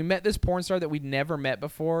Jesus. We met this porn star that we'd never met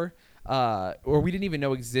before, or we didn't even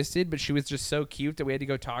know existed, but she was just so cute that we had to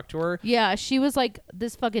go talk to her. Yeah, she was like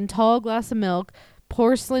this fucking tall glass of milk,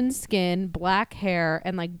 porcelain skin, black hair,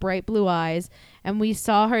 and like bright blue eyes. And we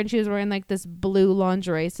saw her and she was wearing like this blue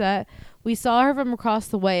lingerie set. We saw her from across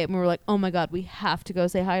the way and we were like, oh my God, we have to go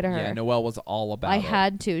say hi to her. Yeah, Noelle was all about I it.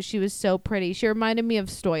 had to. She was so pretty. She reminded me of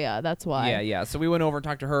Stoya. That's why. Yeah. So we went over and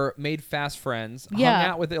talked to her, made fast friends, Yeah.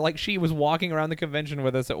 hung out with it. Like she was walking around the convention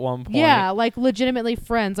with us at one point. Yeah, like legitimately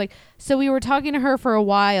friends. Like, so we were talking to her for a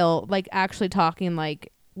while, like actually talking,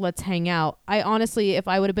 like, let's hang out. I honestly, if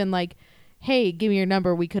I would have been like, hey, give me your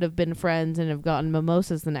number, we could have been friends and have gotten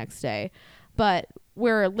mimosas the next day. But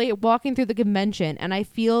we're walking through the convention and I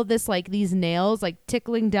feel this, like, these nails like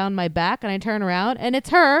tickling down my back, and I turn around and it's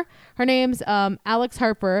her. Her name's Alex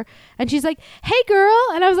Harper, and she's like, hey girl,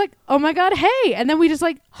 and I was like, oh my God, hey. And then we just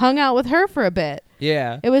like hung out with her for a bit.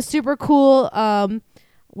 Yeah. It was super cool.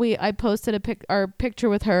 I posted our picture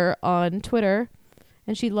with her on Twitter,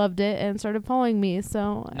 and she loved it and started following me.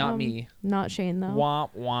 So Not me. not Shane though. Womp,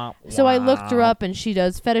 womp, So I looked her womp. up, and she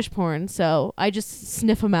does fetish porn. So I just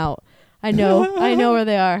sniff them out. I know where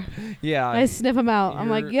they are. Yeah. I sniff them out. I'm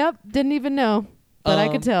like, You're- yep, didn't even know, but I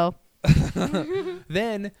could tell.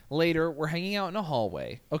 Then later, we're hanging out in a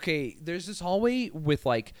hallway. Okay, there's this hallway with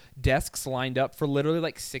like desks lined up for literally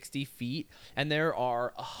like 60 feet, and there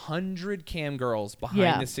are 100 cam girls behind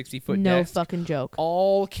Yeah. this 60-foot No desk. fucking joke.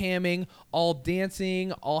 All camming, all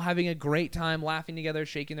dancing, all having a great time, laughing together,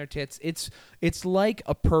 shaking their tits. It's like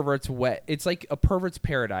a pervert's It's like a pervert's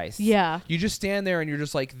paradise. Yeah. You just stand there and you're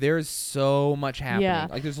just like, there's so much happening. Yeah.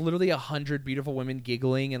 Like there's literally 100 beautiful women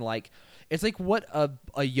giggling, and like it's like what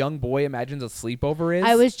a young boy imagines a sleepover is.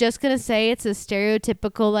 I was just gonna say it's a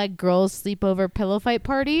stereotypical like girls sleepover pillow fight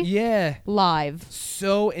party Yeah. live.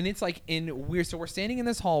 So, and it's like we're standing in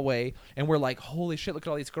this hallway and we're like, holy shit, look at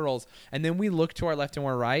all these girls. And then we look to our left and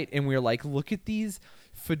our right and we're like, look at these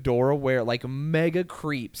fedora wear like mega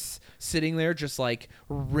creeps sitting there just like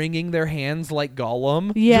wringing their hands like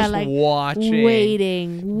Gollum. Yeah, just like watching.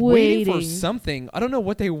 waiting for something. I don't know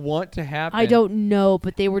what they want to happen. I don't know,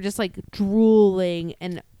 but they were just like drooling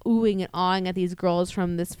and oohing and awing at these girls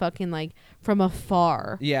from this fucking like from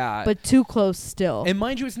afar. Yeah. But too close still. And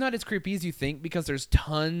mind you, it's not as creepy as you think because there's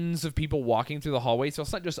tons of people walking through the hallway. So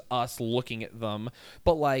it's not just us looking at them,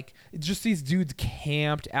 but like just these dudes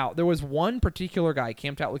camped out. There was one particular guy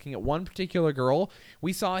camped out looking at one particular girl.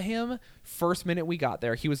 We saw him first minute we got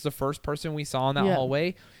there. He was the first person we saw in that Yeah.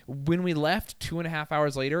 hallway. When we left 2.5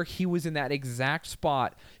 hours later, he was in that exact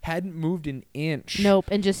spot, hadn't moved an inch. Nope,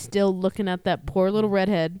 and just still looking at that poor little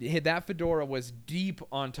redhead. That fedora was deep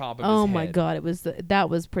on top of Oh his my head. God, that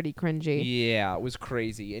was pretty cringy. Yeah, it was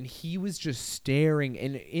crazy, and he was just staring.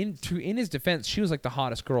 And in his defense, she was like the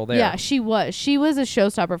hottest girl there. Yeah, she was. She was a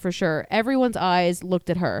showstopper for sure. Everyone's eyes looked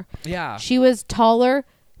at her. yeah. She was taller,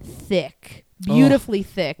 thick, beautifully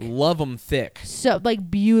thick. Love them thick, So like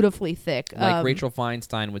beautifully thick. like Rachel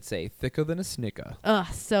Feinstein would say, thicker than a snicker.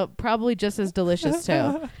 So probably just as delicious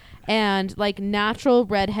too. And like natural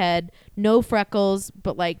redhead, no freckles,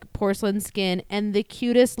 but like porcelain skin and the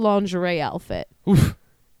cutest lingerie outfit. Oof.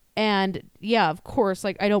 And yeah, of course,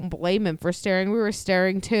 like I don't blame him for staring. We were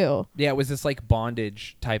staring too. Yeah, it was this like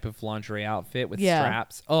bondage type of lingerie outfit with Yeah.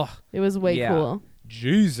 straps. Oh, It was way yeah. cool.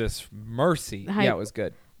 Jesus mercy. Hi- Yeah, it was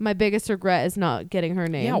good. My biggest regret is not getting her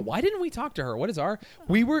name. Yeah, why didn't we talk to her? What is our...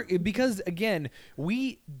 Because, again,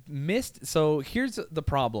 we missed... So here's the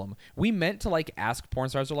problem. We meant to, like, ask porn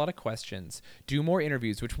stars a lot of questions, do more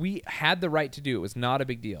interviews, which we had the right to do. It was not a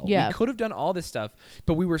big deal. Yeah. We could have done all this stuff,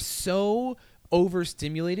 but we were so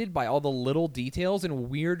overstimulated by all the little details and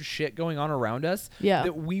weird shit going on around us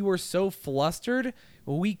that we were so flustered,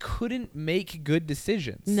 we couldn't make good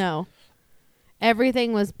decisions. No.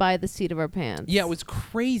 Everything was by the seat of our pants. Yeah, it was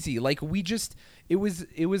crazy. Like we just, it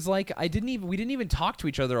was like we didn't even talk to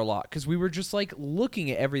each other a lot because we were just like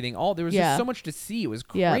looking at everything. There was just so much to see. It was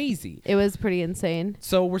crazy. It was pretty insane.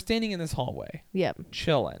 So we're standing in this hallway. Yep.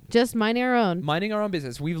 Chilling. Just minding our own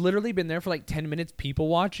business. We've literally been there for like 10 minutes, people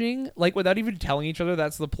watching, like without even telling each other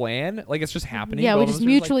that's the plan. Like it's just happening. Yeah, Both we of just us are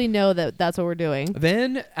mutually know that that's what we're doing.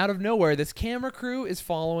 Then out of nowhere, this camera crew is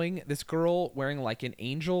following this girl wearing like an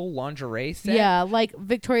angel lingerie set. Yeah, like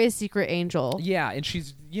Victoria's Secret angel. Yeah, and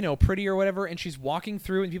she's, pretty or whatever, and she's walking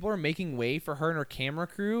through and people are making way for her and her camera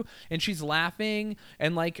crew, and she's laughing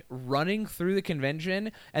and like running through the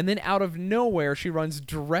convention, and then out of nowhere she runs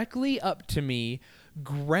directly up to me,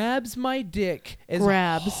 grabs my dick as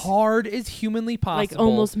hard as humanly possible. Like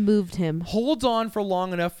almost moved him. Holds on for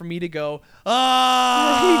long enough for me to go,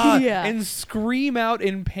 ah, yeah. and scream out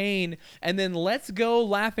in pain, and then lets go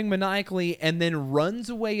laughing maniacally, and then runs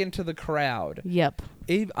away into the crowd. Yep.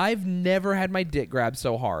 I've never had my dick grabbed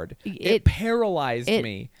so hard. It paralyzed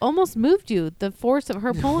me. Almost moved you, the force of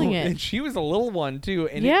her pulling it. And she was a little one, too,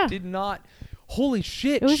 and it did not... Holy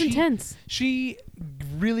shit. It was intense. She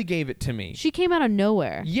really gave it to me. She came out of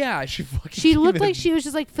nowhere. Yeah, she fucking... She looked like she was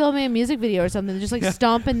just like filming a music video or something, just like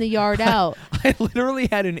stomping the yard out. I literally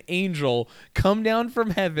had an angel come down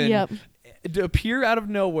from heaven, appear out of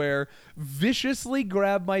nowhere, viciously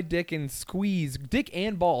grab my dick and squeeze, dick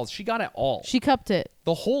and balls. She got it all. She cupped it.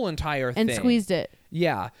 The whole entire thing. And squeezed it.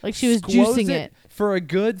 Yeah. Like she was juicing it. For a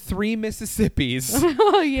good 3 Mississippis.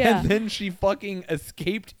 Oh, yeah. And then she fucking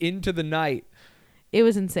escaped into the night. It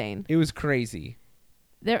was insane. It was crazy.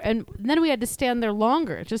 And then we had to stand there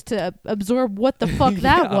longer just to absorb what the fuck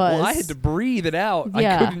that was. Well, I had to breathe it out.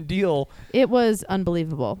 Yeah. I couldn't deal. It was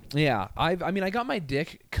unbelievable. Yeah. I got my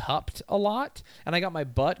dick cupped a lot, and I got my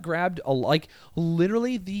butt grabbed like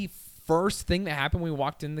literally the first thing that happened when we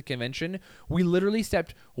walked in the convention. We literally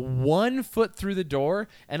stepped 1 foot through the door,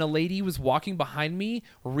 and a lady was walking behind me,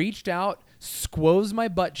 reached out, squoze my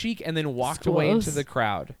butt cheek, and then walked away into the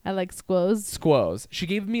crowd. I like squoze. Squoze. She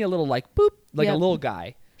gave me a little like boop, like a little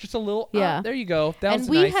guy. Just a little, there you go. That was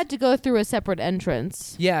we nice. had to go through a separate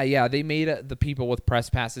entrance. Yeah. They made the people with press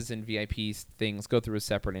passes and VIP things go through a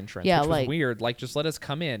separate entrance, which was weird. Like, just let us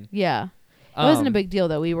come in. Yeah. It wasn't a big deal,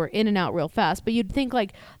 though. We were in and out real fast. But you'd think,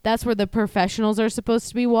 like, that's where the professionals are supposed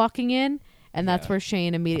to be walking in. And that's where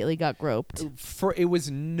Shane immediately got groped. It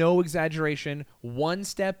was no exaggeration. 1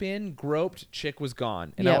 step in, groped, chick was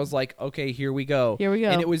gone. And I was like, okay, here we go. Here we go.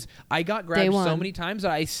 And I got grabbed so many times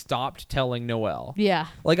that I stopped telling Noelle. Yeah.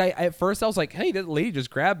 Like, at first I was like, hey, that lady just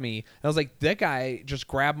grabbed me. And I was like, that guy just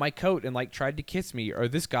grabbed my coat and, like, tried to kiss me. Or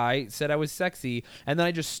this guy said I was sexy. And then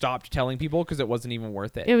I just stopped telling people because it wasn't even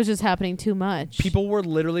worth it. It was just happening too much. People were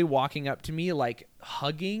literally walking up to me, like,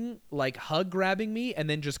 hug grabbing me, and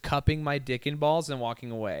then just cupping my dick and balls and walking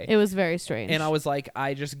away. It was very strange. And I was like,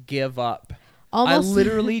 I just give up. Almost. I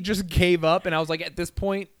literally just gave up, and I was like, at this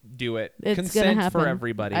point, do it. It's Consent gonna happen for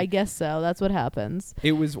everybody. I guess so. That's what happens.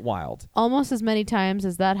 It was wild. Almost as many times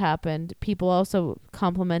as that happened, people also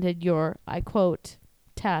complimented your, I quote,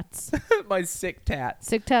 tats. My sick tats.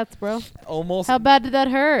 Sick tats, bro. Almost. How bad did that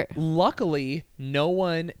hurt? Luckily, no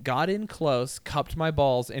one got in close, cupped my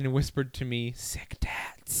balls, and whispered to me, sick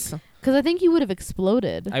tats. Because I think you would have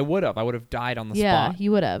exploded. I would have died on the spot. Yeah,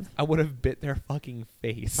 you would have. I would have bit their fucking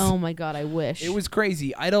face. Oh my God, I wish. It was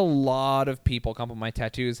crazy. I had a lot of people compliment my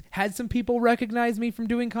tattoos. Had some people recognize me from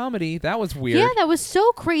doing comedy. That was weird. Yeah, that was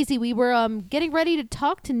so crazy. We were getting ready to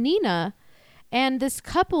talk to Nina, and this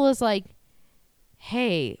couple is like,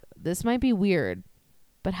 hey, this might be weird,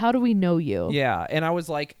 but how do we know you? Yeah, and I was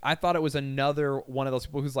like, I thought it was another one of those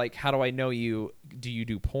people who's like, how do I know you? Do you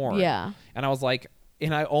do porn? Yeah. And I was like,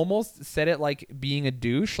 and I almost said it like being a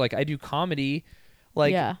douche. Like, I do comedy.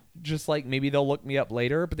 Like, just like maybe they'll look me up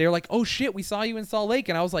later. But they're like, oh shit, we saw you in Salt Lake.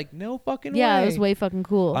 And I was like, no fucking way. Yeah, it was way fucking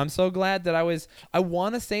cool. I'm so glad that I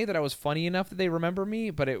want to say that I was funny enough that they remember me,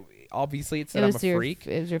 but obviously it's that I'm a freak.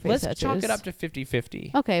 It was your face Let's tattoos. chalk it up to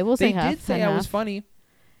 50-50. Okay, we'll say half. They did say I was funny.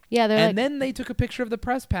 Yeah, they're and then they took a picture of the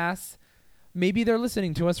press pass, Maybe they're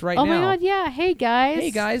listening to us right Oh now. my God, yeah. Hey guys.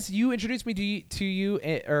 Hey guys, you introduced me to you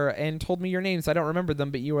and told me your names. I don't remember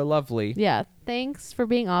them, but you were lovely. Yeah, thanks for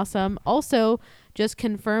being awesome. Also, just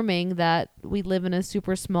confirming that we live in a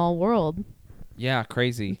super small world. Yeah,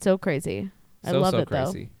 crazy. It's so crazy. I So love it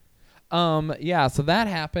crazy. Yeah, so that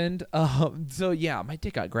happened. So yeah, my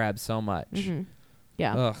dick got grabbed so much. though.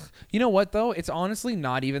 Yeah. Ugh. You know what though? It's honestly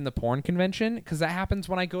not even the porn convention because that happens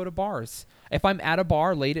when I go to bars. If I'm at a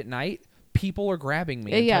bar late at night, people are grabbing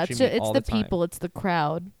me. And Yeah, touching me it's all the time. people, it's the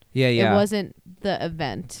crowd. Yeah, yeah. It wasn't the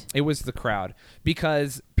event. It was the crowd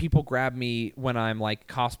because people grab me when I'm like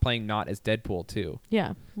cosplaying not as Deadpool too.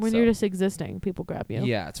 Yeah. When So- you're just existing, people grab you.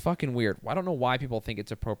 Yeah, it's fucking weird. I don't know why people think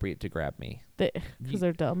it's appropriate to grab me. Because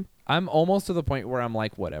they're dumb. I'm almost to the point where I'm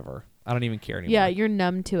like, whatever. I don't even care anymore. Yeah, you're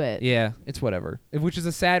numb to it. Yeah, it's whatever. Which is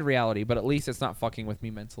a sad reality, but at least it's not fucking with me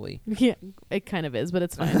mentally. Yeah, it kind of is, but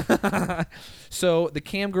it's fine. So the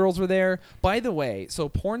cam girls were there. By the way, so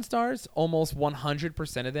porn stars, almost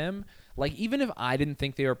 100% of them, like even if I didn't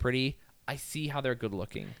think they were pretty, I see how they're good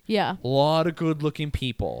looking. Yeah. A lot of good looking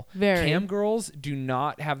people. Very. Cam girls do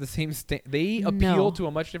not have the same they appeal No. to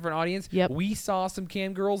a much different audience. Yep. We saw some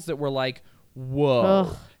cam girls that were like, whoa,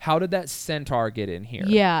 Ugh. how did that centaur get in here?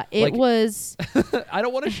 Yeah, it Like- was. I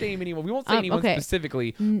don't want to shame anyone. We won't say anyone okay.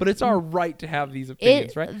 specifically, but it's our right to have these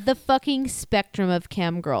opinions, right? The fucking spectrum of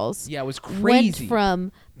cam girls Yeah, it was went crazy.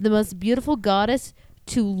 from the most beautiful goddess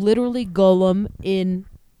to literally Gollum in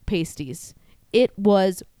pasties. It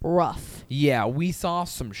was rough. Yeah, we saw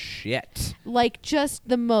some shit. Like just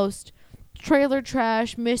the most trailer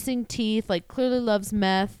trash, missing teeth, like clearly loves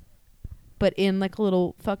meth, but in like a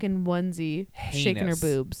little fucking onesie, shaking her Heinous.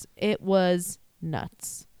 boobs. It was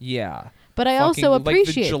nuts. Yeah. But I Fucking, also like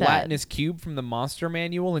appreciate the that. gelatinous cube from the Monster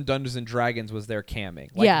Manual in Dungeons and Dragons was their camming.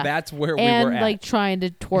 Like, Yeah. that's where And we were at. like trying to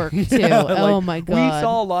twerk too. Yeah, Oh like, my We god.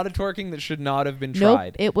 saw a lot of twerking that should not have been Nope,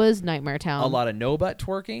 tried. it was Nightmare Town. A lot of no butt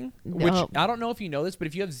twerking, which No. I don't know if you know this, but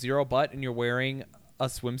if you have zero butt and you're wearing a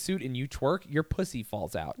swimsuit and you twerk, your pussy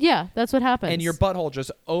falls out. Yeah, that's what happens. And your butthole just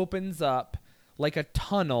opens up like a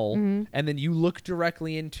tunnel, Mm-hmm. and then you look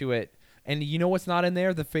directly into it. And you know what's not in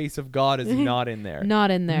there? The face of God is not in there.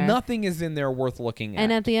 Not in there. Nothing is in there worth looking at.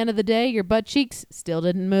 And at the end of the day, your butt cheeks still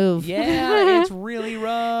didn't move. Yeah, it's really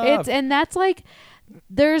rough. And that's like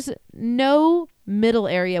there's no middle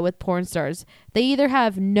area with porn stars. They either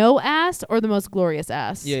have no ass or the most glorious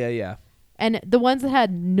ass. Yeah. And the ones that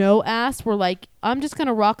had no ass were like, I'm just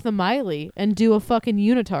gonna rock the Miley and do a fucking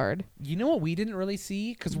unitard. You know what we didn't really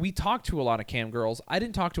see? Because we talked to a lot of cam girls. I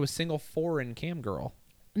didn't talk to a single foreign cam girl.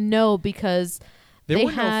 No, because they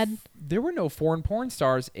had there were no foreign porn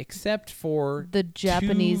stars except for the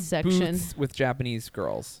Japanese two section. booths with Japanese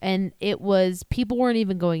girls. And it was people weren't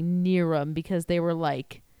even going near them because they were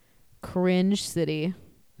like cringe city.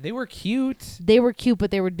 They were cute. They were cute,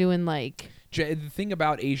 but they were doing like The thing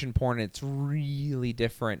about Asian porn, it's really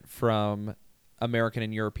different from American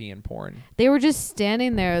and European porn. they were just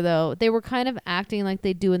standing there though. They were kind of acting like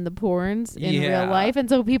they do in the porns in Yeah. real life, and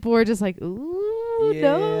so people were just like, "Ooh,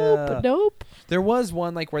 Yeah. nope." There was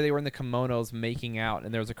one like where they were in the kimonos making out,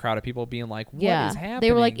 and there was a crowd of people being like, "What is Yeah, happening?"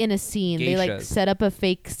 they were like in a scene. They like Geishas. set up a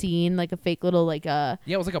fake scene, like a fake little like Yeah,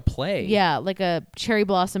 it was like a play. like a cherry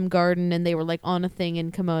blossom garden, and they were like on a thing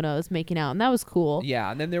in kimonos making out, and that was cool. Yeah,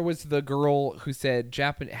 and then there was the girl who said,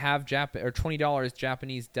 or $20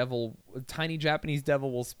 Japanese devil, tiny Japanese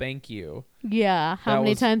devil will spank you." Yeah, how That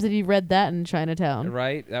many was- times have you read that in Chinatown?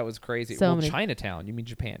 Right? That was crazy. So well, many- Chinatown. You mean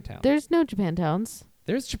Japantown? There's no Japantowns.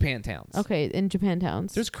 There's Japantowns. Okay, in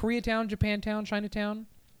Japantowns. There's Koreatown, Japantown, Chinatown,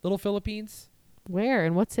 Little Philippines. Where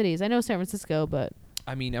and what cities? I know San Francisco, but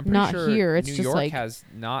I mean, I'm pretty Not sure here, it's New just York like has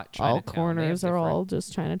not Chinatown. all corners They have are different- all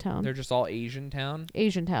just Chinatown. They're just all Asian town.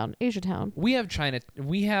 Asian town. We have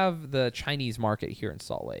We have the Chinese market here in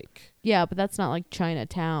Salt Lake. Yeah, but that's not like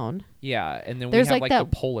Chinatown. Yeah, and then There's we have like like the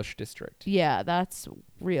that- Polish district. Yeah, that's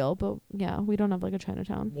real, but yeah, we don't have like a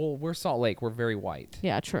Chinatown. Well, we're Salt Lake. We're very white.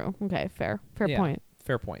 Yeah, true. Okay, fair Yeah, point.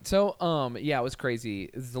 Fair point. So, yeah, it was crazy.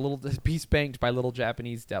 It's a little be spanked by little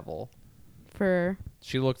Japanese devil. For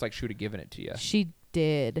She looked like she would have given it to you. she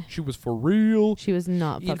did. She was for real. She was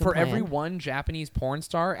not fucking And for every playing. one Japanese porn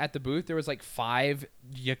star at the booth, there was like 5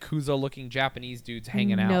 Yakuza-looking Japanese dudes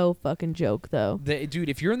hanging out. No fucking joke though. Dude,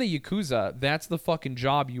 if you're in the Yakuza, that's the fucking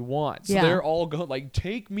job you want. So Yeah. they're all going like,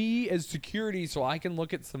 take me as security so I can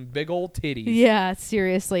look at some big old titties. Yeah,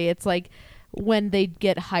 seriously, it's like when they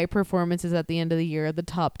get high performances at the end of the year, the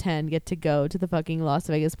top 10 get to go to the fucking Las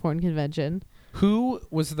Vegas porn convention. Who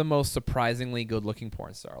was the most surprisingly good-looking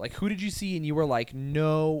porn star? Like, who did you see and you were like,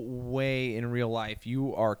 no way in real life,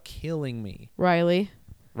 you are killing me? Riley.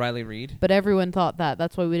 Riley Reid. But everyone thought that.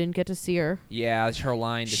 That's why we didn't get to see her. Yeah, her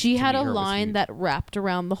line. She had a her was line huge. that wrapped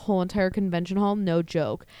around the whole entire convention hall, no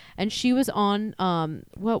joke. And she was on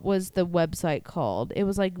what was the website called? It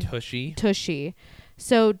was like Tushy. Tushy.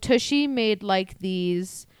 So Tushy made like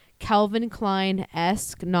these Calvin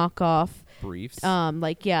Klein-esque knockoff Briefs.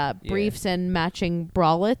 briefs and matching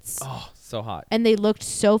bralettes. Oh, so hot. And they looked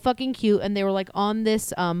so fucking cute, and they were like on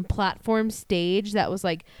this platform stage that was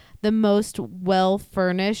like the most well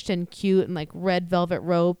furnished and cute, and like red velvet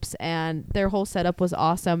ropes, and their whole setup was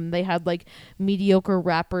awesome. They had like mediocre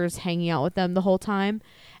rappers hanging out with them the whole time,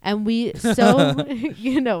 and we so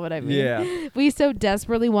you know what I mean. Yeah. We so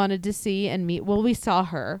desperately wanted to see and meet. Well, we saw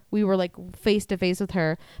her. We were like face to face with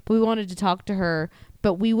her, but we wanted to talk to her.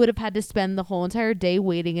 But we would have had to spend the whole entire day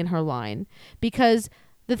waiting in her line, because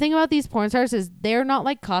the thing about these porn stars is they're not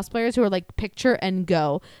like cosplayers who are like picture and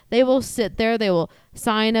go. They will sit there. They will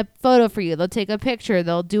sign a photo for you. They'll take a picture.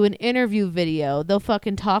 They'll do an interview video. They'll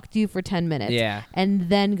fucking talk to you for 10 minutes. Yeah. And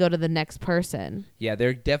then go to the next person. Yeah,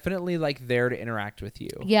 they're definitely like there to interact with you.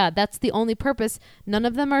 Yeah, that's the only purpose. None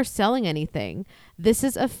of them are selling anything. This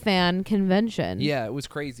is a fan convention. Yeah, it was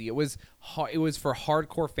crazy. It was for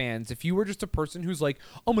hardcore fans. If you were just a person who's like,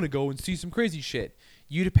 I'm gonna go and see some crazy shit,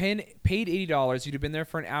 you'd have paid $80. You'd have been there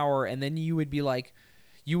for an hour, and then you would be like,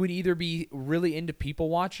 you would either be really into people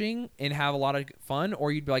watching and have a lot of fun,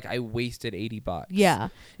 or you'd be like, I wasted $80. Yeah.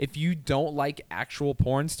 If you don't like actual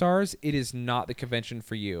porn stars, it is not the convention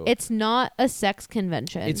for you. It's not a sex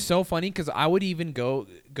convention. It's so funny because I would even go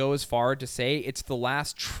as far to say it's the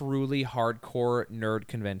last truly hardcore nerd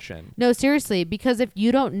convention. No, seriously, because if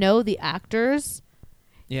you don't know the actors,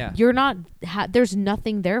 Yeah. you're not there's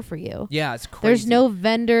nothing there for you. Yeah, it's crazy. There's no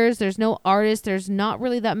vendors, there's no artists, there's not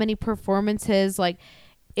really that many performances. Like,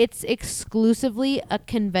 it's exclusively a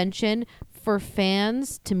convention for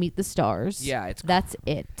fans to meet the stars. Yeah, that's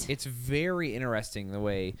it. It's very interesting the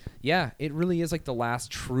way, yeah, it really is like the last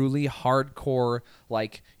truly hardcore,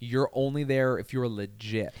 like you're only there if you're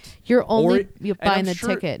legit. You're only and buying I'm the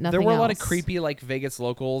sure ticket, nothing there were a lot of else. creepy like Vegas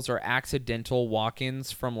locals or accidental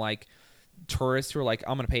walk-ins from like tourists who are like,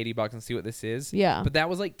 I'm gonna pay $80 and see what this is. Yeah. But that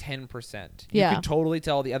was like 10%. Yeah. You could totally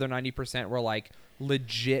tell the other 90% were like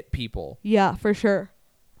legit people. Yeah, for sure.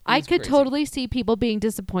 I was could crazy. totally see people being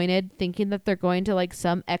disappointed thinking that they're going to like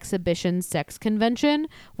some exhibition sex convention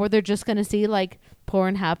where they're just going to see like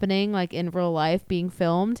porn happening like in real life being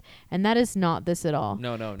filmed, and that is not this at all.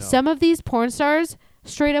 No. Some of these porn stars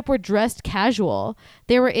straight up were dressed casual.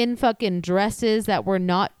 They were in fucking dresses that were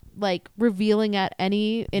not like revealing at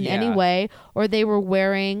any Yeah. way, or they were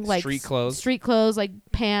wearing like Street clothes. street clothes, like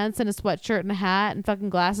pants and a sweatshirt and a hat and fucking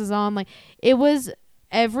glasses on. Like, it was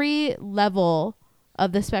every level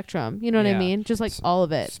of the spectrum, you know what I Yeah. mean? Just like all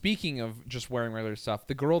of it. Speaking of just wearing regular stuff,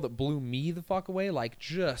 the girl that blew me the fuck away, like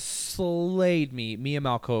just slayed me, Mia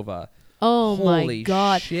Malkova. Oh my Holy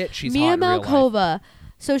god, shit, she's Mia hot in real life. Malkova.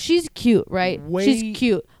 So she's cute, right? She's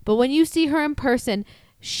cute, but when you see her in person,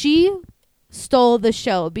 she stole the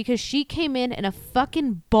show because she came in a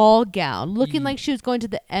fucking ball gown, looking like she was going to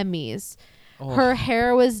the Emmys. Oh. Her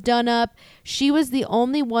hair was done up. She was the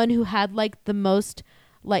only one who had like the most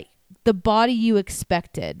like the body you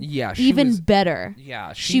expected. Yeah, she even was- better.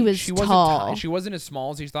 Yeah, she was wasn't tall. She wasn't as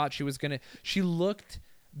small as you thought she was gonna. She looked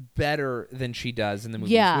better than she does in the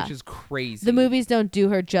movies, Yeah. which is crazy. The movies don't do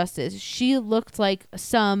her justice. She looked like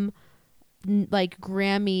some like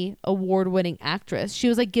Grammy award winning actress. She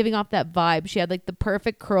was like giving off that vibe. She had like the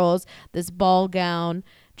perfect curls, this ball gown,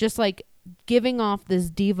 just like giving off this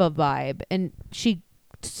diva vibe, and she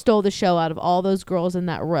stole the show out of all those girls in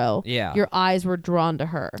that row. Yeah. Your eyes were drawn to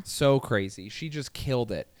her. So crazy. She just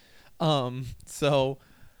killed it. So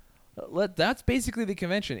that's basically the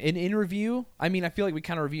convention. In review, I mean, I feel like we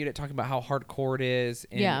kind of reviewed it, talking about how hardcore it is.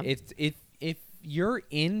 And Yeah. if you're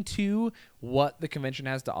into what the convention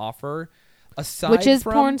has to offer, aside Which is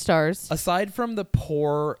from, porn stars. aside from the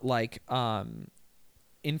poor like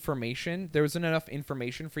information, there wasn't enough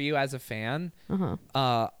information for you as a fan.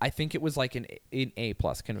 I think it was like an A+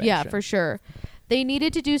 convention. Yeah, for sure. They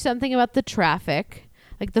needed to do something about the traffic,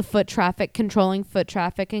 like the foot traffic, controlling foot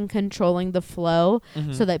traffic and controlling the flow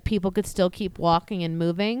so that people could still keep walking and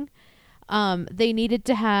moving. They needed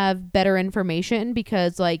to have better information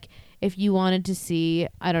because, like, if you wanted to see,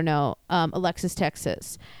 I don't know, Alexis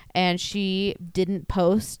Texas, and she didn't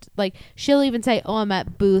post, like, she'll even say, oh, I'm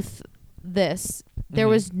at booth this. There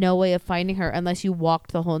was no way of finding her unless you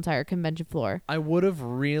walked the whole entire convention floor. I would have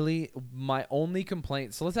really, my only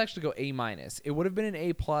complaint, so let's actually go A-. It would have been an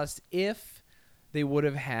A+ if they would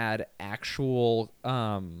have had actual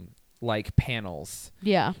like panels.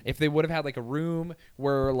 Yeah. If they would have had like a room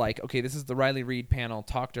where like, okay, this is the Riley Reid panel,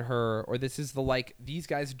 talk to her, or this is the like these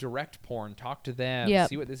guys direct porn, talk to them, Yep.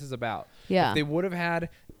 see what this is about. Yeah. If they would have had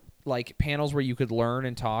like panels where you could learn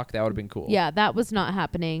and talk, that would have been cool. Yeah, that was not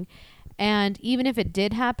happening. And even if it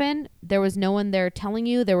did happen, there was no one there telling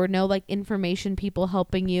you. There were no like information people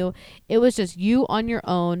helping you. It was just you on your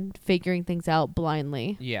own figuring things out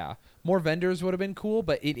blindly. Yeah. More vendors would have been cool,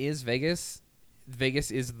 but it is Vegas.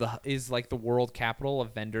 Vegas is like the world capital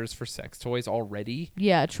of vendors for sex toys already.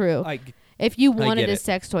 Yeah, true. Like If you wanted get a it.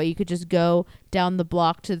 sex toy, you could just go down the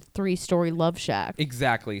block to the 3-story Love Shack.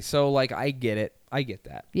 exactly. So like I get it. I get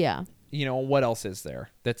that. Yeah. You know, what else is there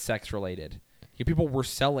that's sex related? People were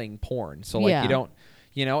selling porn. So like Yeah. you don't,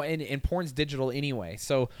 you know, and porn's digital anyway.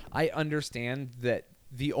 So I understand that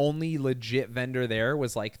the only legit vendor there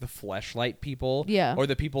was like the Fleshlight people. Yeah. Or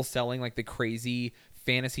the people selling like the crazy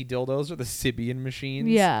fantasy dildos or the Sybian machines.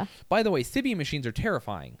 Yeah. By the way, Sybian machines are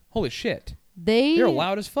terrifying. Holy shit. They're They're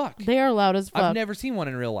loud as fuck. They are loud as fuck. I've never seen one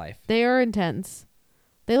in real life. They are intense.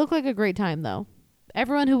 They look like a great time though.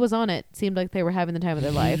 Everyone who was on it seemed like they were having the time of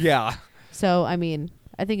their life. Yeah. So, I mean,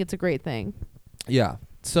 I think it's a great thing. Yeah.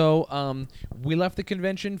 So we left the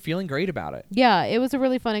convention feeling great about it. Yeah, it was a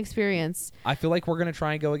really fun experience. I feel like we're going to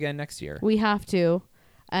try and go again next year. We have to.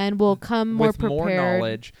 And we'll come more with prepared. more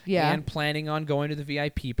knowledge Yeah. and planning on going to the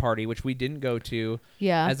VIP party, which we didn't go to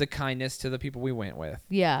Yeah. as a kindness to the people we went with.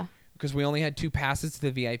 Yeah. Because we only had 2 passes to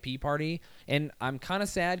the VIP party. And I'm kind of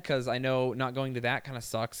sad because I know not going to that kind of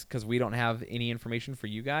sucks because we don't have any information for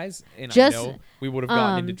you guys. And Just, I know we would have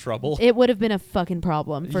gotten into trouble. It would have been a fucking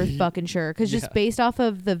problem for fucking sure. Because just Yeah. based off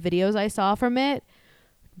of the videos I saw from it,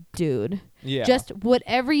 dude, yeah. just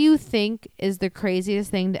whatever you think is the craziest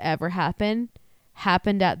thing to ever happened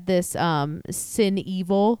at this Sin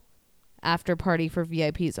Evil after party for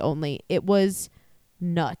VIPs only. It was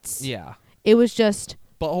nuts. Yeah. It was just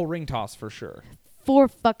Butthole ring toss for sure. for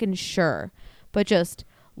fucking sure. But just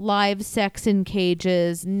live sex in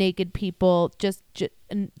cages, naked people, just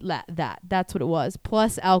that's what it was.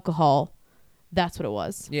 Plus alcohol. That's what it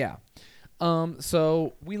was. Yeah.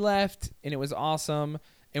 So we left and it was awesome.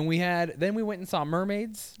 And then we went and saw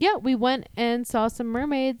mermaids. Yeah, we went and saw some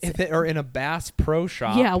mermaids. That are in a Bass Pro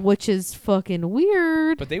Shop. Yeah, which is fucking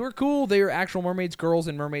weird. But they were cool. They were actual mermaids, girls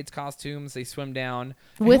in mermaids costumes. They swim down.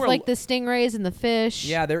 And With we're- like the stingrays and the fish.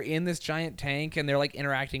 Yeah, they're in this giant tank and they're like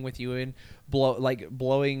interacting with you and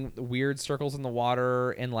blowing weird circles in the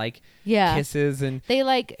water and like Yeah. kisses and They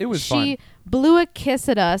like It was she fun. blew a kiss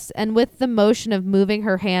at us, and with the motion of moving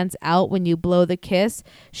her hands out when you blow the kiss,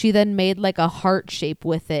 she then made like a heart shape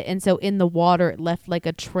with it. And so in the water it left like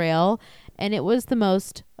a trail, and it was the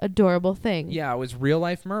most adorable thing. yeah, it was real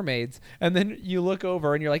life mermaids. And then you look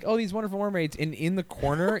over and you're like, oh, these wonderful mermaids. And in the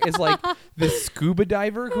corner is like this scuba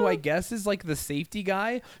diver who I guess is like the safety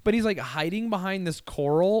guy, but he's like hiding behind this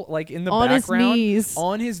coral, like in the On his background. knees.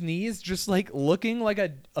 On his knees, just like looking like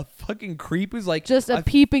a fucking creep who's like Just a I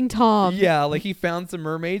peeping Tom. Yeah, like he found some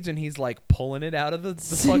mermaids and he's like pulling it out of the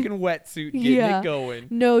fucking wetsuit, getting Yeah. it going.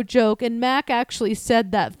 No joke. And Mac actually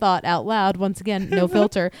said that thought out loud. Once again, no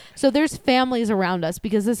filter. So there's families around us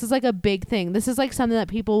because this is like a big thing. This is like something that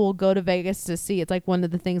people will go to Vegas to see. It's like one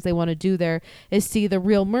of the things they want to do there is see the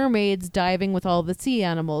real mermaids diving with all the sea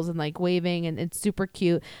animals and like waving, and it's super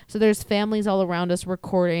cute. So there's families all around us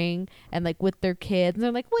recording and like with their kids, and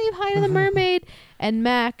they're like, wave hi to the mermaid. And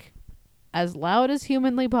Mac, as loud as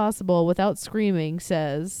humanly possible without screaming,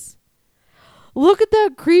 says, look at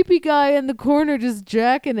that creepy guy in the corner just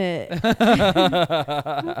jacking it.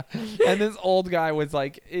 And this old guy was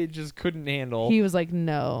like, it just couldn't handle. He was like,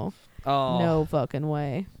 no Oh, fucking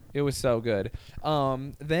way. it was so good.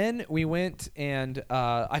 Then we went and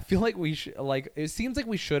I feel like we should it seems like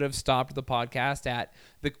we should have stopped the podcast at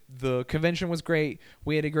the convention was great.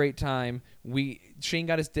 We had a great time. Shane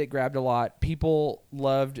got his dick grabbed a lot. People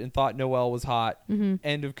loved and thought Noelle was hot.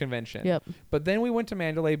 End of convention. Yep. But then we went to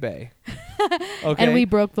Mandalay Bay. Okay. And we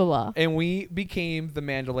broke the law. And we became the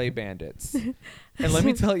Mandalay Bandits. And let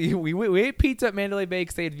me tell you, we ate pizza at Mandalay Bay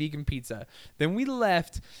because they had vegan pizza. Then we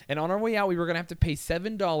left, and on our way out, we were going to have to pay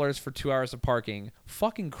 $7 for 2 hours of parking.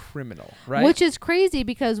 Fucking criminal, right? Which is crazy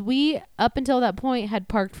because we, up until that point, had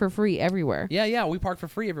parked for free everywhere. Yeah, we parked for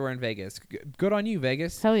free everywhere in Vegas. Good on you,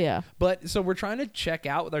 Vegas. Hell yeah. But so we're trying to check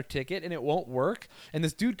out with our ticket, and it won't work. And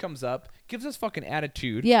this dude comes up, gives us fucking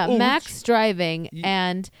attitude. Yeah, Oh, Mac's driving,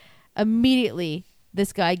 and immediately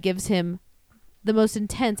this guy gives him the most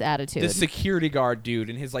intense attitude. The security guard dude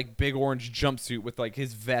in his like big orange jumpsuit with like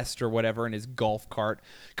his vest or whatever and his golf cart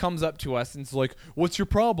comes up to us and is like, "What's your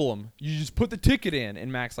problem? You just put the ticket in."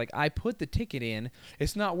 And Mac's like, "I put the ticket in.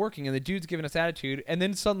 It's not working." And the dude's giving us attitude. And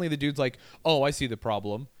then suddenly the dude's like, "Oh, I see the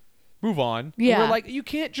problem. Move on." Yeah. And we're like, you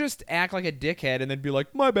can't just act like a dickhead and then be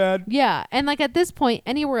like, "My bad." Yeah, and like at this point,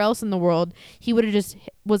 anywhere else in the world, he would have just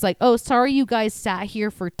was like, "Oh, sorry, you guys sat here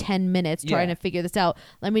for 10 minutes trying Yeah. to figure this out.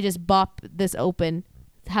 Let me just bop this open.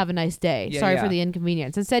 Have a nice day. Yeah, Sorry yeah. for the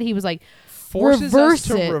inconvenience." Instead, he was like, Forces reverse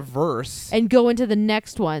us to it reverse. and go into the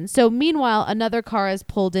next one. So meanwhile, another car is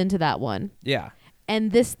pulled into that one, Yeah.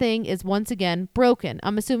 and this thing is once again broken.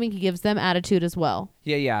 I'm assuming he gives them attitude as well.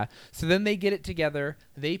 Yeah. So then they get it together.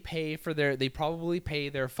 They probably pay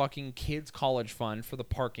their fucking kids' college fund for the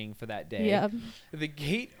parking for that day. Yeah. The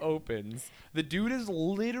gate opens. The dude is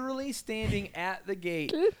literally standing at the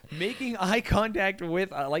gate, making eye contact with,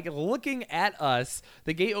 like looking at us.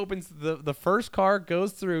 The gate opens. The first car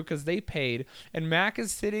goes through because they paid, and Mac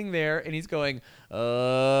is sitting there and he's going,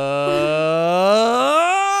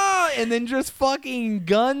 and then just fucking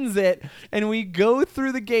guns it, and we go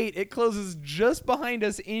through the gate. It closes just behind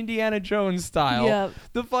us, Indiana Jones style. Yep.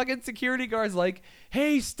 The fucking security guard's like,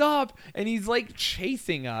 "Hey, stop," and he's like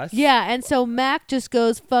chasing us. Yeah, and so Mac just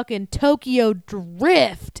goes fucking Tokyo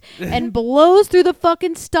drift and blows through the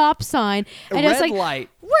fucking stop sign, and Red it's like, light.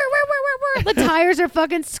 Whir. The tires are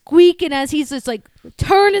fucking squeaking as he's just like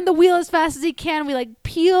turning the wheel as fast as he can. We like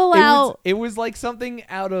peel out It was like something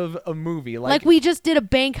out of a movie. like we just did a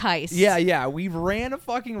bank heist. Yeah. We ran a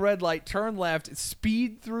fucking red light, turn left,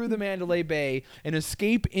 speed through the Mandalay Bay, and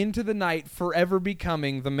escape into the night, forever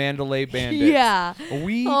becoming the Mandalay Bandits. Yeah.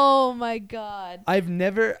 We. Oh my god. I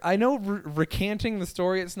know recanting the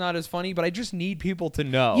story, it's not as funny, but I just need people to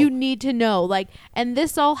know. You need to know, like, and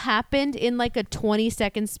this all happened in like a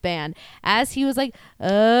 20-second span. As he was like,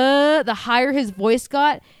 the higher his voice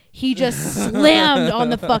got, he just slammed on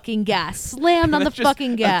the fucking gas. Slammed on the Just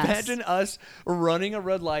fucking gas. Imagine us running a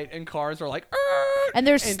red light and cars are like, And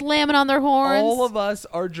they're slamming on their horns. all of us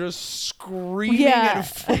are just screaming Yeah.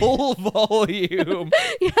 at full volume.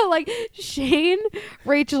 Yeah, like Shane,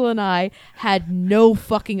 Rachel, and I had no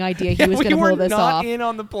fucking idea he was we going to were pull this not off. in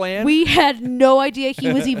on the plan. We had no idea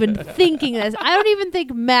he was even thinking this. I don't even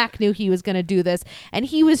think Mac knew he was going to do this. And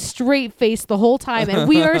he was straight faced the whole time. And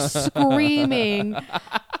we are screaming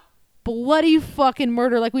bloody fucking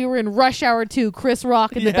murder like we were in Rush Hour 2, Chris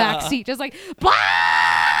Rock in the back seat, just like, blah!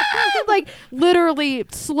 Like literally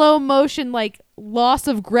slow motion, like loss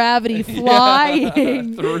of gravity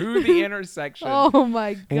flying through the intersection. Oh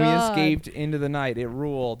my god. And we escaped into the night. It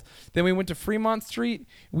ruled. Then we went to Fremont Street.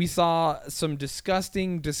 We saw some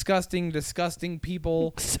disgusting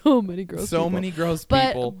people. So many gross people. Many gross But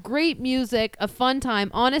people. great music, a fun time.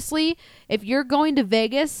 Honestly, if you're going to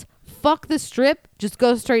Vegas, fuck the Strip. Just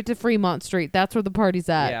go straight to Fremont Street. That's where the party's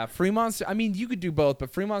at. Yeah, Fremont. I mean, you could do both,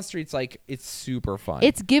 but Fremont Street's like, it's super fun.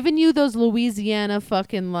 It's giving you those Louisiana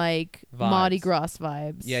fucking like Vibes. Mardi Gras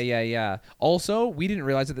vibes. Yeah. Also, we didn't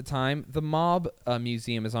realize at the time the Mob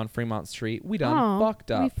Museum is on Fremont Street. We done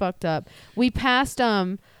fucked up. We fucked up. We passed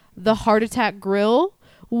the Heart Attack Grill,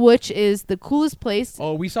 which is the coolest place.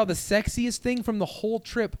 Oh, we saw the sexiest thing from the whole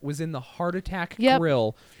trip was in the Heart Attack Yep.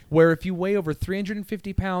 Grill, where if you weigh over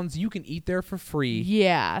 350 pounds, you can eat there for free.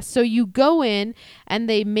 Yeah. So you go in and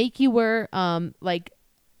they make you wear like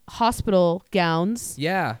hospital gowns,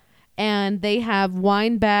 Yeah. and they have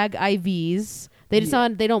wine bag IVs. They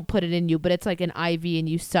don't put it in you, but it's like an IV and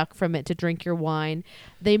you suck from it to drink your wine.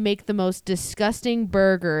 They make the most disgusting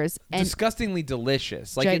burgers and Disgustingly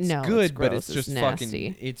delicious. Like, it's no, good, it's but gross. it's just It's fucking,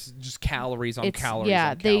 nasty. it's just calories on it's calories yeah,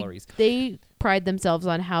 on calories. they pride themselves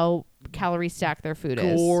on how calorie stacked their food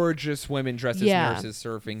is. Gorgeous women dressed Yeah. as nurses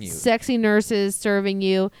serving you. Sexy nurses serving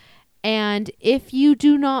you. And if you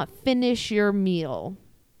do not finish your meal,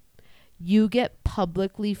 you get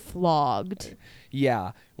publicly flogged.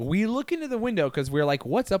 Yeah. We look into the window because we're like,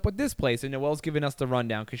 what's up with this place? And Noelle's giving us the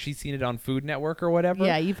rundown because she's seen it on Food Network or whatever.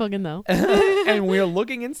 Yeah, you fucking know. And we're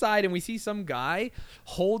looking inside and we see some guy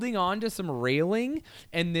holding on to some railing,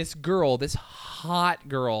 and this girl, this hot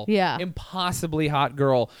girl, Yeah. impossibly hot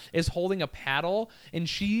girl, is holding a paddle, and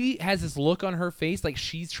she has this look on her face like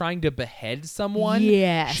she's trying to behead someone.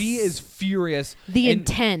 Yes. She is furious. The And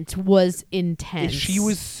intent was intense. she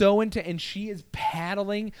was so into, and she is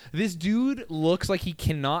paddling. This dude looks like he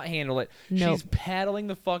cannot handle it. Nope. She's paddling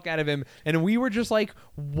the fuck out of him, and we were just like,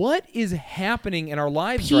 what is happening in our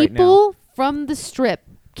lives right now? People from the Strip.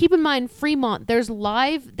 Keep in mind, Fremont, there's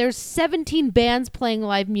 17 bands playing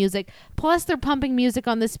live music, plus they're pumping music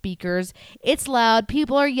on the speakers. It's loud.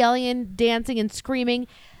 People are yelling and dancing and screaming.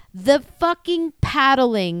 The fucking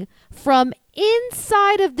paddling from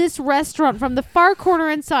inside of this restaurant, from the far corner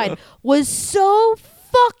inside, was so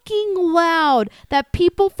fucking loud that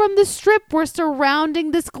people from the strip were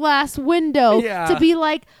surrounding this glass window Yeah. to be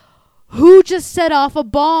like, who just set off a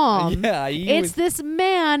bomb? Yeah, It's this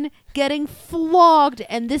man getting flogged,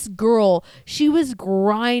 and this girl, she was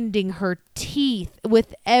grinding her teeth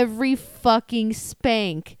with every fucking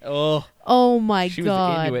spank. Oh, Oh my she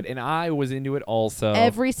God. was into it, and I was into it also.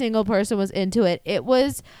 Every single person was into it. It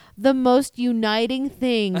was the most uniting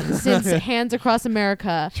thing since Hands Across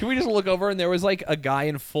America. Should we just look over and there was like a guy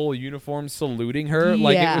in full uniform saluting her?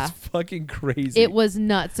 Like it Yeah. was fucking crazy. It was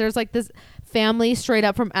nuts. There's like this family straight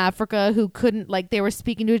up from Africa who couldn't, like, they were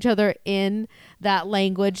speaking to each other in that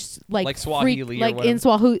language, like Swahili or like in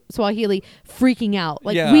whatever. Swahili, freaking out.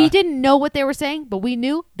 Like Yeah. we didn't know what they were saying, but we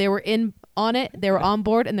knew they were on it, they were on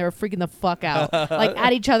board, and they were freaking the fuck out, like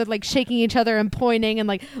at each other, like shaking each other and pointing and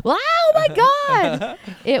like, oh my God.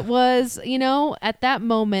 It was, at that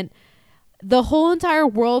moment, the whole entire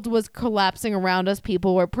world was collapsing around us.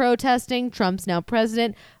 People were protesting. Trump's now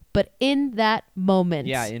president. But in that moment,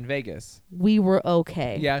 Yeah, in Vegas. we were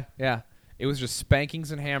okay. Yeah. It was just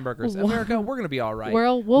spankings and hamburgers. Wow. America, we're gonna be all right.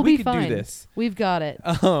 We'll we be can fine. do this. We've got it.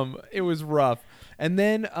 It was rough. And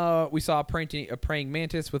then we saw a praying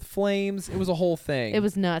mantis with flames. It was a whole thing. It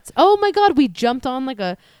was nuts. Oh my God, we jumped on like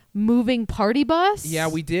a moving party bus. Yeah,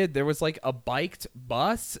 we did. There was like a biked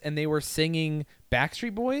bus, and they were singing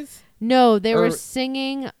Backstreet Boys. No, they Or- were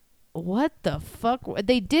singing. What the fuck?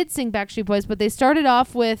 They did sing Backstreet Boys, but they started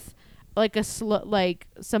off with like like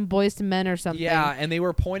some Boys to Men or something. Yeah, and they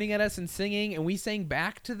were pointing at us and singing, and we sang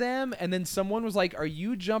back to them. And then someone was like, "Are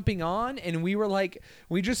you jumping on?" And we were like,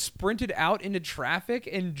 we just sprinted out into traffic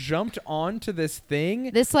and jumped onto this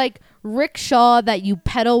thing. This like rickshaw that you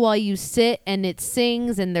pedal while you sit, and it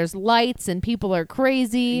sings, and there's lights, and people are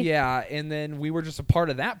crazy. Yeah, and then we were just a part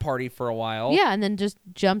of that party for a while. Yeah, and then just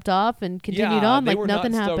jumped off and continued Yeah, on they like were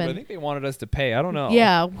nothing not stoked. I happened. think they wanted us to pay. I don't know.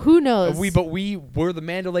 Yeah, who knows? But we were the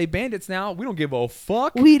Mandalay Bandits now. We don't give a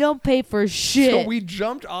fuck. We don't pay for shit. So we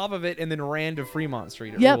jumped off of it and then ran to Fremont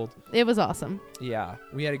Street. It Yep, ruled. it was awesome. Yeah,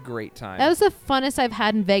 we had a great time. That was the funnest I've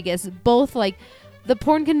had in Vegas. Both like the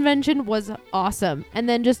porn convention was awesome, and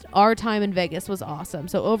then just our time in Vegas was awesome.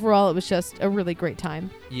 So overall, it was just a really great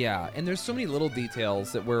time. Yeah, and there's so many little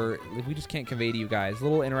details that we just can't convey to you guys.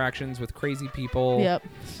 Little interactions with crazy people. Yep.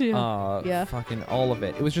 Yeah. Fucking all of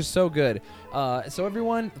it. It was just so good. So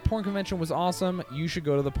everyone, the porn convention was awesome. You should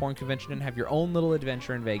go to the porn convention and have your own little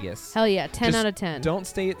adventure in Vegas. Hell yeah, 10 Just out of 10. Don't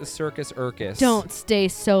stay at the Circus Urcus. Don't stay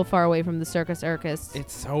so far away from the Circus Urcus.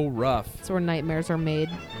 It's so rough. It's where nightmares are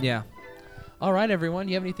made. Yeah. All right, everyone.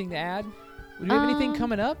 You have anything to add? Do you have anything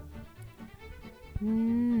coming up?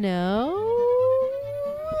 No,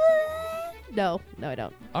 I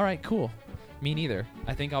don't. All right, cool. Me neither.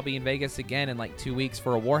 I think I'll be in Vegas again in like 2 weeks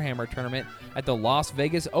for a Warhammer tournament at the Las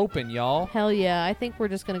Vegas Open, y'all. Hell yeah, I think we're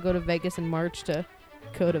just gonna go to Vegas in March to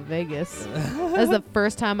go to Vegas. That's the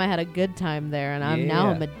first time I had a good time there, and now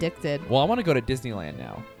I'm addicted. Well, I want to go to Disneyland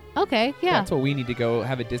now. Okay, yeah, That's what we need to go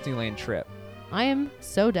have a Disneyland trip. I am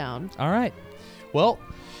so down. All right. Well,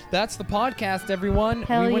 that's the podcast, everyone.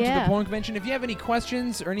 Hell we went to yeah. the porn convention. If you have any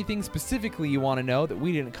questions or anything specifically you want to know that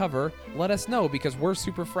we didn't cover, let us know because we're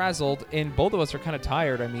super frazzled and both of us are kind of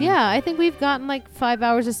tired. I mean, Yeah, I think we've gotten like 5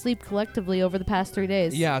 hours of sleep collectively over the past 3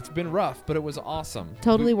 days. yeah, it's been rough, but it was awesome.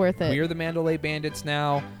 Totally worth it. We are the Mandalay Bandits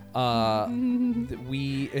now.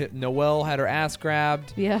 Noelle had her ass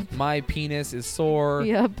grabbed. Yep. My penis is sore.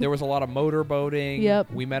 Yep. There was a lot of motorboating.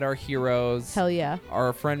 Yep. We met our heroes. Hell yeah.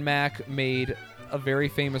 Our friend Mac made a very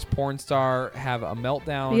famous porn star have a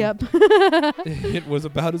meltdown. Yep. It was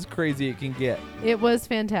about as crazy it can get. It was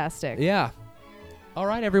fantastic. Yeah. All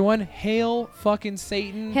right, everyone. Hail fucking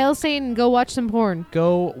Satan. Hail Satan, go watch some porn.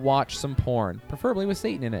 Go watch some porn, preferably with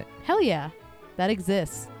Satan in it. Hell yeah. That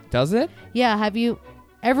exists. Does it? Yeah,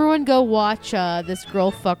 everyone go watch this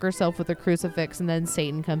girl fuck herself with a crucifix and then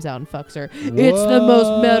Satan comes out and fucks her. It's the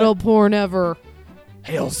most metal porn ever.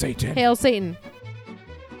 Hail Satan. Hail Satan.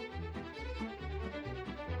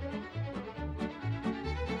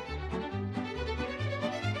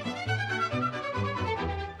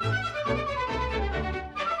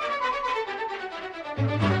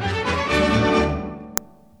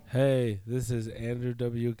 Hey, this is Andrew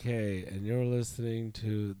WK, and you're listening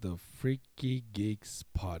to the Freaky Geeks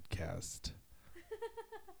Podcast.